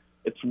 So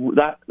it's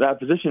that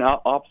position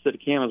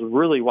opposite Cam is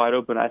really wide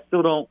open. I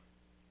still don't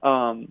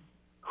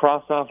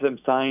cross off them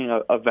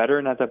signing a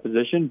veteran at that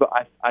position, but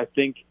I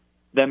think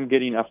them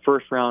getting a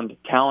first-round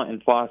talent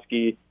in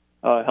Foskey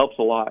helps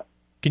a lot.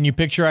 Can you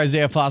picture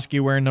Isaiah Foskey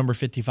wearing number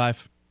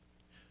 55?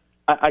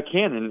 I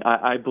can, and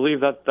I believe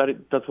that's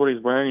what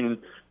he's wearing, and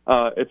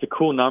it's a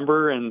cool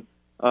number, and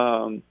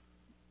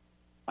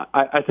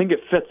I think it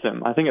fits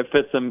him. I think it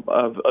fits him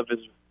of his,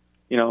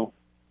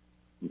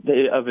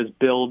 of his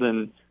build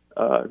and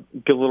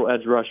good little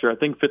edge rusher. I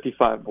think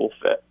 55 will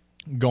fit.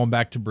 Going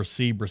back to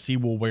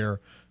Brissy will wear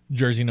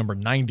jersey number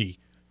 90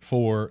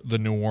 for the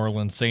New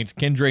Orleans Saints.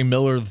 Kendre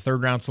Miller, the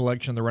 3rd-round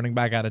selection, the running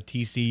back out of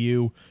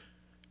TCU.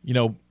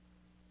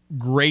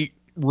 Great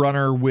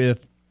runner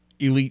with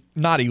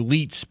not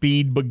elite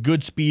speed, but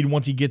good speed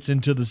once he gets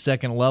into the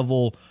second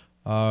level.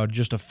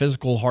 Just a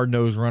physical,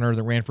 hard-nosed runner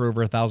that ran for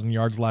over 1,000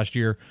 yards last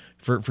year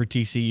for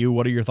TCU.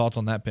 What are your thoughts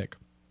on that pick?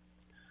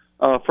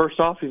 First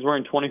off, he's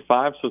wearing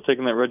 25, so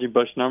taking that Reggie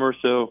Bush number.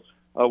 So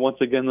once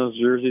again, those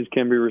jerseys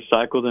can be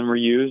recycled and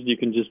reused. You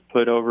can just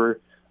put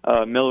over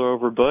Miller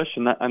over Bush,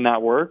 and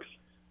that works.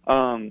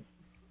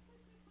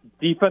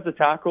 Defensive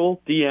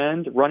tackle,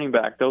 D-end, running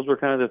back. Those were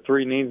kind of the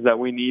 3 needs that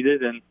we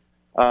needed,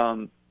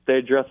 and they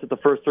addressed it the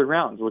first 3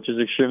 rounds, which is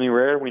extremely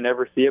rare. We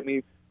never see it.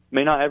 We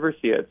may not ever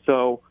see it.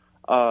 So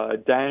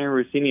Diana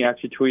Rossini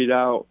actually tweeted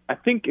out, I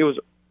think it was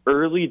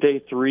early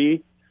day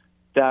 3,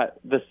 that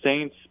the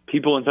Saints,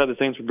 people inside the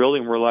Saints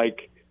building were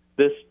like,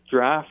 this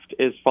draft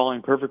is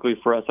falling perfectly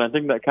for us. I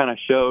think that kind of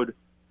showed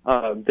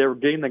they were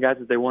getting the guys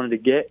that they wanted to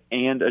get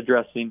and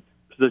addressing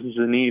positions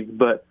of needs.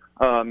 But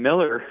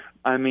Miller,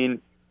 I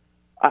mean,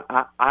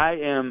 I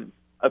am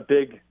a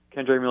big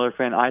Kendrick Miller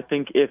fan. I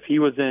think if he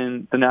was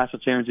in the national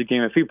championship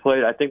game, if he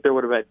played, I think there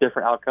would have been a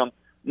different outcome.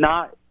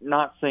 Not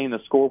saying the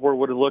scoreboard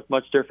would have looked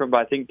much different, but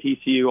I think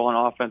TCU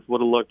on offense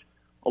would have looked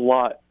a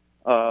lot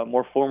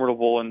more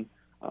formidable, and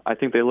I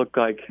think they looked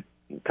like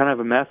kind of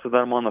a mess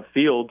without him on the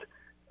field,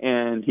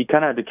 and he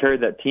kind of had to carry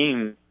that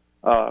team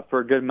for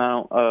a good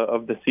amount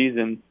of the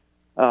season.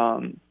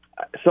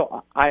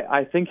 So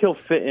I think he'll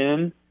fit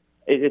in.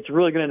 It's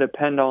really going to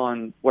depend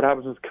on what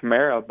happens with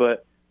Kamara,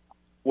 but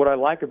what I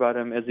like about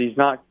him is he's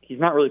not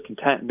really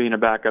content being a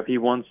backup. He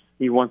wants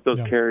those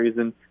carries,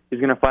 and he's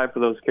going to fight for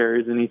those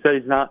carries. And he said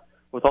he's not,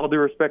 with all due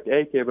respect to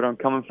AK, but I'm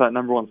coming for that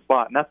number one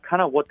spot. And that's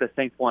kind of what the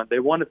Saints want. They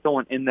wanted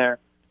someone in there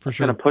for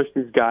sure going to push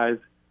these guys.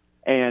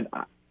 And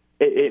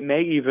it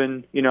may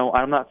even,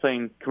 I'm not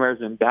saying Kamara's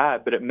been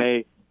bad, but it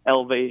may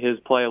elevate his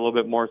play a little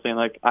bit more, saying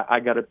like I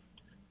got to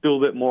do a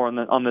little bit more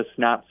on this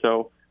snap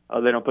so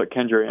they don't put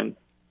Kendra in.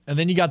 And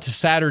then you got to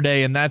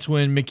Saturday, and that's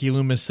when Mickey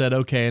Loomis said,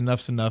 okay,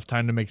 enough's enough,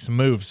 time to make some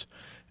moves.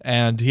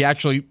 And he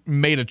actually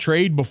made a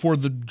trade before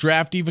the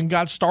draft even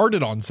got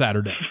started on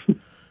Saturday,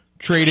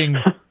 trading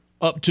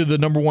up to the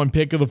number one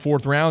pick of the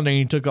fourth round, and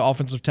he took an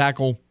offensive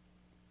tackle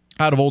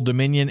out of Old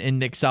Dominion and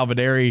Nick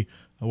Salvaderi.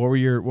 What were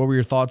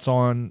your thoughts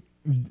on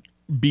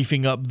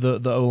beefing up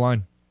the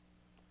O-line?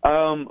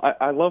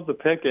 I love the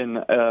pick, and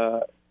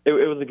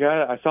it was a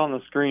guy I saw on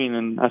the screen,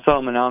 and I saw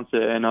him announce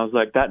it, and I was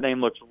like, that name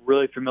looks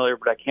really familiar,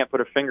 but I can't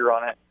put a finger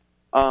on it.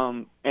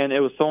 And it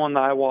was someone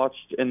that I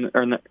watched in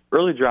the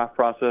early draft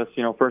process,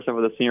 first half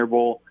of the Senior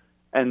Bowl,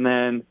 and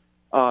then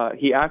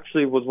he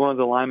actually was one of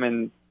the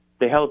linemen.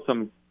 They held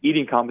some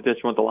eating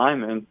competition with the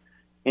linemen,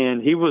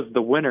 and he was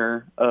the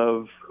winner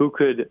of who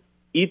could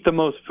eat the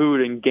most food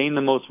and gain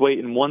the most weight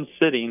in one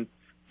sitting,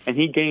 and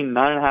he gained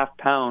 9.5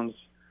 pounds,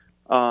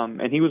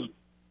 and he was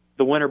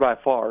the winner by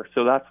far.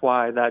 So that's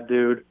why that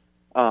dude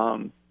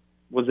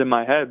was in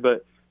my head.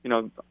 But,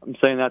 I'm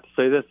saying that to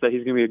say this, that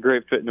he's going to be a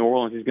great fit in New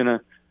Orleans. He's going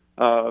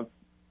to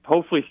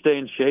hopefully stay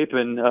in shape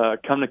and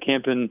come to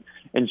camp in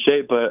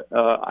shape. But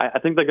I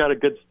think they got a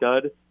good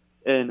stud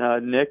in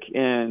Nick,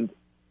 and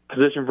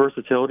position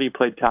versatility. He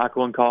played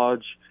tackle in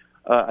college.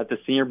 At the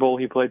Senior Bowl,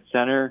 he played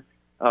center.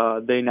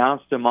 They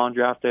announced him on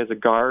draft day as a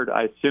guard.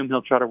 I assume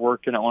he'll try to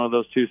work in at one of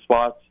those two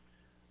spots.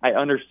 I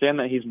understand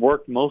that he's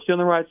worked mostly on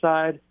the right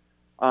side,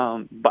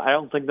 but I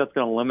don't think that's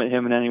going to limit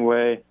him in any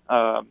way.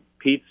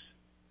 Pete's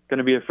going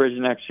to be a free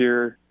agent next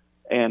year,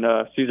 and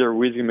Cesar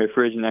Ruiz is going to be a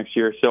free agent next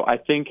year. So I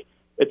think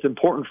it's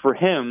important for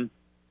him,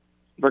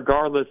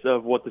 regardless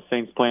of what the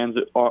Saints' plans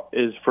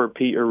is for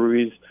Pete or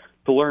Ruiz,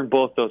 to learn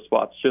both those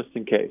spots just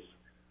in case.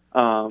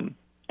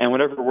 And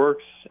whatever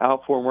works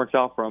out for him works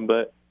out for him.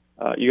 But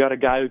you got a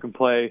guy who can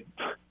play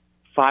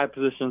 5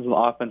 positions on the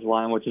offensive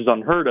line, which is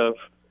unheard of.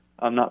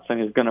 I'm not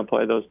saying he's going to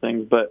play those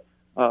things, but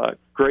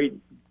great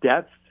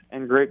depth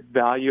and great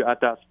value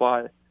at that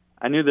spot.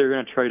 I knew they were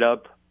going to trade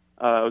up.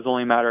 It was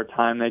only a matter of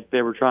time.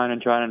 They were trying.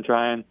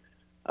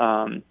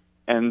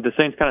 And the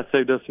Saints kind of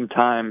saved us some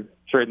time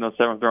trading those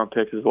 7th round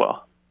picks as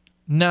well.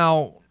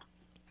 Now,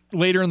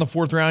 later in the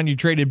 4th round, you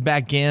traded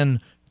back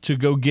in to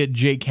go get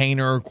Jake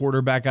Haener, a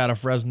quarterback out of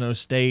Fresno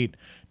State.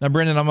 Now,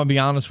 Brendan, I'm going to be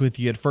honest with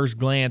you. At first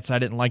glance, I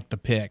didn't like the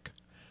pick.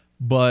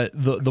 But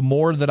the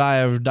more that I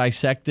have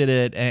dissected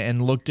it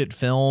and looked at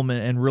film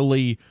and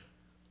really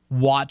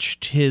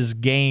watched his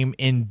game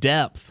in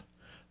depth,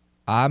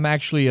 I'm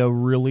actually a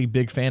really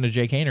big fan of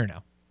Jake Haener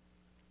now.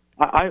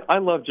 I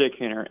love Jake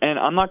Haener, and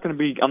I'm not going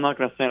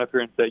to stand up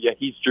here and say, yeah,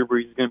 he's Drew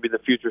Brees, he's going to be the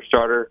future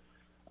starter.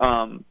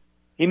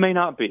 He may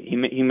not be. He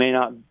may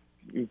not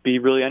be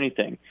really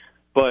anything.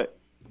 But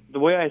the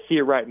way I see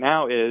it right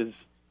now is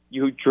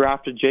you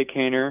drafted Jake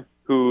Haener,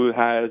 who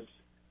has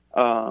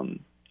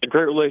a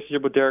great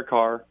relationship with Derek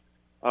Carr,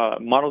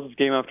 models his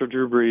game after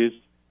Drew Brees,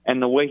 and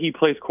the way he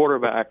plays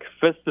quarterback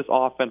fits this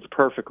offense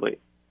perfectly.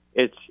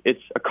 It's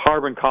a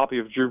carbon copy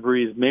of Drew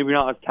Brees, maybe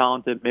not as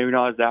talented, maybe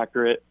not as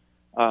accurate,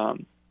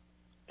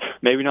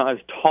 maybe not as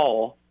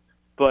tall,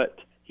 but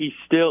he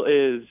still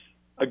is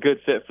a good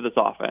fit for this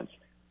offense.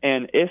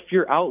 And if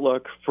your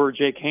outlook for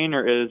Jake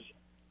Haener is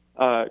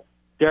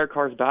Derek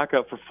Carr's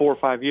backup for 4 or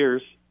 5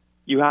 years,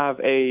 you have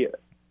a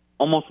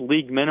almost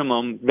league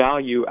minimum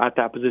value at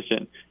that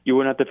position. You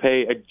wouldn't have to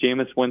pay a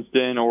Jameis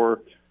Winston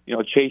or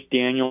Chase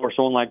Daniel or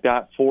someone like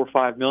that $4 or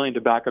 $5 million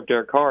to back up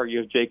Derek Carr. You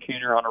have Jake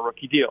Haener on a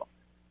rookie deal.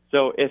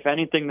 So if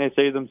anything, they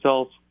save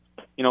themselves,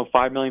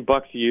 $5 million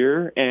a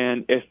year.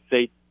 And if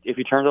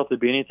he turns out to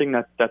be anything,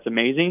 that's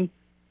amazing.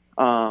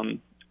 I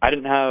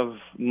didn't have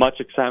much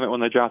excitement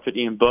when they drafted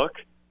Ian Book,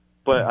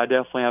 but I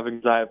definitely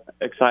have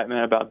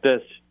excitement about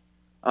this.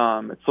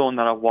 It's someone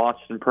that I've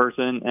watched in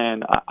person,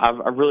 and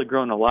I've really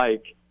grown to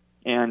like.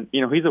 And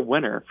he's a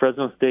winner.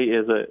 Fresno State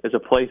is a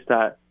place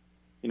that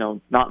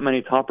not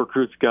many top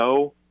recruits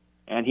go,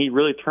 and he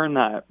really turned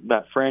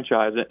that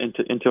franchise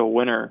into a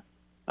winner.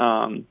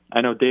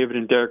 I know David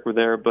and Derek were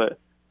there, but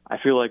I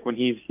feel like when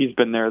he's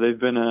been there, they've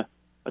been a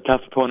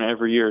tough opponent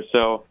every year.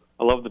 So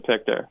I love the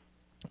pick there.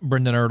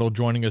 Brendan Ertl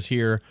joining us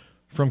here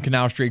from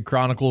Canal Street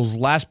Chronicles.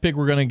 Last pick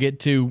we're going to get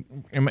to,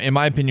 in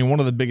my opinion,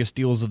 one of the biggest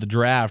steals of the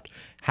draft.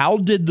 How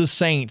did the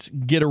Saints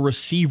get a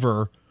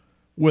receiver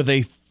with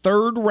a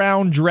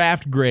third-round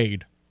draft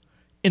grade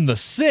in the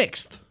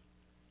 6th?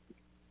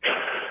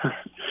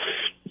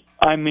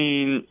 I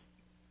mean,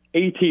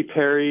 A.T.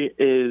 Perry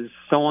is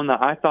someone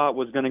that I thought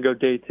was going to go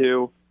day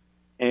 2,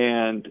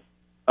 and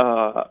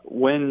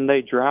when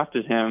they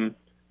drafted him,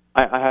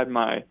 I had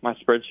my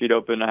spreadsheet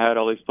open. I had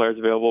all these players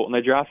available, and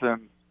they drafted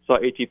him. Saw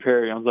A.T.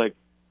 Perry. I was like,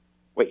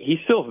 wait, he's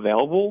still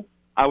available?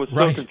 I was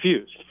so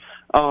confused.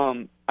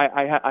 I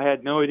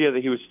had no idea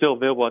that he was still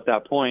available at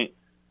that point.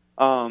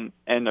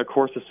 And, of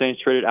course, the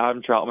Saints traded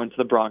Adam Troutman to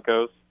the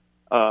Broncos.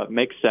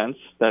 Makes sense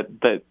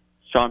that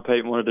Sean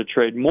Payton wanted to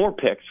trade more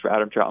picks for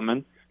Adam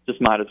Troutman.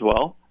 Just might as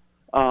well.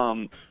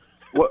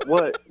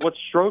 What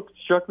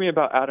struck me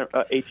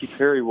about A.T.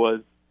 Perry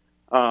was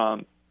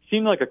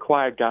seemed like a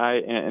quiet guy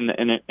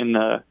in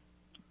the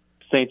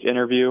Saints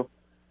interview,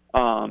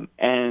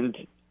 and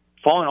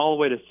falling all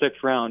the way to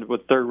 6th round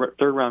with third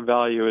round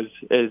value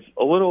is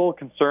a little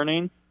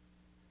concerning.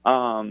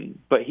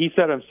 But he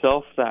said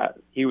himself that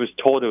he was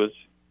told it was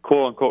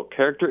quote unquote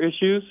character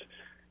issues,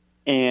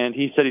 and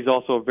he said he's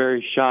also a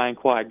very shy and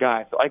quiet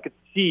guy. So I could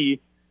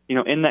see,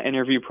 in that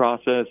interview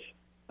process,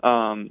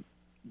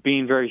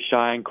 being very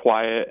shy and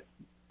quiet,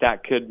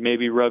 that could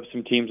maybe rub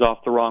some teams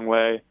off the wrong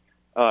way.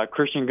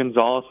 Christian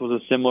Gonzalez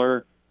was a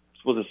similar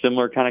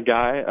kind of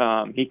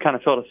guy. He kind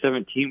of fell to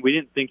 17. We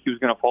didn't think he was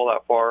going to fall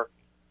that far.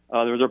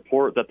 There was a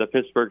report that the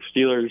Pittsburgh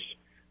Steelers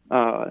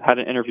had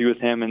an interview with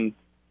him and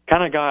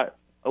kind of got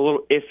a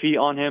little iffy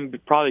on him,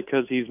 probably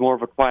because he's more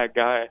of a quiet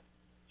guy.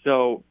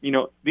 So,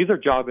 these are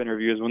job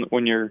interviews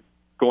when you're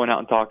going out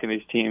and talking to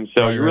these teams.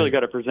 So you really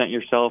got to present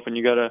yourself, and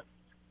you got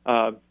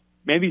to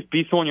maybe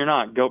be someone you're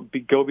not. Go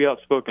be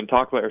outspoken,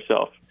 talk about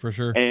yourself. For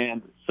sure.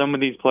 And some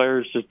of these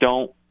players just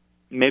don't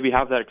maybe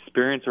have that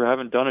experience or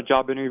haven't done a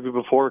job interview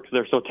before because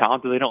they're so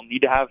talented. They don't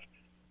need to have,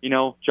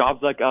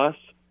 jobs like us.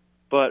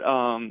 But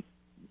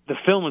the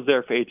film is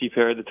there for A.T.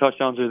 Perry. The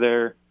touchdowns are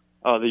there.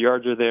 The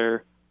yards are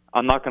there.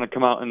 I'm not going to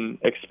come out and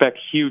expect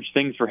huge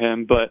things for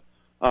him, but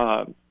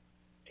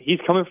he's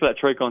coming for that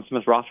Tre'Quan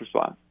Smith roster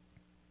spot.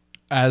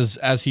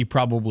 As he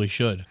probably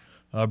should.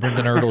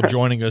 Brendan Ertl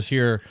joining us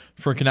here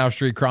for Canal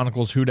Street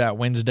Chronicles Who Dat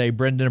Wednesday.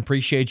 Brendan,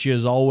 appreciate you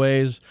as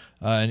always.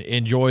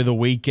 Enjoy the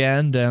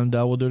weekend, and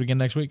we'll do it again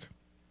next week.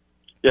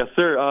 Yes,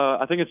 sir.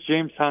 I think it's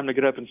James' time to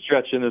get up and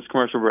stretch in this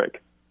commercial break.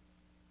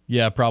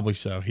 Yeah, probably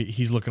so.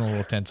 He's looking a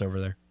little tense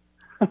over there.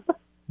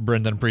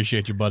 Brendan,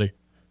 appreciate you, buddy.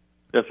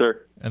 Yes,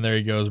 sir. And there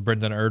he goes,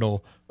 Brendan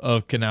Ertl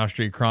of Canal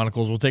Street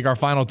Chronicles. We'll take our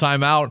final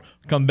time out,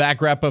 come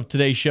back, wrap up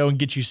today's show, and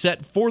get you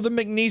set for the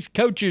McNeese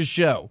Coaches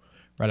Show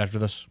right after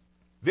this.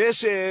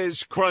 This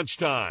is Crunch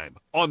Time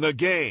on the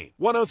Game.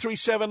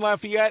 103.7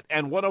 Lafayette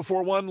and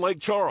 104.1 Lake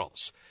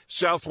Charles.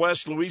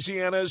 Southwest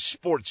Louisiana's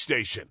sports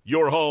station.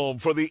 Your home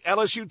for the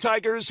LSU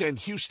Tigers and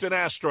Houston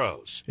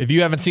Astros. If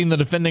you haven't seen the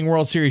defending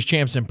World Series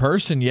champs in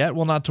person yet,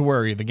 well, not to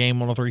worry. The Game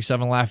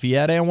 103.7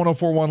 Lafayette and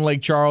 104.1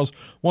 Lake Charles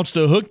wants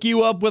to hook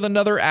you up with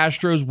another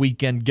Astros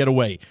weekend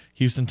getaway.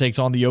 Houston takes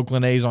on the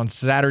Oakland A's on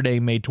Saturday,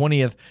 May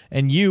 20th,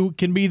 and you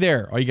can be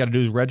there. All you got to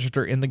do is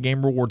register in the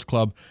Game Rewards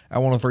Club at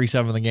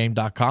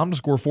 1037thegame.com to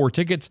score 4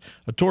 tickets,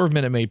 a tour of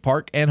Minute Maid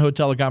Park, and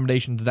hotel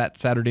accommodations that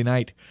Saturday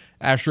night.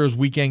 Astros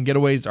weekend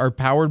getaways are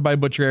powered by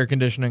Butcher Air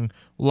Conditioning,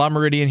 La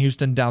Meridian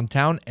Houston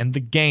Downtown, and The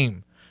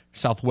Game,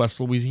 Southwest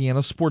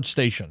Louisiana Sports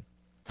Station.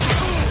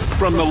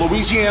 From the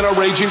Louisiana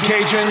Raging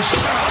Cajuns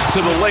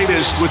to the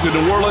latest with the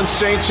New Orleans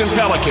Saints and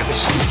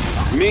Pelicans,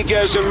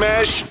 Miguez and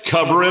Meche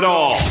cover it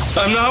all.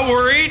 I'm not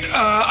worried.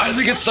 I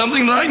think it's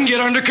something that I can get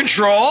under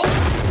control.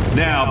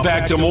 Now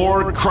back to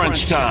more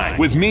Crunch Time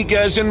with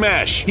Miguez and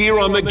Meche here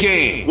on the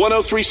Game.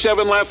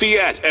 103.7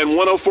 Lafayette and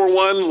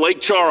 104.1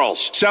 Lake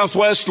Charles,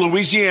 Southwest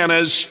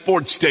Louisiana's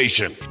sports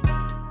station.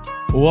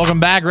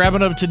 Welcome back.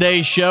 Wrapping up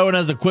today's show, and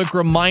as a quick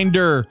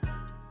reminder,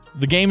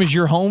 the Game is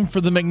your home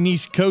for the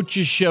McNeese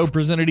Coaches Show,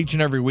 presented each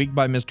and every week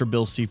by Mr.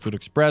 Bill's Seafood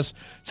Express,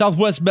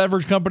 Southwest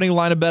Beverage Company,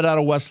 line of bet out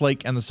of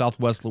Westlake, and the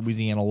Southwest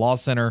Louisiana Law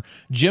Center.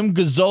 Jim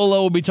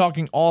Gazzolo will be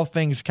talking all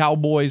things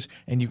Cowboys,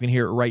 and you can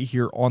hear it right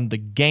here on the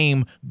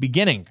Game,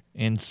 beginning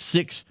in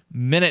 6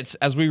 minutes.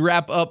 As we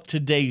wrap up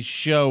today's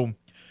show,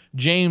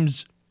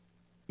 James,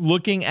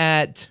 looking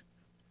at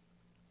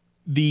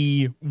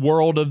the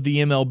world of the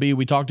MLB,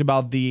 we talked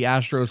about the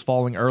Astros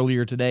falling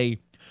earlier today.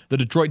 The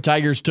Detroit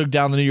Tigers took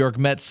down the New York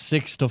Mets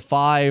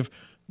 6-5.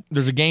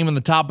 There's a game in the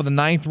top of the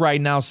 9th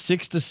right now,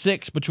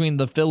 6-6 between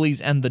the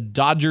Phillies and the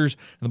Dodgers.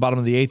 In the bottom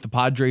of the 8th, the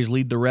Padres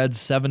lead the Reds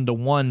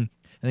 7-1. And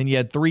then you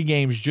had 3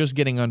 games just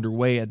getting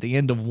underway at the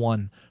end of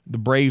one. The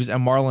Braves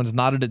and Marlins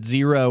knotted at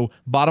 0.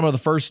 Bottom of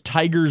the 1st,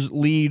 Tigers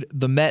lead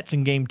the Mets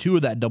in game 2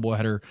 of that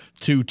doubleheader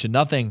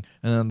 2-0. And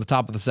then the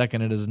top of the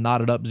 2nd, it is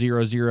knotted up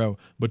 0-0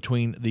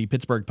 between the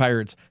Pittsburgh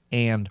Pirates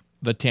and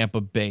the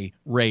Tampa Bay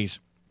Rays.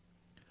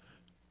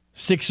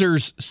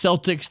 Sixers,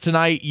 Celtics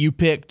tonight. You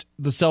picked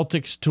the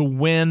Celtics to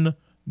win,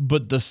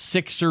 but the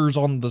Sixers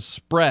on the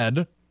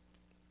spread.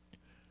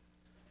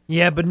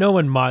 Yeah, but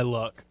knowing my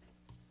luck,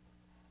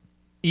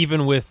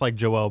 even with like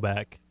Joel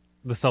back,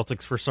 the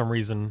Celtics for some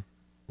reason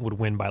would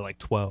win by like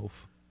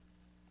 12.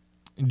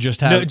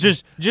 Just have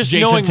just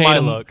knowing my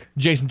luck.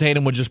 Jason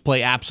Tatum would just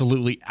play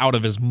absolutely out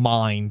of his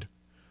mind,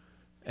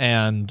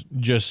 and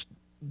just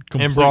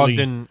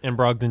completely, and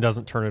Brogdon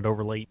doesn't turn it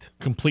over late.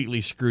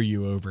 Completely screw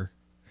you over.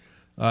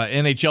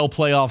 NHL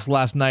playoffs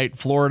last night.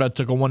 Florida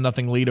took a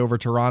 1-0 lead over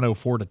Toronto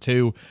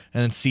 4-2,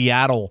 and then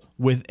Seattle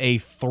with a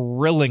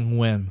thrilling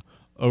win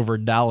over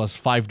Dallas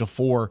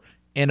 5-4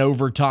 in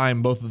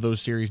overtime. Both of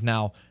those series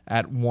now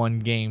at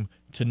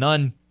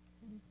 1-0.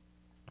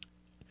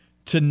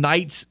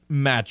 Tonight's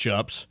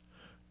matchups: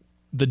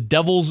 the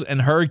Devils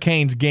and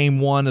Hurricanes game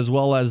 1, as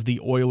well as the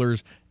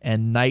Oilers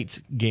and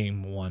Knights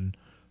game 1.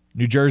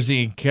 New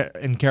Jersey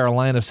and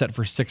Carolina set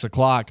for 6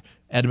 o'clock.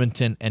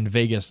 Edmonton and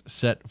Vegas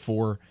set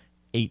for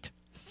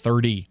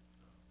 8:30.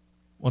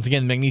 Once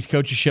again, the McNeese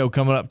Coaches Show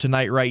coming up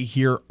tonight right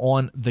here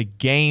on The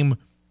Game.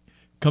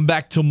 Come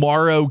back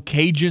tomorrow,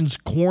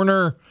 Cajuns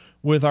Corner,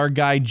 with our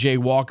guy Jay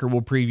Walker.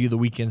 We'll preview the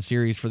weekend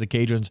series for the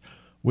Cajuns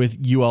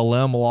with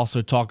ULM. We'll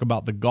also talk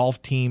about the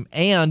golf team,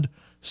 and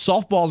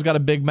softball's got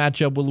a big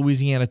matchup with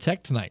Louisiana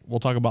Tech tonight.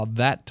 We'll talk about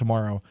that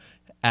tomorrow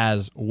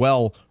as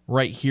well,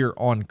 right here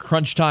on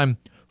Crunch Time.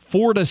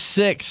 4 to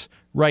 6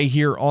 right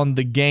here on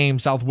The Game,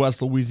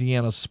 Southwest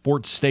Louisiana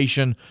Sports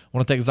Station. I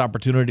want to take this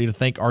opportunity to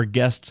thank our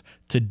guests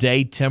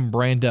today, Tim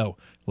Brando,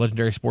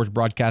 legendary sports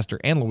broadcaster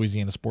and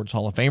Louisiana Sports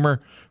Hall of Famer,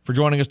 for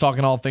joining us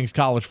talking all things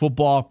college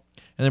football,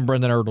 and then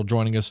Brendan Erdel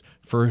joining us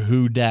for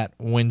Who Dat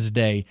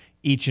Wednesday,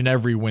 each and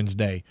every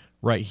Wednesday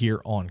right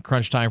here on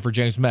Crunch Time. For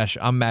James Meche,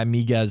 I'm Matt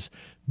Miguez.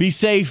 Be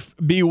safe,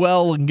 be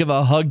well, and give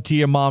a hug to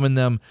your mom and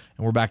them.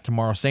 And we're back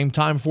tomorrow, same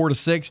time, 4 to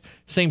 6,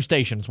 same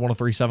stations,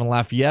 103.7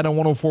 Lafayette and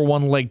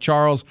 104.1 Lake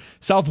Charles,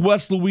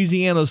 Southwest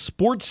Louisiana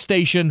Sports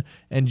Station,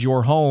 and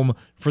your home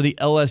for the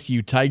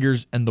LSU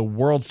Tigers and the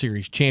World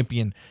Series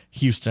champion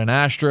Houston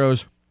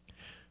Astros.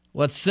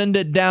 Let's send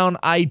it down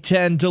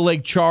I-10 to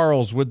Lake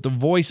Charles with the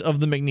voice of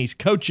the McNeese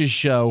Coaches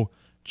Show,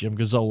 Jim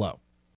Gazzolo.